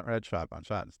that's Conrad von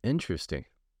Schott. Interesting.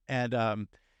 And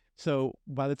So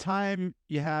by the time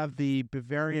you have the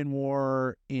Bavarian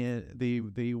War, in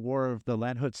the War of the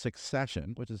Landshut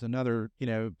Succession, which is another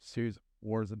series of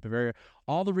wars in Bavaria,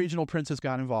 all the regional princes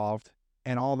got involved,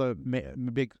 and all the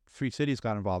big free cities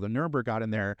got involved. And Nuremberg got in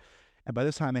there, and by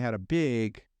this time they had a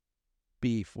big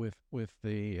beef with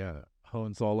the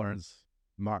Hohenzollerns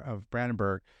of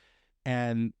Brandenburg,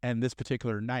 and this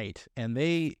particular knight, and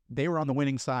they were on the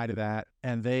winning side of that,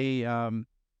 and they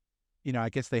I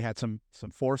guess they had some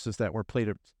forces that played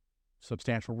a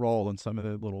substantial role in some of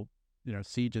the little,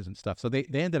 sieges and stuff. So they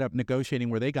ended up negotiating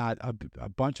where they got a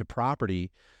bunch of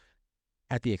property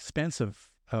at the expense of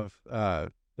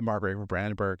the Margrave of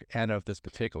Brandenburg and of this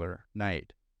particular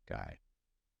knight guy.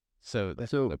 So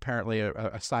that's apparently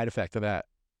a side effect of that.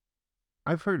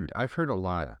 I've heard a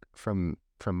lot from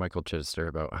Michael Chester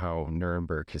about how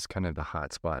Nuremberg is kind of the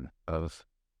hotspot of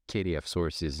KDF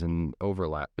sources and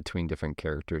overlap between different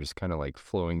characters kind of like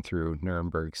flowing through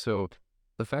Nuremberg. So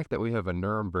the fact that we have a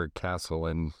Nuremberg castle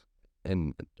we have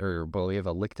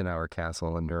a Lichtenauer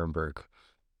castle in Nuremberg.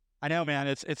 I know, man.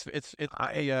 It's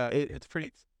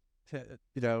pretty,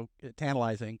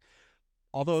 tantalizing.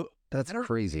 Although that's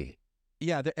crazy.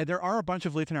 Yeah, there are a bunch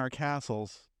of Lichtenauer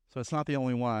castles, so it's not the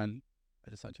only one. I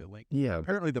just sent you a link. Yeah,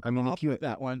 apparently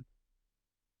that one.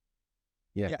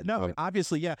 Yeah. No,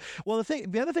 obviously, yeah. Well,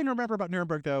 the other thing to remember about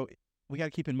Nuremberg, though, we got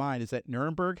to keep in mind is that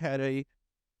Nuremberg had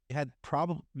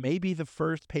probably maybe the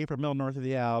first paper mill north of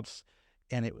the Alps,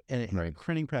 and it had a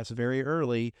printing press very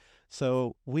early.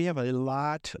 So we have a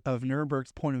lot of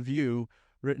Nuremberg's point of view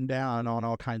written down on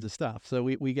all kinds of stuff. So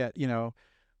we get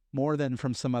more than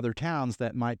from some other towns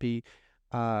that might be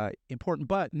important.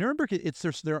 But Nuremberg,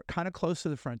 they're kind of close to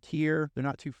the frontier. They're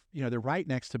not too, they're right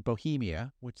next to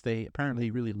Bohemia, which they apparently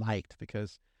really liked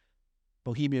because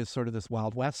Bohemia is sort of this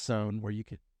Wild West zone where you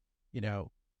could,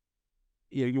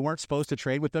 you weren't supposed to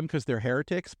trade with them because they're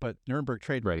heretics, but Nuremberg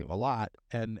traded with them a lot.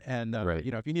 And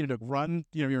if you needed to run,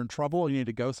 you're in trouble, you need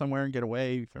to go somewhere and get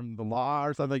away from the law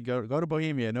or something, go to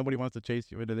Bohemia. Nobody wants to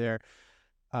chase you into there.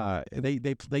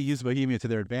 They used Bohemia to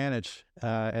their advantage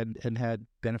and had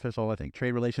beneficial, I think,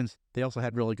 trade relations. They also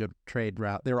had really good trade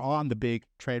route. They were on the big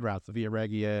trade routes, the Via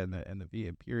Regia and the Via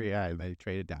Imperia, and they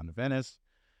traded down to Venice.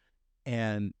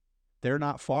 And they're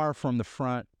not far from the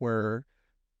front where,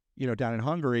 down in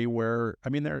Hungary, where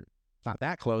they're not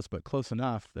that close, but close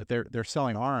enough that they're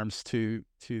selling arms to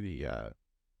the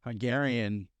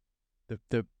Hungarian,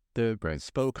 the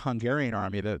spoke Hungarian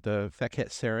army, the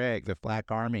Fekete Sereg, the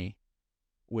Black Army,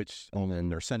 which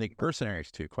they're sending mercenaries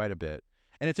to quite a bit.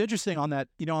 And it's interesting on that,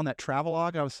 on that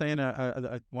travelogue I was saying,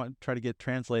 I want to try to get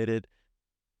translated.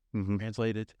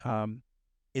 Translated.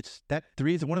 It's that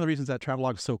one of the reasons that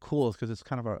travelogue is so cool is because it's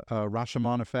kind of a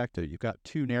Rashomon effect. You've got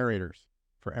two narrators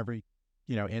for every,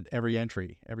 in every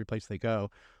entry, every place they go.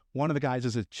 One of the guys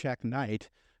is a Czech knight.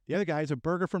 The other guy is a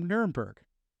burgher from Nuremberg.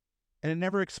 And it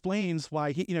never explains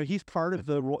why he's part of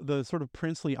the sort of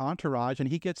princely entourage, and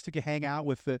he gets to hang out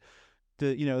with the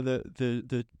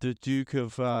Duke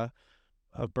of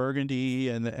Burgundy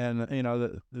and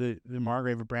the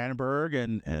Margrave of Brandenburg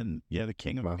and the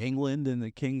King of England and the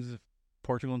kings of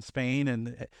Portugal and Spain,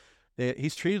 and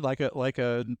he's treated like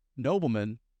a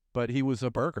nobleman, but he was a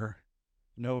burgher.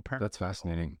 No apparent. That's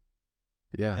fascinating.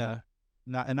 Yeah.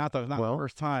 Not the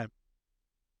first time.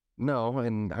 No,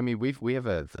 and we have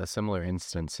a similar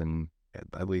instance in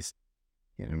at least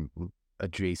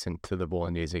adjacent to the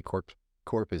Bolognese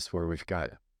corpus where we've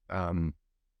got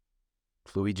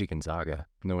Luigi Gonzaga,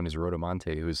 known as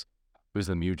Rodomonte, who's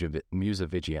the Muse of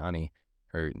Vigiani,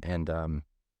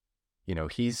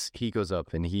 he goes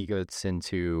up and he gets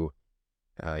into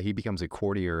he becomes a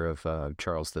courtier of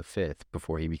Charles V.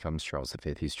 Before he becomes Charles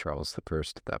V, he's Charles I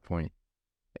at that point.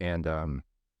 And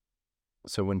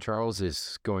so when Charles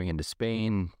is going into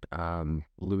Spain,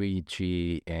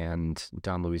 Luigi and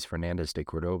Don Luis Fernandez de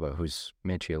Cordoba, who's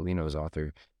Manciolino's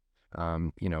author,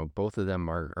 both of them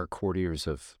are courtiers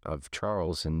of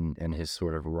Charles and his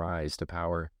sort of rise to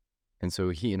power. And so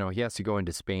he has to go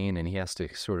into Spain and he has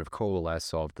to sort of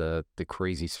coalesce all of the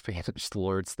crazy Spanish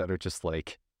lords that are just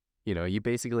like, you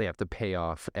basically have to pay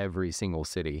off every single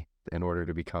city in order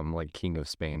to become like king of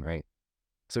Spain, right?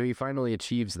 So he finally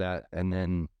achieves that. And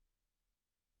then,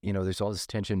 there's all this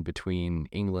tension between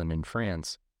England and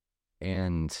France.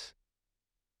 And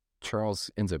Charles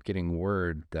ends up getting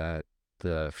word that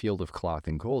the Field of Cloth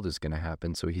and Gold is going to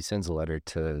happen. So he sends a letter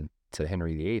to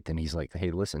Henry VIII and he's like,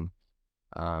 hey, listen,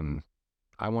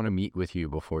 I want to meet with you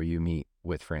before you meet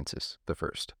with Francis the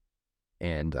First.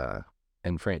 And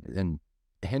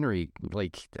Henry,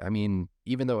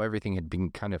 even though everything had been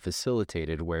kind of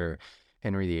facilitated where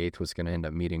Henry VIII was going to end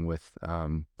up meeting with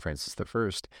Francis the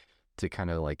First, to kind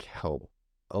of like help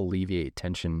alleviate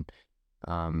tension,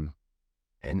 and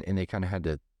they kind of had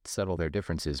to settle their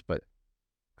differences. But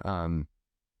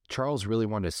Charles really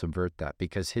wanted to subvert that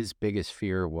because his biggest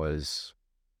fear was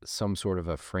some sort of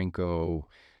a Franco,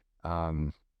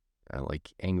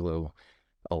 like Anglo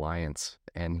alliance,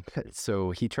 and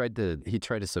so he tried to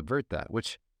subvert that.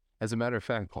 Which, as a matter of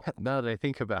fact, now that I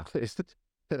think about it,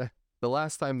 the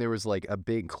last time there was like a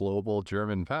big global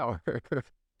German power,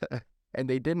 and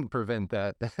they didn't prevent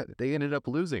that, they ended up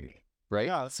losing. Right.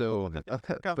 Yeah. So,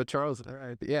 but Charles,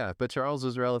 but Charles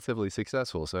was relatively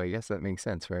successful. So I guess that makes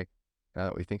sense, right?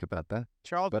 We think about that.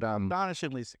 Charles, but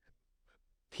astonishingly,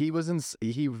 he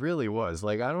really was.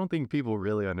 Like, I don't think people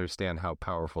really understand how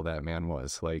powerful that man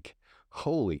was. Like,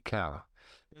 holy cow.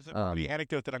 There's a funny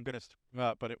anecdote that I'm going to string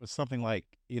up, but it was something like,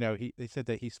 they said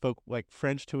that he spoke like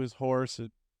French to his horse,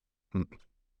 and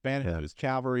Spanish to his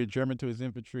cavalry, German to his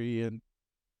infantry, and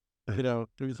there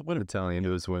was Italian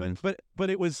to his women. But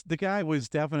it was, the guy was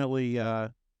definitely,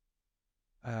 a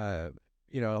lot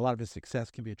of his success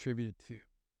can be attributed to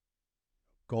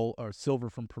gold or silver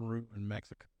from Peru and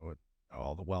Mexico, and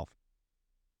all the wealth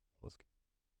was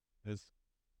his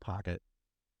pocket.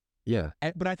 Yeah.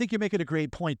 But I think you're making a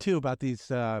great point too about these,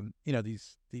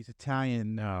 these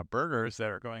Italian burgers that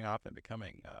are going off and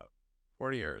becoming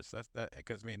courtiers. That's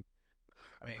because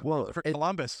well, for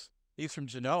Columbus, he's from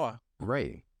Genoa,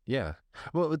 right? Yeah.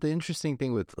 Well, the interesting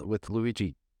thing with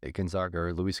Luis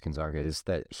Gonzaga is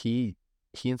that he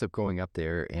ends up going up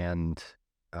there, and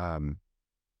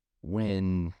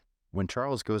when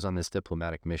Charles goes on this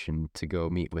diplomatic mission to go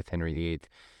meet with Henry VIII,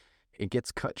 it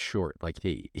gets cut short. Like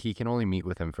he can only meet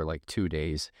with him for like 2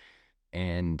 days,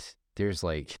 and there's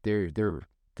like the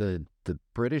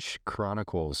British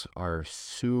chronicles are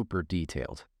super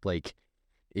detailed. Like,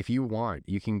 if you want,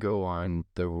 you can go on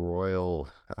the royal,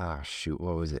 what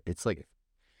was it? It's like,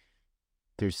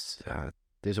 there's a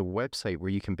website where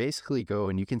you can basically go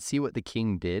and you can see what the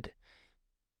king did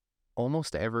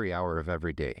almost every hour of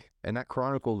every day. And that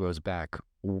chronicle goes back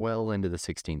well into the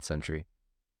 16th century.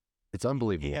 It's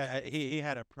unbelievable. Yeah, he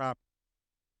had a prop.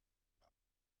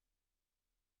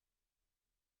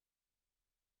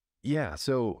 Yeah,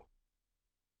 so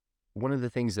one of the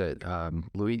things that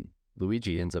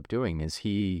Luigi ends up doing is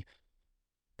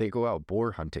they go out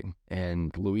boar hunting,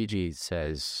 and Luigi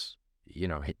says,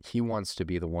 he wants to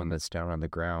be the one that's down on the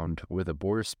ground with a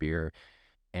boar spear,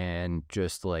 and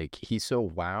just like, he so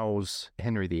wows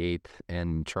Henry VIII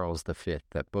and Charles V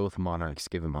that both monarchs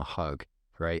give him a hug,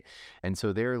 right? And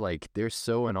so they're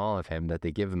so in awe of him that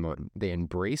they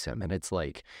embrace him, and it's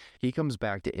like, he comes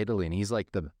back to Italy and he's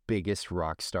like the biggest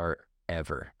rock star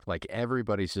ever. Like,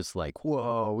 everybody's just like,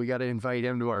 whoa, we got to invite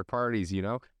him to our parties,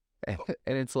 and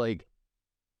it's like,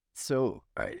 so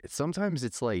sometimes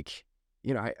it's like,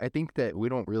 I think that we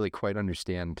don't really quite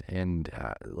understand, and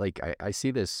like I see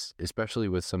this especially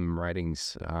with some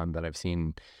writings that I've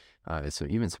seen, so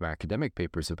even some academic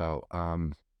papers about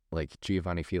like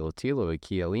Giovanni Filotillo and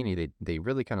Chiellini. They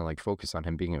really kind of like focus on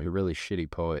him being a really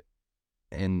shitty poet,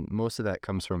 and most of that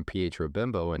comes from Pietro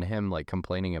Bimbo and him like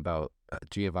complaining about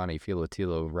Giovanni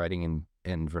Filotillo writing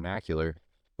in vernacular,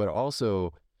 but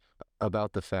also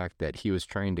about the fact that he was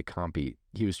trying to copy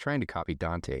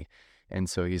Dante. And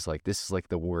so he's like, this is like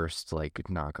the worst like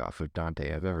knockoff of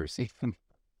Dante I've ever seen.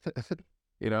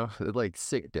 Like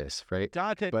sick diss, right?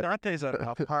 Dante's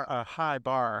a high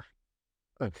bar.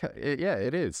 Yeah,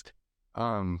 it is.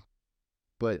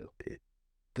 But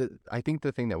I think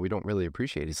the thing that we don't really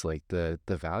appreciate is like the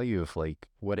value of like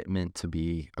what it meant to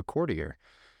be a courtier.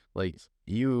 Like,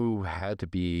 you had to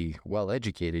be well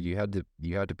educated. You had to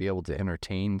be able to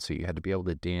entertain. So you had to be able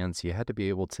to dance. You had to be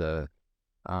able to,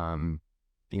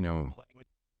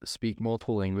 speak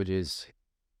multiple languages.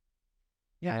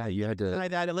 Yeah, you had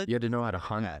to know how to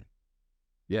hunt.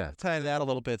 Yeah, tie that a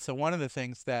little bit. So one of the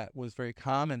things that was very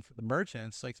common for the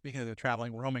merchants, like speaking of the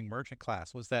traveling roaming merchant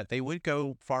class, was that they would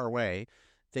go far away.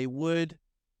 They would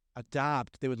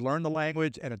learn the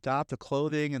language and adopt the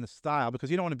clothing and the style,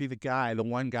 because you don't want to be the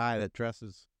one guy that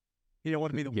dresses. You don't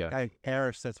want to be the guy in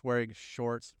Paris that's wearing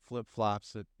shorts,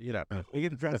 flip-flops, and, you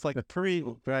can dress like Paris,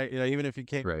 right? Even if you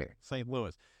came from St.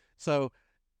 Louis. So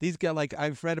these guys, like,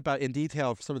 I've read about in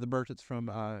detail some of the merchants from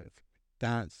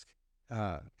Dansk,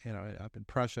 up in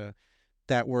Prussia,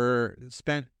 that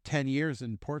spent 10 years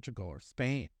in Portugal or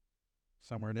Spain,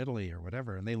 somewhere in Italy or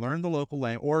whatever, and they learned the local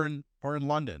language, or in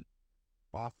London,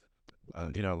 off, a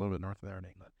little bit north of there in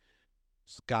England,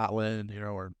 Scotland,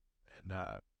 or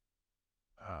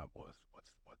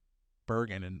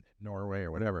Bergen in Norway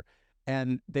or whatever,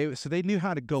 and they knew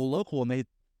how to go local, and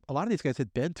a lot of these guys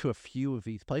had been to a few of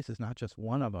these places, not just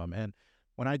one of them. And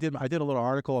when I did a little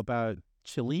article about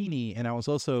Cellini, and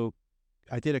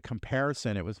I did a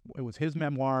comparison. It was his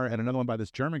memoir and another one by this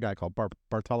German guy called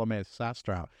Bartholomew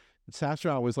Sastrow. And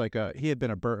Sastrow was he had been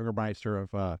a burgermeister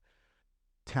of a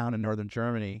town in northern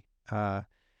Germany,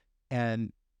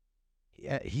 and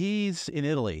he's in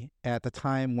Italy at the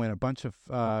time when a bunch of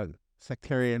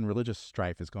sectarian religious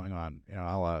strife is going on,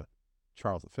 a la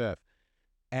Charles V.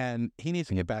 And he needs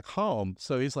to get back home.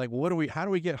 So he's like, how do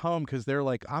we get home? Because they're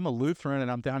like, I'm a Lutheran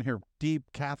and I'm down here deep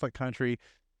Catholic country.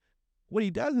 What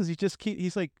he does is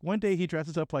he's like, one day he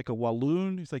dresses up like a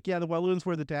Walloon. He's like, yeah, the Walloons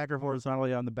wear the dagger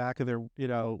horizontally on the back of their,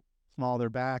 small of their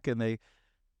back. And they,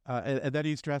 and then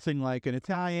he's dressing like an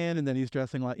Italian. And then he's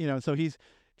dressing like, so he's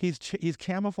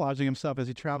camouflaging himself as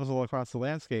he travels all across the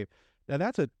landscape. Now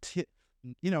that's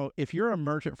if you're a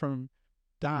merchant from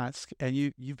Dansk and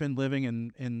you've been living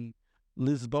in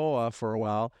Lisboa for a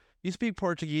while, you speak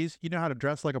Portuguese, you know how to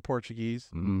dress like a Portuguese,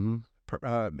 man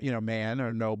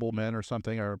or nobleman or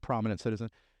something, or a prominent citizen.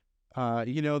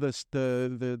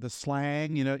 The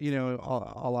slang,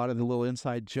 a lot of the little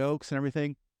inside jokes and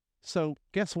everything. So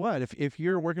guess what? If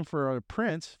you're working for a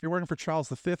prince, if you're working for Charles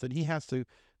V and he has to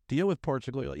deal with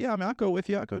Portugal, you're like, yeah, I'll go with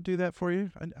you. I'll go do that for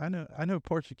you. I know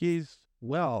Portuguese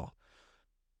well.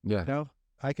 Yeah.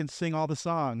 I can sing all the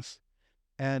songs.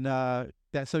 And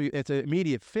so it's an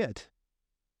immediate fit,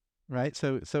 right?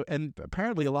 So and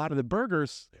apparently a lot of the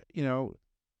burghers,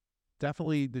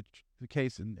 definitely the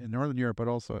case in Northern Europe, but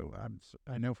also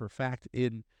I know for a fact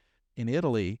in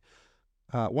Italy,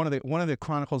 one of the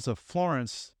chronicles of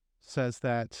Florence says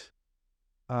that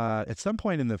at some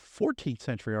point in the 14th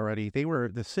century already,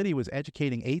 the city was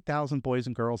educating 8,000 boys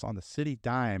and girls on the city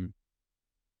dime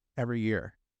every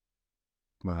year.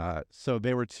 So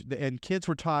they were and kids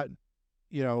were taught,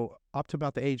 up to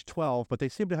about the age 12, but they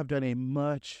seem to have done a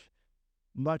much,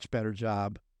 much better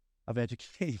job of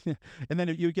education. And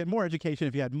then you get more education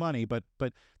if you had money, but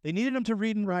they needed them to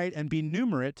read and write and be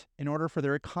numerate in order for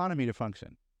their economy to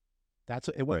function. That's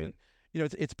it. Wasn't,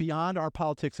 it's beyond our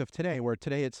politics of today, where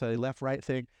today it's a left-right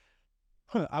thing.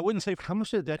 I wouldn't say how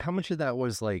much of that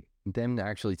was like them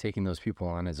actually taking those people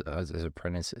on as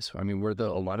apprentices. I mean, were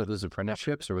a lot of those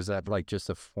apprenticeships, or was that like just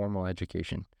a formal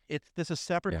education? This is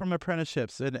separate from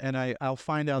apprenticeships, and I'll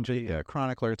find out the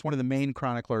chronicler. It's one of the main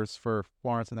chroniclers for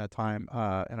Florence in that time,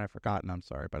 and I've forgotten. I'm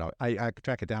sorry, but I could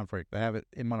track it down for you. I have it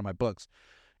in one of my books,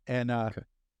 and it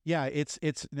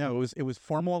was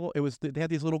formal. They had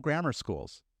these little grammar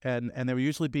schools, and they would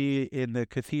usually be in the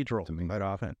cathedral quite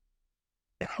often.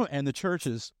 And the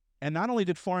churches, and not only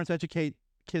did Florence educate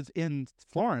kids in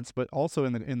Florence, but also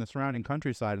in the surrounding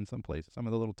countryside in some places, some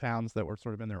of the little towns that were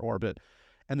sort of in their orbit.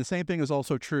 And the same thing is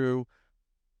also true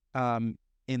in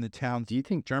the towns. Do you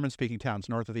think German-speaking towns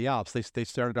north of the Alps? They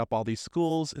started up all these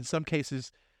schools. In some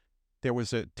cases, there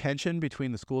was a tension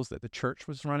between the schools that the church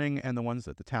was running and the ones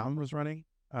that the town was running.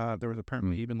 There was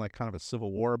apparently even like kind of a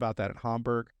civil war about that at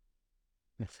Hamburg.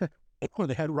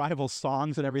 They had rival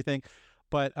songs and everything,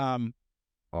 but.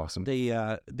 Awesome.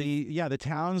 The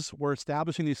towns were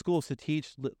establishing these schools to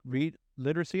teach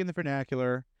literacy in the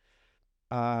vernacular,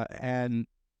 and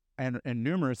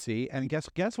numeracy. And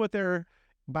guess what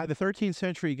by the 13th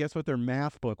century, guess what their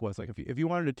math book was like? If you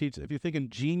wanted to teach, if you're thinking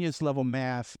genius level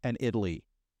math and Italy,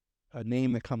 a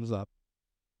name that comes up,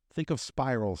 think of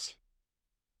spirals.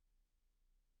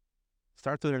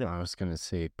 Starts with I was gonna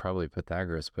say probably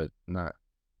Pythagoras, but not.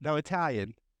 No,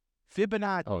 Italian.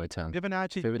 Fibonacci. Oh, Italian.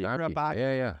 Fibonacci.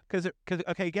 Yeah. Because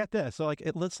okay, get this. So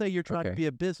let's say you're trying to be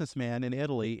a businessman in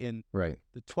Italy in the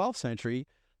 12th century.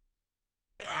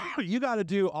 You got to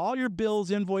do all your bills,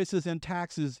 invoices, and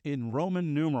taxes in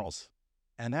Roman numerals,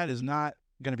 and that is not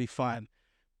going to be fun.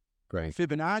 Right.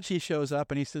 Fibonacci shows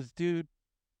up and he says, "Dude,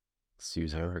 let's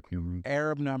use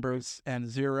Arab numbers and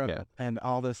zero and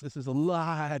all this. This is a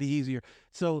lot easier."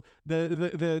 So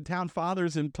the town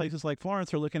fathers in places like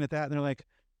Florence are looking at that and they're like,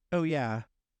 "Oh yeah,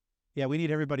 we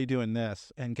need everybody doing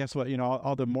this." And guess what?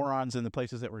 All the morons in the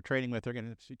places that we're trading with, they're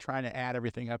going to be trying to add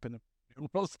everything up in the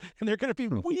numerals, and they're going to be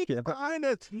weak behind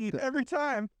it every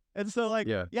time. And so,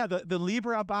 the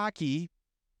Libra Bacchi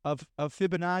of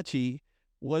Fibonacci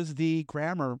was the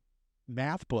grammar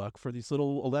math book for these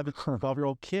little 11,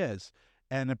 12-year-old kids.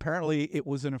 And apparently it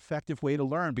was an effective way to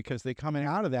learn because they coming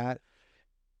out of that,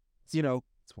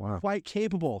 quite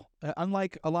capable.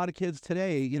 Unlike a lot of kids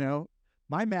today,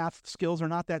 my math skills are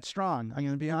not that strong. I'm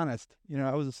going to be honest.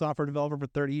 I was a software developer for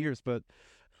 30 years, but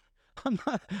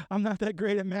I'm not that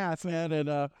great at math, man. And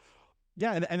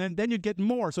and then you'd get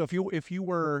more. So if you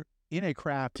were in a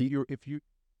craft, if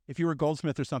you were a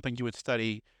goldsmith or something, you would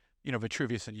study,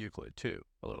 Vitruvius and Euclid too,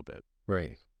 a little bit.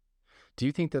 Right. Do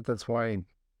you think that that's why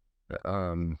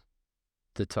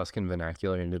the Tuscan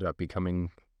vernacular ended up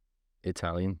becoming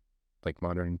Italian, like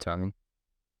modern Italian,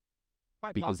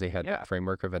 because they had that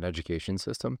framework of an education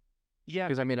system. Yeah.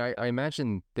 Because, I mean, I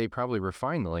imagine they probably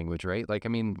refined the language, right? Like, I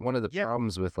mean, one of the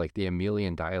problems with, like, the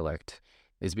Emilian dialect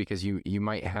is because you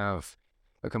might have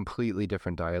a completely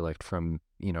different dialect from,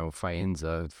 you know,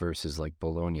 Faenza versus, like,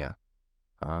 Bologna.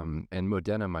 And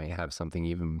Modena might have something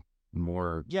even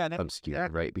more obscure,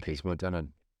 right? Because Modena...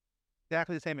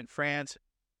 Exactly the same in France.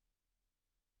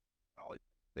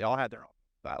 They all had their own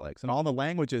dialects and all the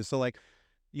languages. So, like,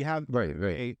 you have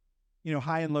a... You know,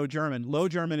 High and Low German. Low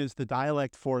German is the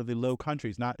dialect for the Low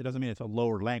Countries. It doesn't mean it's a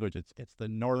lower language. It's the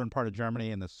northern part of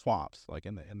Germany and the swamps, like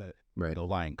in the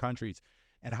low-lying countries.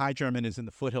 And High German is in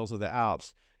the foothills of the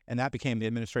Alps, and that became the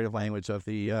administrative language of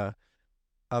the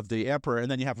emperor. And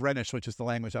then you have Rhenish, which is the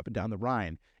language up and down the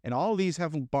Rhine. And all of these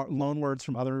have loan words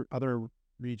from other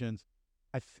regions.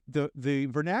 The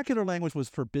vernacular language was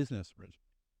for business originally.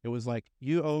 It was like,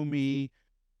 you owe me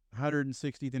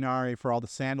 160 denarii for all the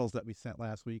sandals that we sent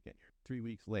last week, and you're 3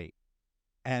 weeks late.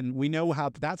 And we know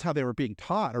that's how they were being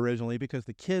taught originally, because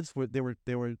the kids were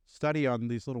study on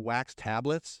these little wax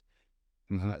tablets.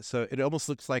 So it almost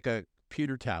looks like a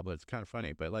computer tablet. It's kind of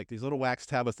funny, but like these little wax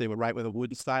tablets, they would write with a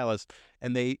wooden stylus,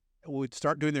 and they would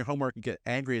start doing their homework and get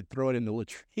angry and throw it in the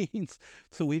latrines.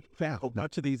 So we found a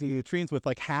bunch of these latrines with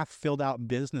like half filled out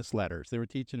business letters. They were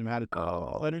teaching them how to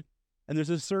letters. And there's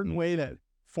a certain way that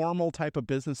formal type of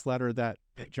business letter that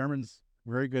Germans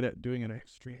very good at doing in an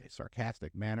extremely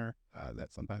sarcastic manner.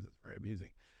 That sometimes is very amusing.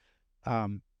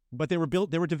 But they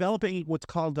were developing what's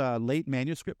called late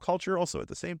manuscript culture also at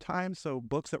the same time. So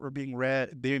books that were being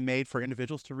made for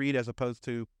individuals to read, as opposed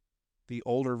to the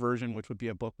older version, which would be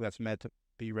a book that's meant to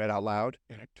be read out loud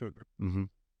to a group.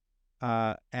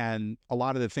 And a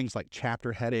lot of the things like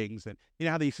chapter headings, and you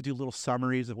know how they used to do little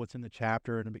summaries of what's in the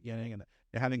chapter in the beginning, and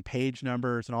they're having page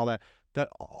numbers and all that. That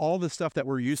all the stuff that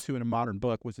we're used to in a modern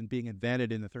book was being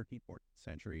invented in the 13th, 14th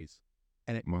centuries,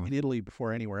 and in Italy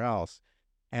before anywhere else.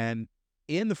 And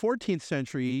in the 14th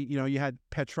century, you know, you had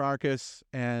Petrarchus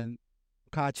and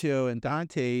Boccaccio and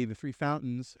Dante, the three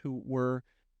fountains, who were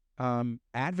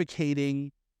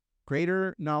advocating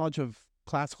greater knowledge of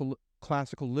classical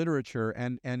literature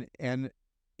and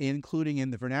including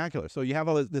in the vernacular. So you have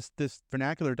all this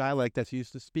vernacular dialect that's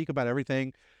used to speak about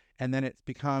everything, and then it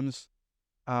becomes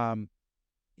the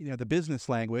business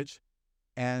language,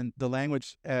 and the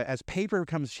language as paper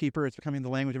becomes cheaper, it's becoming the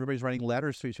language everybody's writing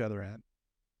letters to each other in.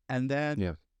 And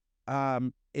then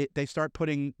they start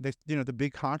putting the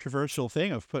big controversial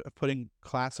thing of putting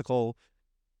classical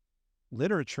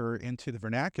literature into the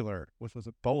vernacular, which was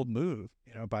a bold move,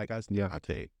 by guys like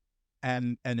Dante.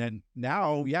 And then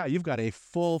now, you've got a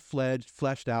full-fledged,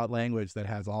 fleshed-out language that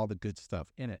has all the good stuff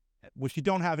in it, which you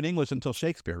don't have in English until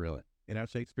Shakespeare, really.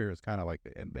 Shakespeare is kind of like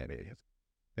his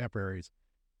contemporaries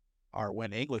are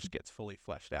when English gets fully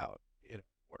fleshed out.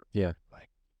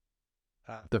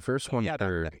 The first one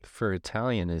for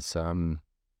Italian is I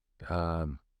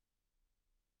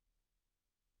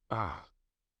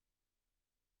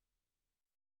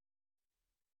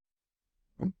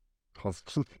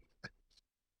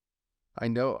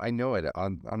know it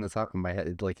on the top of my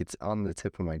head, like it's on the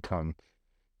tip of my tongue.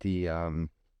 The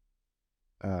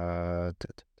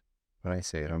when I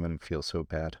say it, I'm gonna feel so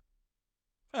bad.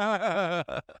 So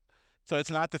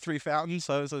it's not the three fountains.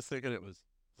 So I was thinking it was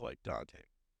like Dante.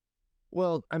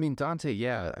 Well, I mean Dante,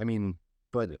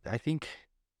 but I think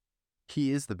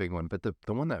he is the big one. But the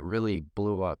one that really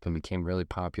blew up and became really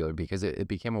popular because it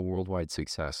became a worldwide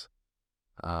success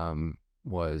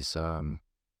was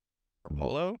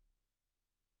Polo?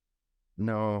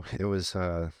 No, it was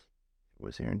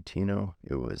Arantino.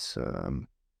 It was no,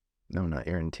 not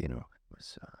Arantino. It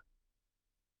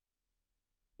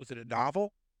was it a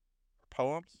novel?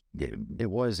 Poems? It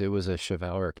was a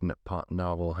chivalric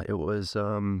novel. It was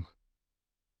the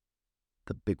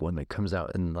big one that comes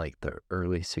out in like the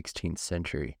early 16th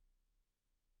century.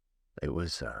 It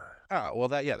was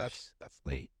that's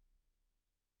late.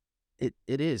 It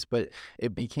is, but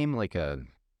it became like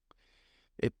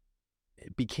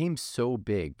it became so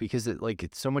big because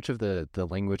it's so much of the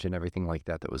language and everything like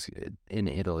that was in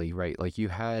Italy, right? Like you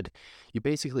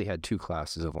basically had two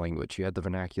classes of language. You had the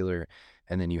vernacular,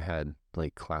 and then you had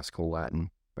like classical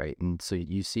Latin, right? And so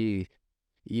you see,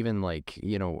 even I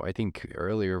think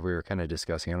earlier we were kind of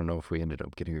discussing, I don't know if we ended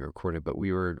up getting it recorded, but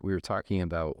we were talking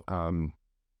about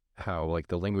how like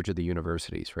the language of the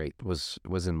universities, right, was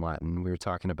in Latin. We were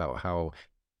talking about how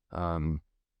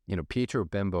Pietro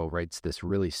Bembo writes this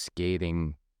really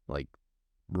scathing like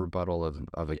rebuttal of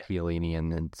Achillini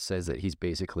and says that he's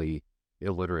basically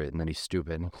illiterate and that he's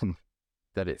stupid and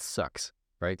that it sucks.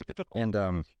 right?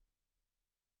 And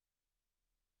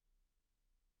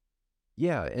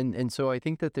yeah, and so I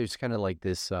think that there's kind of like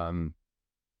this, I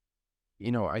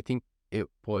think it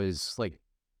was like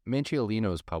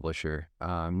Manciolino's publisher,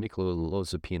 Niccolo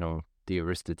Lozapino di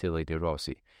Aristotele de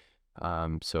Rossi.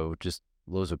 So just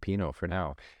Lozapino for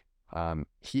now.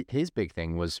 His big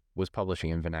thing was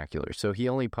publishing in vernacular. So he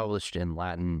only published in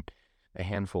Latin a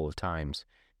handful of times.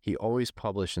 He always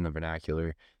published in the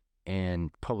vernacular and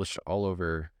published all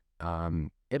over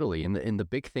Italy. And the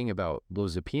big thing about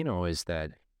Lozapino is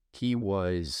that he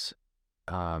was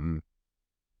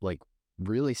like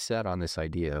really set on this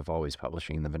idea of always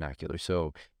publishing in the vernacular.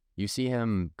 So you see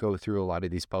him go through a lot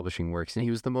of these publishing works, and he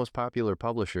was the most popular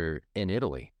publisher in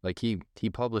Italy. Like he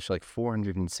published like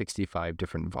 465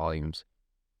 different volumes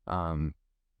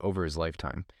over his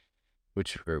lifetime,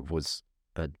 which was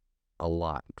a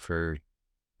lot for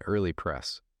early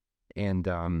press. And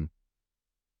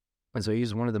so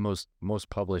he's one of the most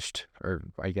published, or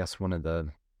I guess one of the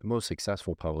most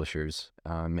successful publishers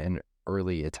in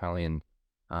early Italian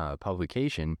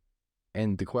publication.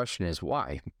 And the question is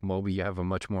why? Well, we have a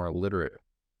much more illiterate,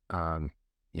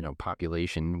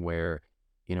 population where,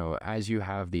 as you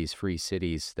have these free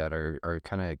cities that are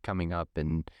kind of coming up,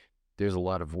 and there's a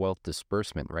lot of wealth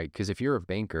disbursement, right? Because if you're a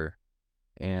banker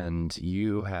and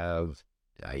you have,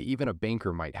 even a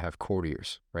banker might have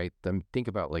courtiers, right? Think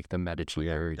about like the Medici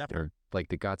or like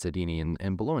the Gazzadini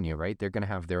in Bologna, right? They're going to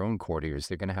have their own courtiers.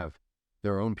 They're going to have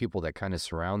their own people that kind of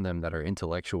surround them that are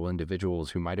intellectual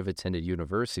individuals who might have attended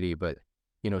university, but,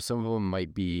 some of them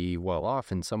might be well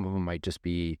off and some of them might just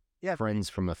be friends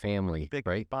from a family, big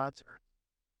right? Spots.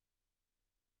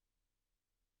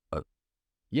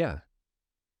 Yeah.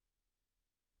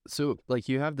 So like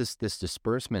you have this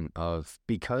disbursement of,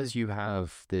 because you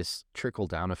have this trickle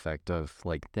down effect of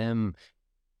like them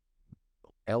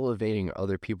elevating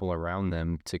other people around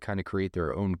them to kind of create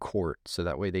their own court so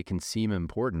that way they can seem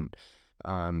important.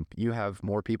 You have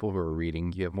more people who are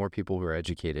reading, you have more people who are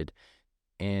educated,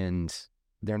 and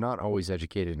they're not always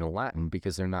educated in Latin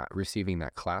because they're not receiving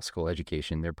that classical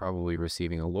education. They're probably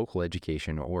receiving a local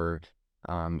education, or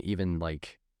even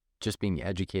like just being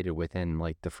educated within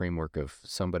like the framework of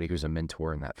somebody who's a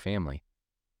mentor in that family.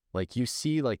 Like you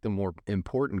see like the more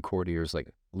important courtiers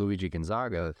like Luigi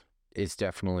Gonzaga is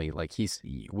definitely like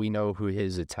we know who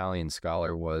his Italian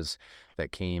scholar was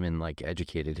that came and like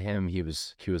educated him. He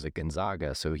was a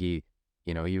Gonzaga, so he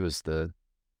was the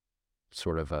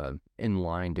sort of in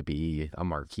line to be a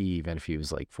marquis, even if he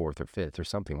was like fourth or fifth or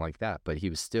something like that. But he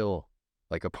was still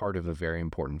like a part of a very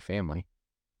important family.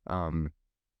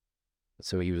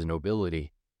 So he was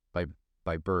nobility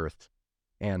by birth,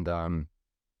 and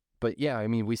but yeah, I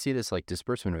mean, we see this like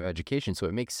disbursement of education, so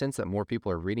it makes sense that more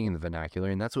people are reading in the vernacular,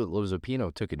 and that's what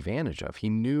Lozapino took advantage of. He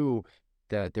knew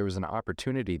that there was an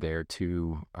opportunity there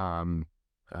to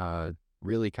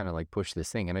really kind of like push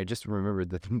this thing. And I just remembered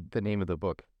the name of the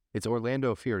book. It's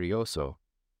Orlando Furioso.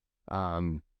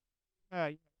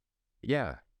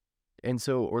 Yeah. And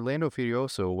so Orlando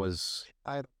Furioso was,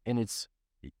 and it's,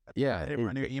 yeah. They were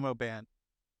a new emo band.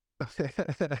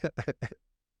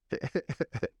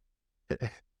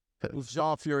 It was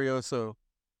Jean Furioso.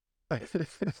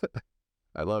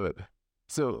 I love it.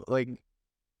 So like,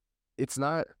 it's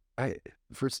not,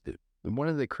 one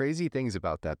of the crazy things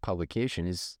about that publication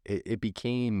is it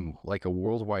became like a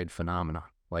worldwide phenomenon.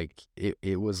 Like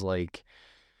it was like,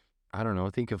 I don't know,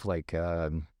 think of like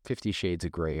 50 Shades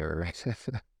of Grey or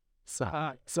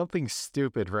something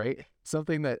stupid, right?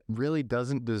 Something that really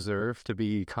doesn't deserve to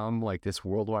become like this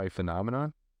worldwide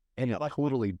phenomenon. And it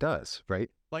totally does, right?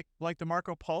 Like the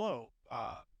Marco Polo,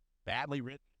 badly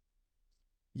written.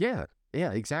 Yeah,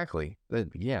 exactly.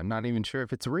 I'm not even sure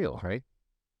if it's real, right?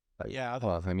 Yeah.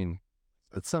 Well, I mean,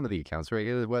 some of the accounts,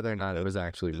 right? Whether or not it was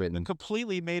actually written. The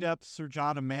completely made up Sir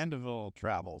John of Mandeville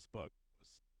travels book was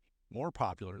more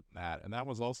popular than that. And that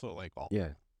was also like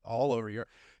all over Europe.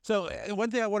 So one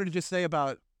thing I wanted to just say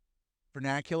about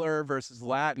vernacular versus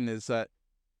Latin is that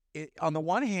on the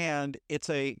one hand, it's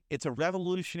a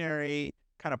revolutionary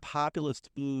kind of populist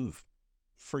move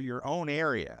for your own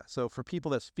area. So for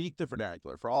people that speak the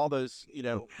vernacular, for all those,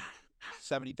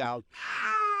 70,000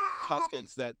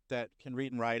 Tuscans that can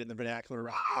read and write in the vernacular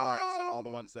around Paris, and all the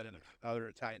ones that in other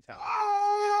Italian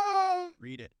towns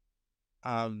read it.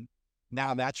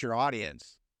 Now that's your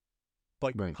audience.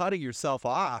 But you're cutting yourself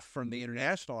off from the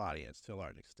international audience to a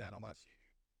large extent, unless you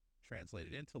translate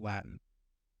it into Latin.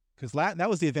 Because Latin, that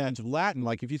was the advantage of Latin.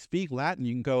 Like if you speak Latin,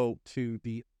 you can go to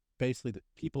basically the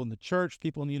people in the church,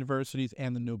 people in the universities,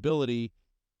 and the nobility.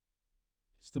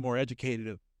 It's the more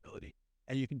educated nobility.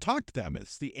 And you can talk to them.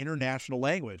 It's the international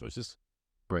language, which is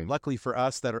Right. luckily for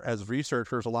us that are as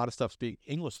researchers, a lot of stuff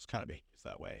English is kind of being used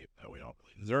that way, though we don't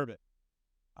really deserve it.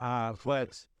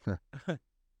 But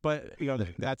but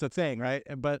that's a thing, right?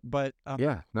 But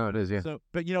yeah, no, it is. Yeah. So,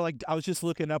 but like I was just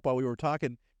looking up while we were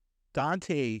talking,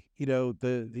 Dante,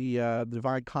 the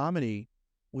Divine Comedy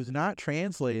was not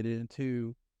translated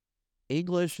into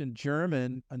English and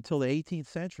German until the 18th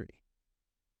century.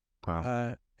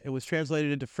 Wow. It was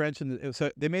translated into French, and so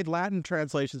they made Latin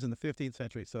translations in the 15th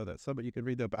century, so that somebody you could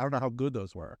read them. But I don't know how good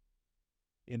those were.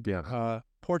 In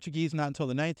Portuguese, not until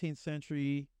the 19th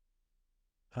century.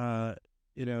 Dutch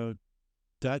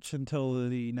until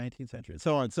the 19th century, and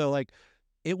so on. So like,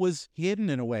 it was hidden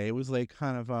in a way. It was like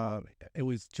kind of it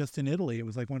was just in Italy. It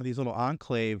was like one of these little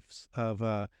enclaves of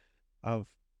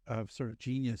sort of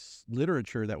genius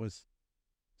literature that was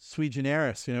sui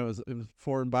generis. It was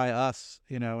formed by us,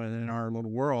 and in our little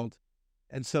world.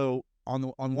 And so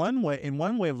in one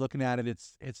way of looking at it,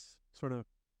 it's sort of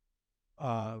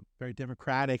very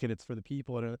democratic and it's for the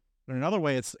people. And in another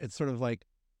way, it's sort of like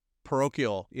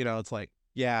parochial. It's like,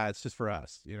 yeah, it's just for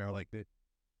us. Like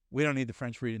we don't need the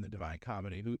French reading the Divine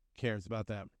Comedy. Who cares about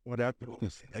that? Whatever.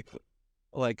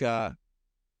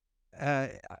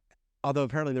 Although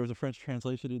apparently there was a French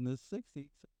translation in the 60s.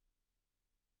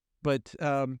 But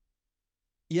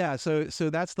yeah, so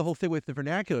that's the whole thing with the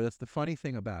vernacular. That's the funny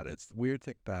thing about it. It's the weird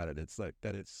thing about it. It's like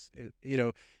that.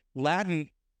 Latin,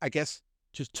 I guess,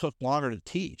 just took longer to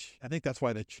teach. I think that's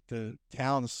why the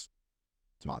towns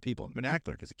taught people in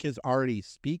vernacular, because the kids already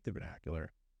speak the vernacular,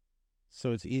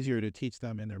 so it's easier to teach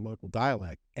them in their local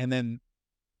dialect. And then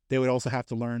they would also have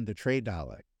to learn the trade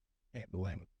dialect, the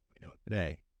language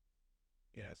today.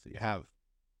 So you have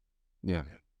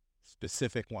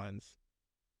specific ones.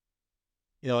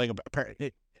 Like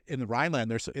in the Rhineland,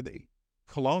 there's in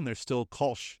Cologne, there's still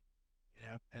Kolsch,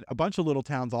 and a bunch of little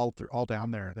towns all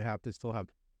down there. They still have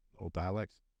old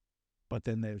dialects, but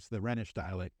then there's the Rhenish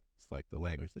dialect. It's like the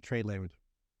language, the trade language.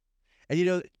 And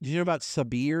do you know about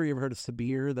Sabir? You ever heard of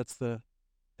Sabir?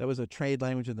 That was a trade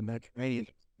language in the Mediterranean,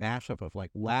 mashup of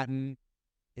like Latin,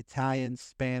 Italian,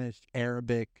 Spanish,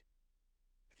 Arabic,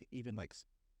 even like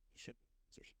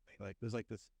there's like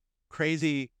this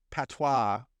crazy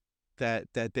patois that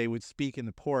they would speak in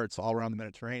the ports all around the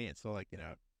Mediterranean. So like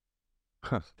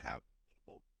have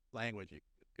language, you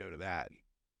could go to that.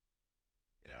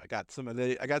 I got some of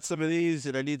these,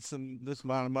 and I need this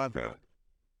amount of money.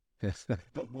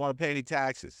 Don't want to pay any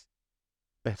taxes.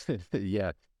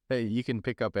 Yeah. Hey, you can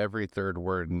pick up every third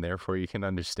word, and therefore you can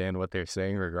understand what they're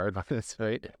saying regardless,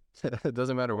 right? It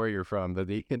doesn't matter where you're from, but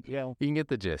you can get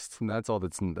the gist, and that's all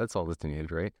that's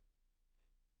needed, right?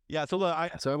 Yeah. So look,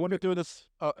 I wonder doing this.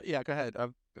 Yeah, go ahead.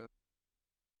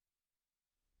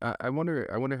 I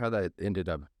wonder how that ended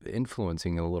up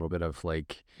influencing a little bit of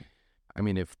like, I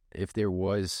mean, if there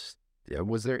was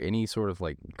there any sort of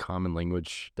like common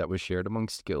language that was shared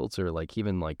amongst guilds, or like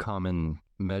even like common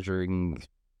measuring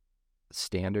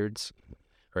standards,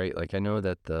 right? Like I know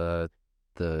that the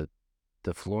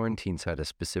Florentines had a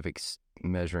specific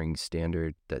measuring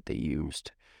standard that they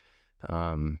used,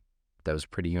 that was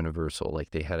pretty universal.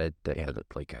 Like they had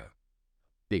like a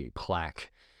big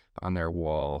plaque on their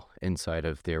wall inside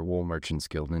of their wool merchants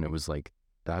guild, and it was like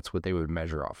that's what they would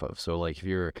measure off of. So like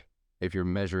if you're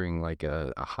measuring like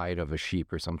a hide of a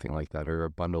sheep or something like that, or a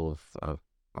bundle of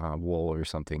wool or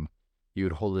something, you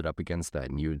would hold it up against that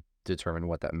and you would determine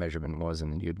what that measurement was,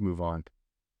 and then you'd move on.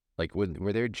 Like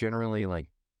were there generally like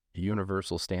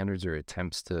universal standards or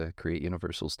attempts to create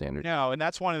universal standards? No, and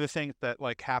that's one of the things that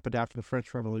like happened after the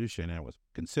French Revolution, and it was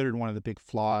considered one of the big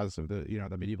flaws of the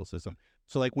the medieval system.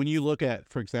 So like when you look at,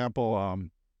 for example,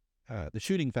 the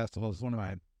shooting festival is one of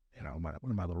my one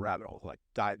of my little rabbit holes, like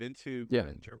dive into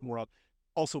the German world.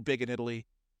 Also big in Italy.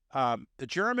 The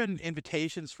German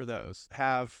invitations for those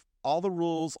have all the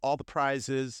rules, all the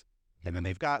prizes, and then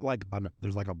they've got like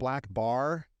there's like a black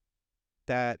bar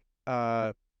that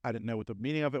I didn't know what the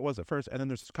meaning of it was at first, and then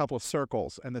there's a couple of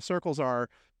circles, and the circles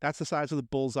that's the size of the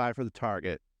bullseye for the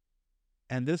target,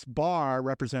 and this bar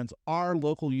represents our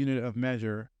local unit of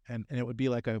measure, and it would be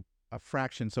like a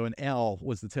fraction. So an L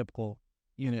was the typical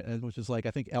unit, which is like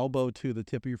I think elbow to the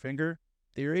tip of your finger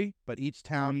theory, but each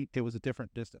town it was a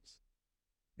different distance.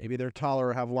 Maybe they're taller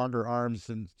or have longer arms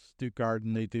in Stuttgart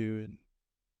than they do.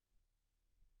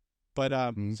 But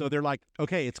so they're like,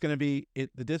 okay, it's going to be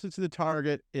the distance to the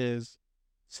target is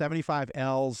 75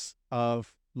 L's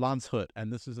of Landshut,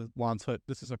 and this is a Landshut.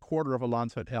 This is a quarter of a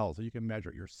Landshut L, so you can measure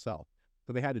it yourself.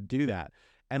 So they had to do that.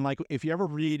 And like, if you ever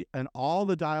read and all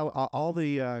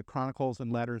the chronicles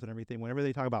and letters and everything, whenever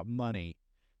they talk about money,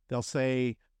 they'll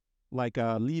say like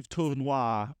livre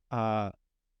tournois,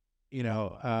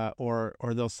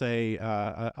 or they'll say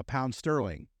a pound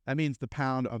sterling. That means the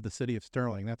pound of the city of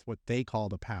Sterling. That's what they call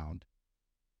the pound,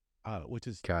 which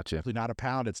is actually not a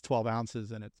pound. It's 12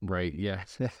 ounces, and it's right. Yeah,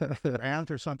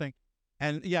 ounce or something.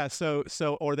 And yeah, so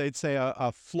or they'd say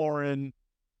a florin,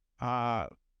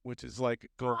 which is like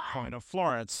gold coin of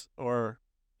Florence, or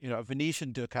a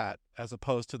Venetian ducat, as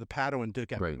opposed to the Paduan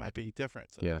ducat. Right. It might be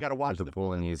different. So yeah, you got to watch the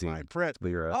Bolognese fine print.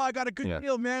 lira. Oh, I got a good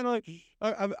deal, man. Like,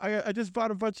 I just bought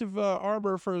a bunch of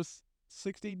armor for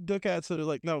 60 ducats. So they're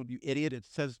like, no, you idiot! It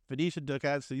says Venetian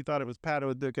ducats, so you thought it was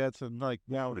Paduan ducats, and like,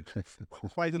 now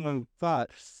twice in the thought.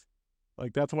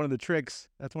 Like, that's one of the tricks.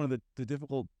 That's one of the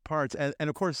difficult parts. And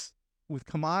of course, with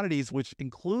commodities, which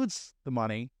includes the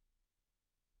money,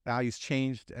 values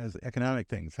changed as economic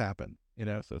things happen.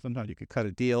 So sometimes you could cut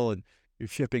a deal and you're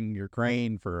shipping your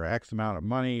grain for X amount of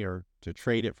money, or to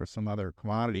trade it for some other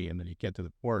commodity, and then you get to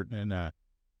the port and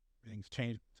things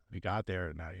changed. You got there,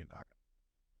 and now you're not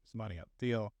some money out the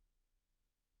deal.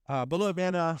 But look,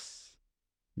 man,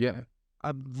 Yeah,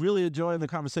 I'm really enjoying the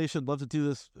conversation. Love to do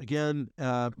this again,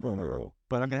 but I'm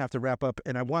gonna have to wrap up.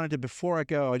 And I wanted to, before I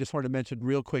go, I just wanted to mention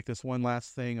real quick this one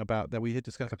last thing about that we had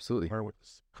discussed. absolutely. Where we're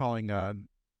calling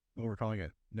what we're calling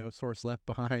it, no source left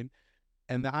behind.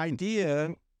 And the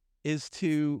idea is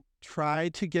to try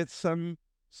to get some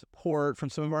support from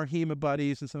some of our HEMA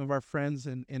buddies and some of our friends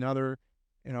in other,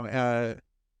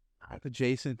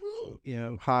 adjacent,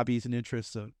 hobbies and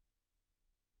interests of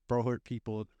Brohurt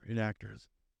people, reenactors,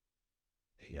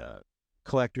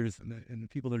 collectors, and the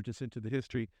people that are just into the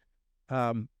history.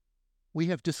 We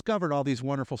have discovered all these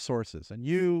wonderful sources, and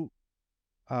you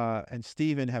and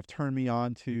Stephen have turned me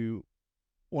on to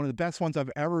one of the best ones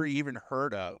I've ever even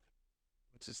heard of,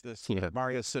 which is this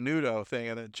Mario Sanudo thing,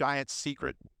 and a giant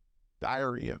secret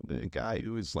diary of the guy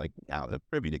who was like now the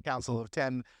privy to Council of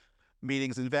 10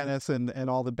 meetings in Venice and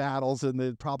all the battles,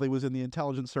 and probably was in the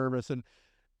intelligence service. And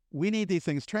we need these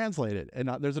things translated. And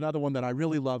there's another one that I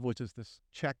really love, which is this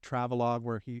Czech travelogue,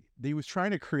 where he was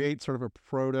trying to create sort of a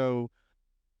proto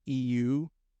EU.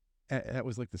 That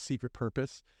was like the secret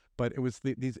purpose. But it was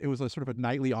it was a sort of a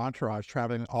nightly entourage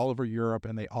traveling all over Europe,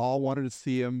 and they all wanted to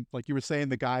see him. Like you were saying,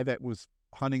 the guy that was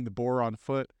hunting the boar on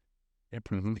foot,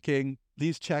 impressing the king.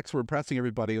 These Czechs were impressing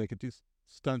everybody. Like, could do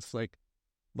stunts like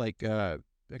a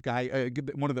guy,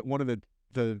 one of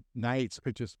the knights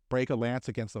could just break a lance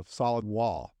against a solid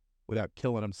wall without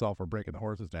killing himself or breaking the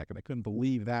horse's neck, and they couldn't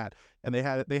believe that. And they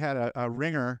had a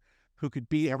ringer who could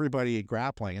beat everybody in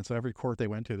grappling, and so every court they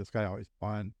went to, this guy always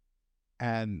won.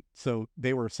 And so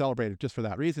they were celebrated just for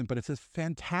that reason. But it's this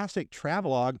fantastic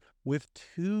travelogue with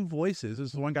two voices.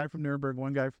 There's one guy from Nuremberg,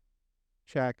 one guy from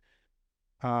Czech,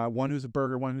 one who's a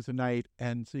burgher, one who's a knight.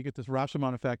 And so you get this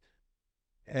Rashomon effect.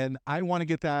 And I want to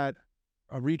get that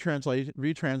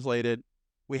retranslated.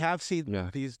 We have seen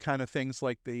these kind of things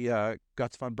like the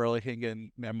Guts von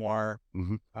Berlichingen memoir.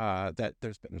 That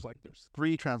there's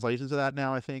 3 translations of that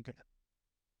now, I think.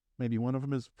 Maybe one of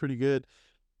them is pretty good.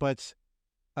 But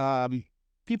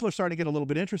people are starting to get a little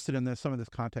bit interested in some of this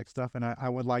context stuff, and I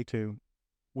would like to.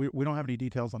 We don't have any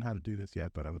details on how to do this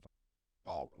yet, but I would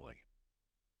really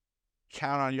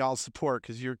count on y'all's support,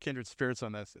 because you're kindred spirits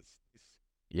on this. It's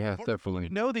definitely.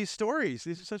 Know these stories.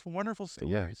 These are such wonderful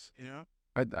stories.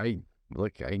 I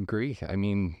agree. I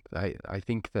mean, I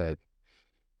think that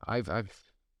I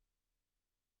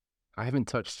haven't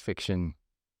touched fiction,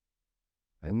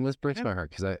 and this breaks my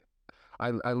heart, because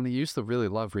I used to really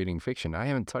love reading fiction. I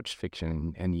haven't touched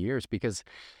fiction in years, because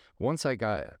once I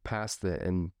got past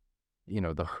the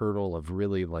hurdle of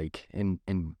really like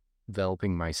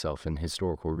enveloping myself in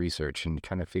historical research and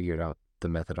kind of figured out the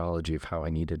methodology of how I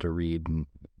needed to read and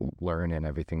learn and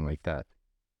everything like that,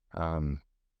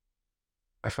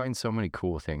 I find so many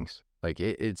cool things. Like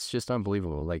it's just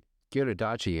unbelievable. Like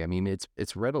Gyrodachi, I mean,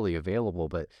 it's readily available,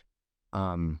 but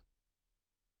it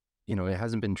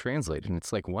hasn't been translated, and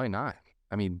it's like, why not?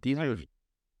 I mean,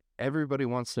 everybody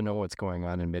wants to know what's going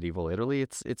on in medieval Italy.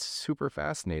 It's super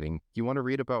fascinating. You want to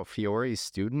read about Fiore's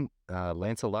student,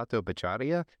 Lanceloto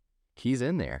Bacciaria? He's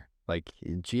in there. Like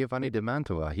Giovanni de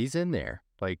Mantua, he's in there.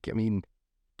 Like, I mean,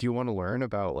 do you want to learn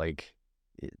about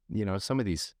some of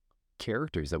these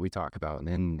characters that we talk about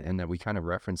and that we kind of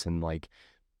reference in like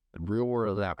real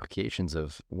world applications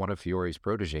of one of Fiore's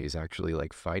proteges actually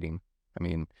like fighting? I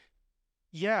mean,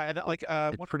 yeah, and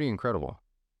it's pretty incredible.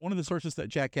 One of the sources that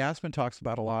Jack Gassman talks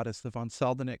about a lot is the von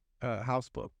Seldenik house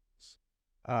books.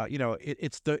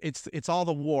 It's all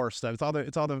the war stuff.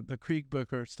 It's all the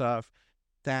Kriegbücher stuff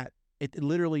that it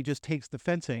literally just takes the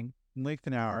fencing in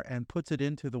Lichtenauer and puts it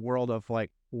into the world of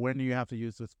like, when do you have to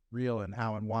use this reel and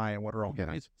how and why and what are all the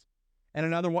reasons. And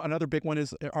another big one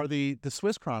are the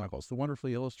Swiss Chronicles, the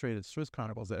wonderfully illustrated Swiss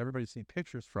Chronicles that everybody's seen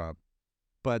pictures from,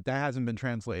 but that hasn't been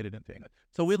translated into English.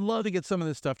 So we'd love to get some of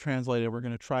this stuff translated. We're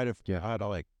going to try to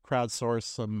like crowdsource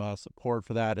some support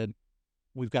for that, and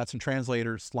we've got some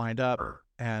translators lined up.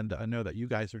 And I know that you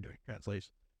guys are doing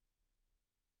translations.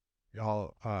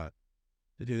 Y'all to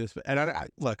do this, and I don't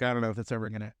know if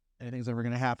anything's ever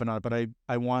gonna happen on it, but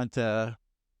I want to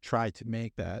try to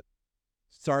make that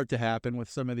start to happen with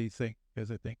some of these things,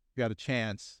 because I think we got a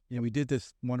chance. You know, we did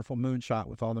this wonderful moonshot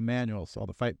with all the manuals, all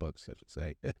the fight books, I should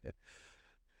say.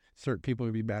 Certain people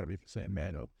would be mad at me for saying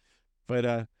manual,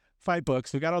 but fight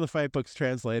books. We got all the fight books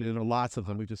translated, and lots of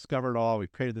them. We've discovered all.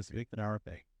 We've created this big hour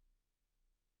thing,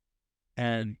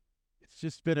 and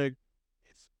it's been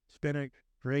a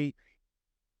great,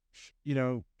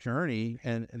 journey,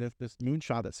 and this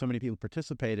moonshot that so many people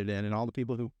participated in, and all the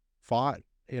people who fought,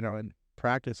 and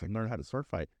practice and learn how to sword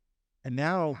fight. And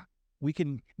now we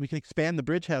can expand the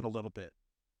bridgehead a little bit.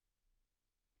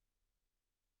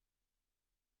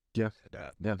 Yeah.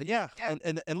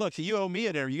 And look, so you owe me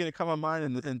a dinner. You're gonna come on mine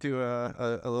and do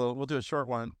a little. We'll do a short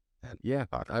one. Yeah,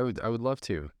 I would love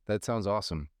to. That sounds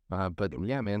awesome. But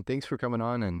yeah, man, thanks for coming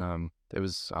on, and it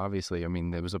was obviously,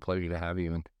 it was a pleasure to have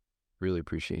you, and really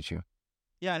appreciate you.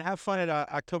 Yeah, and have fun at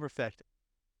Oktoberfest.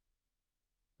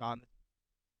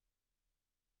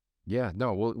 Yeah,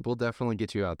 no, we'll definitely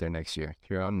get you out there next year.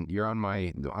 You're on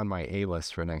my A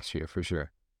list for next year for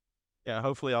sure. Yeah,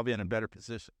 hopefully I'll be in a better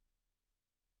position.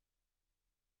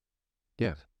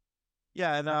 Yeah.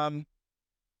 Yeah, and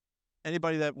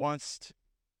anybody that wants to.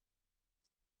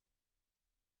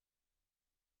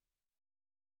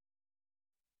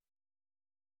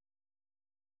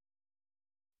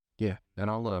 Yeah, and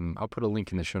I'll put a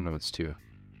link in the show notes too.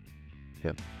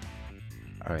 Yep.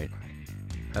 All right.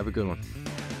 Have a good one.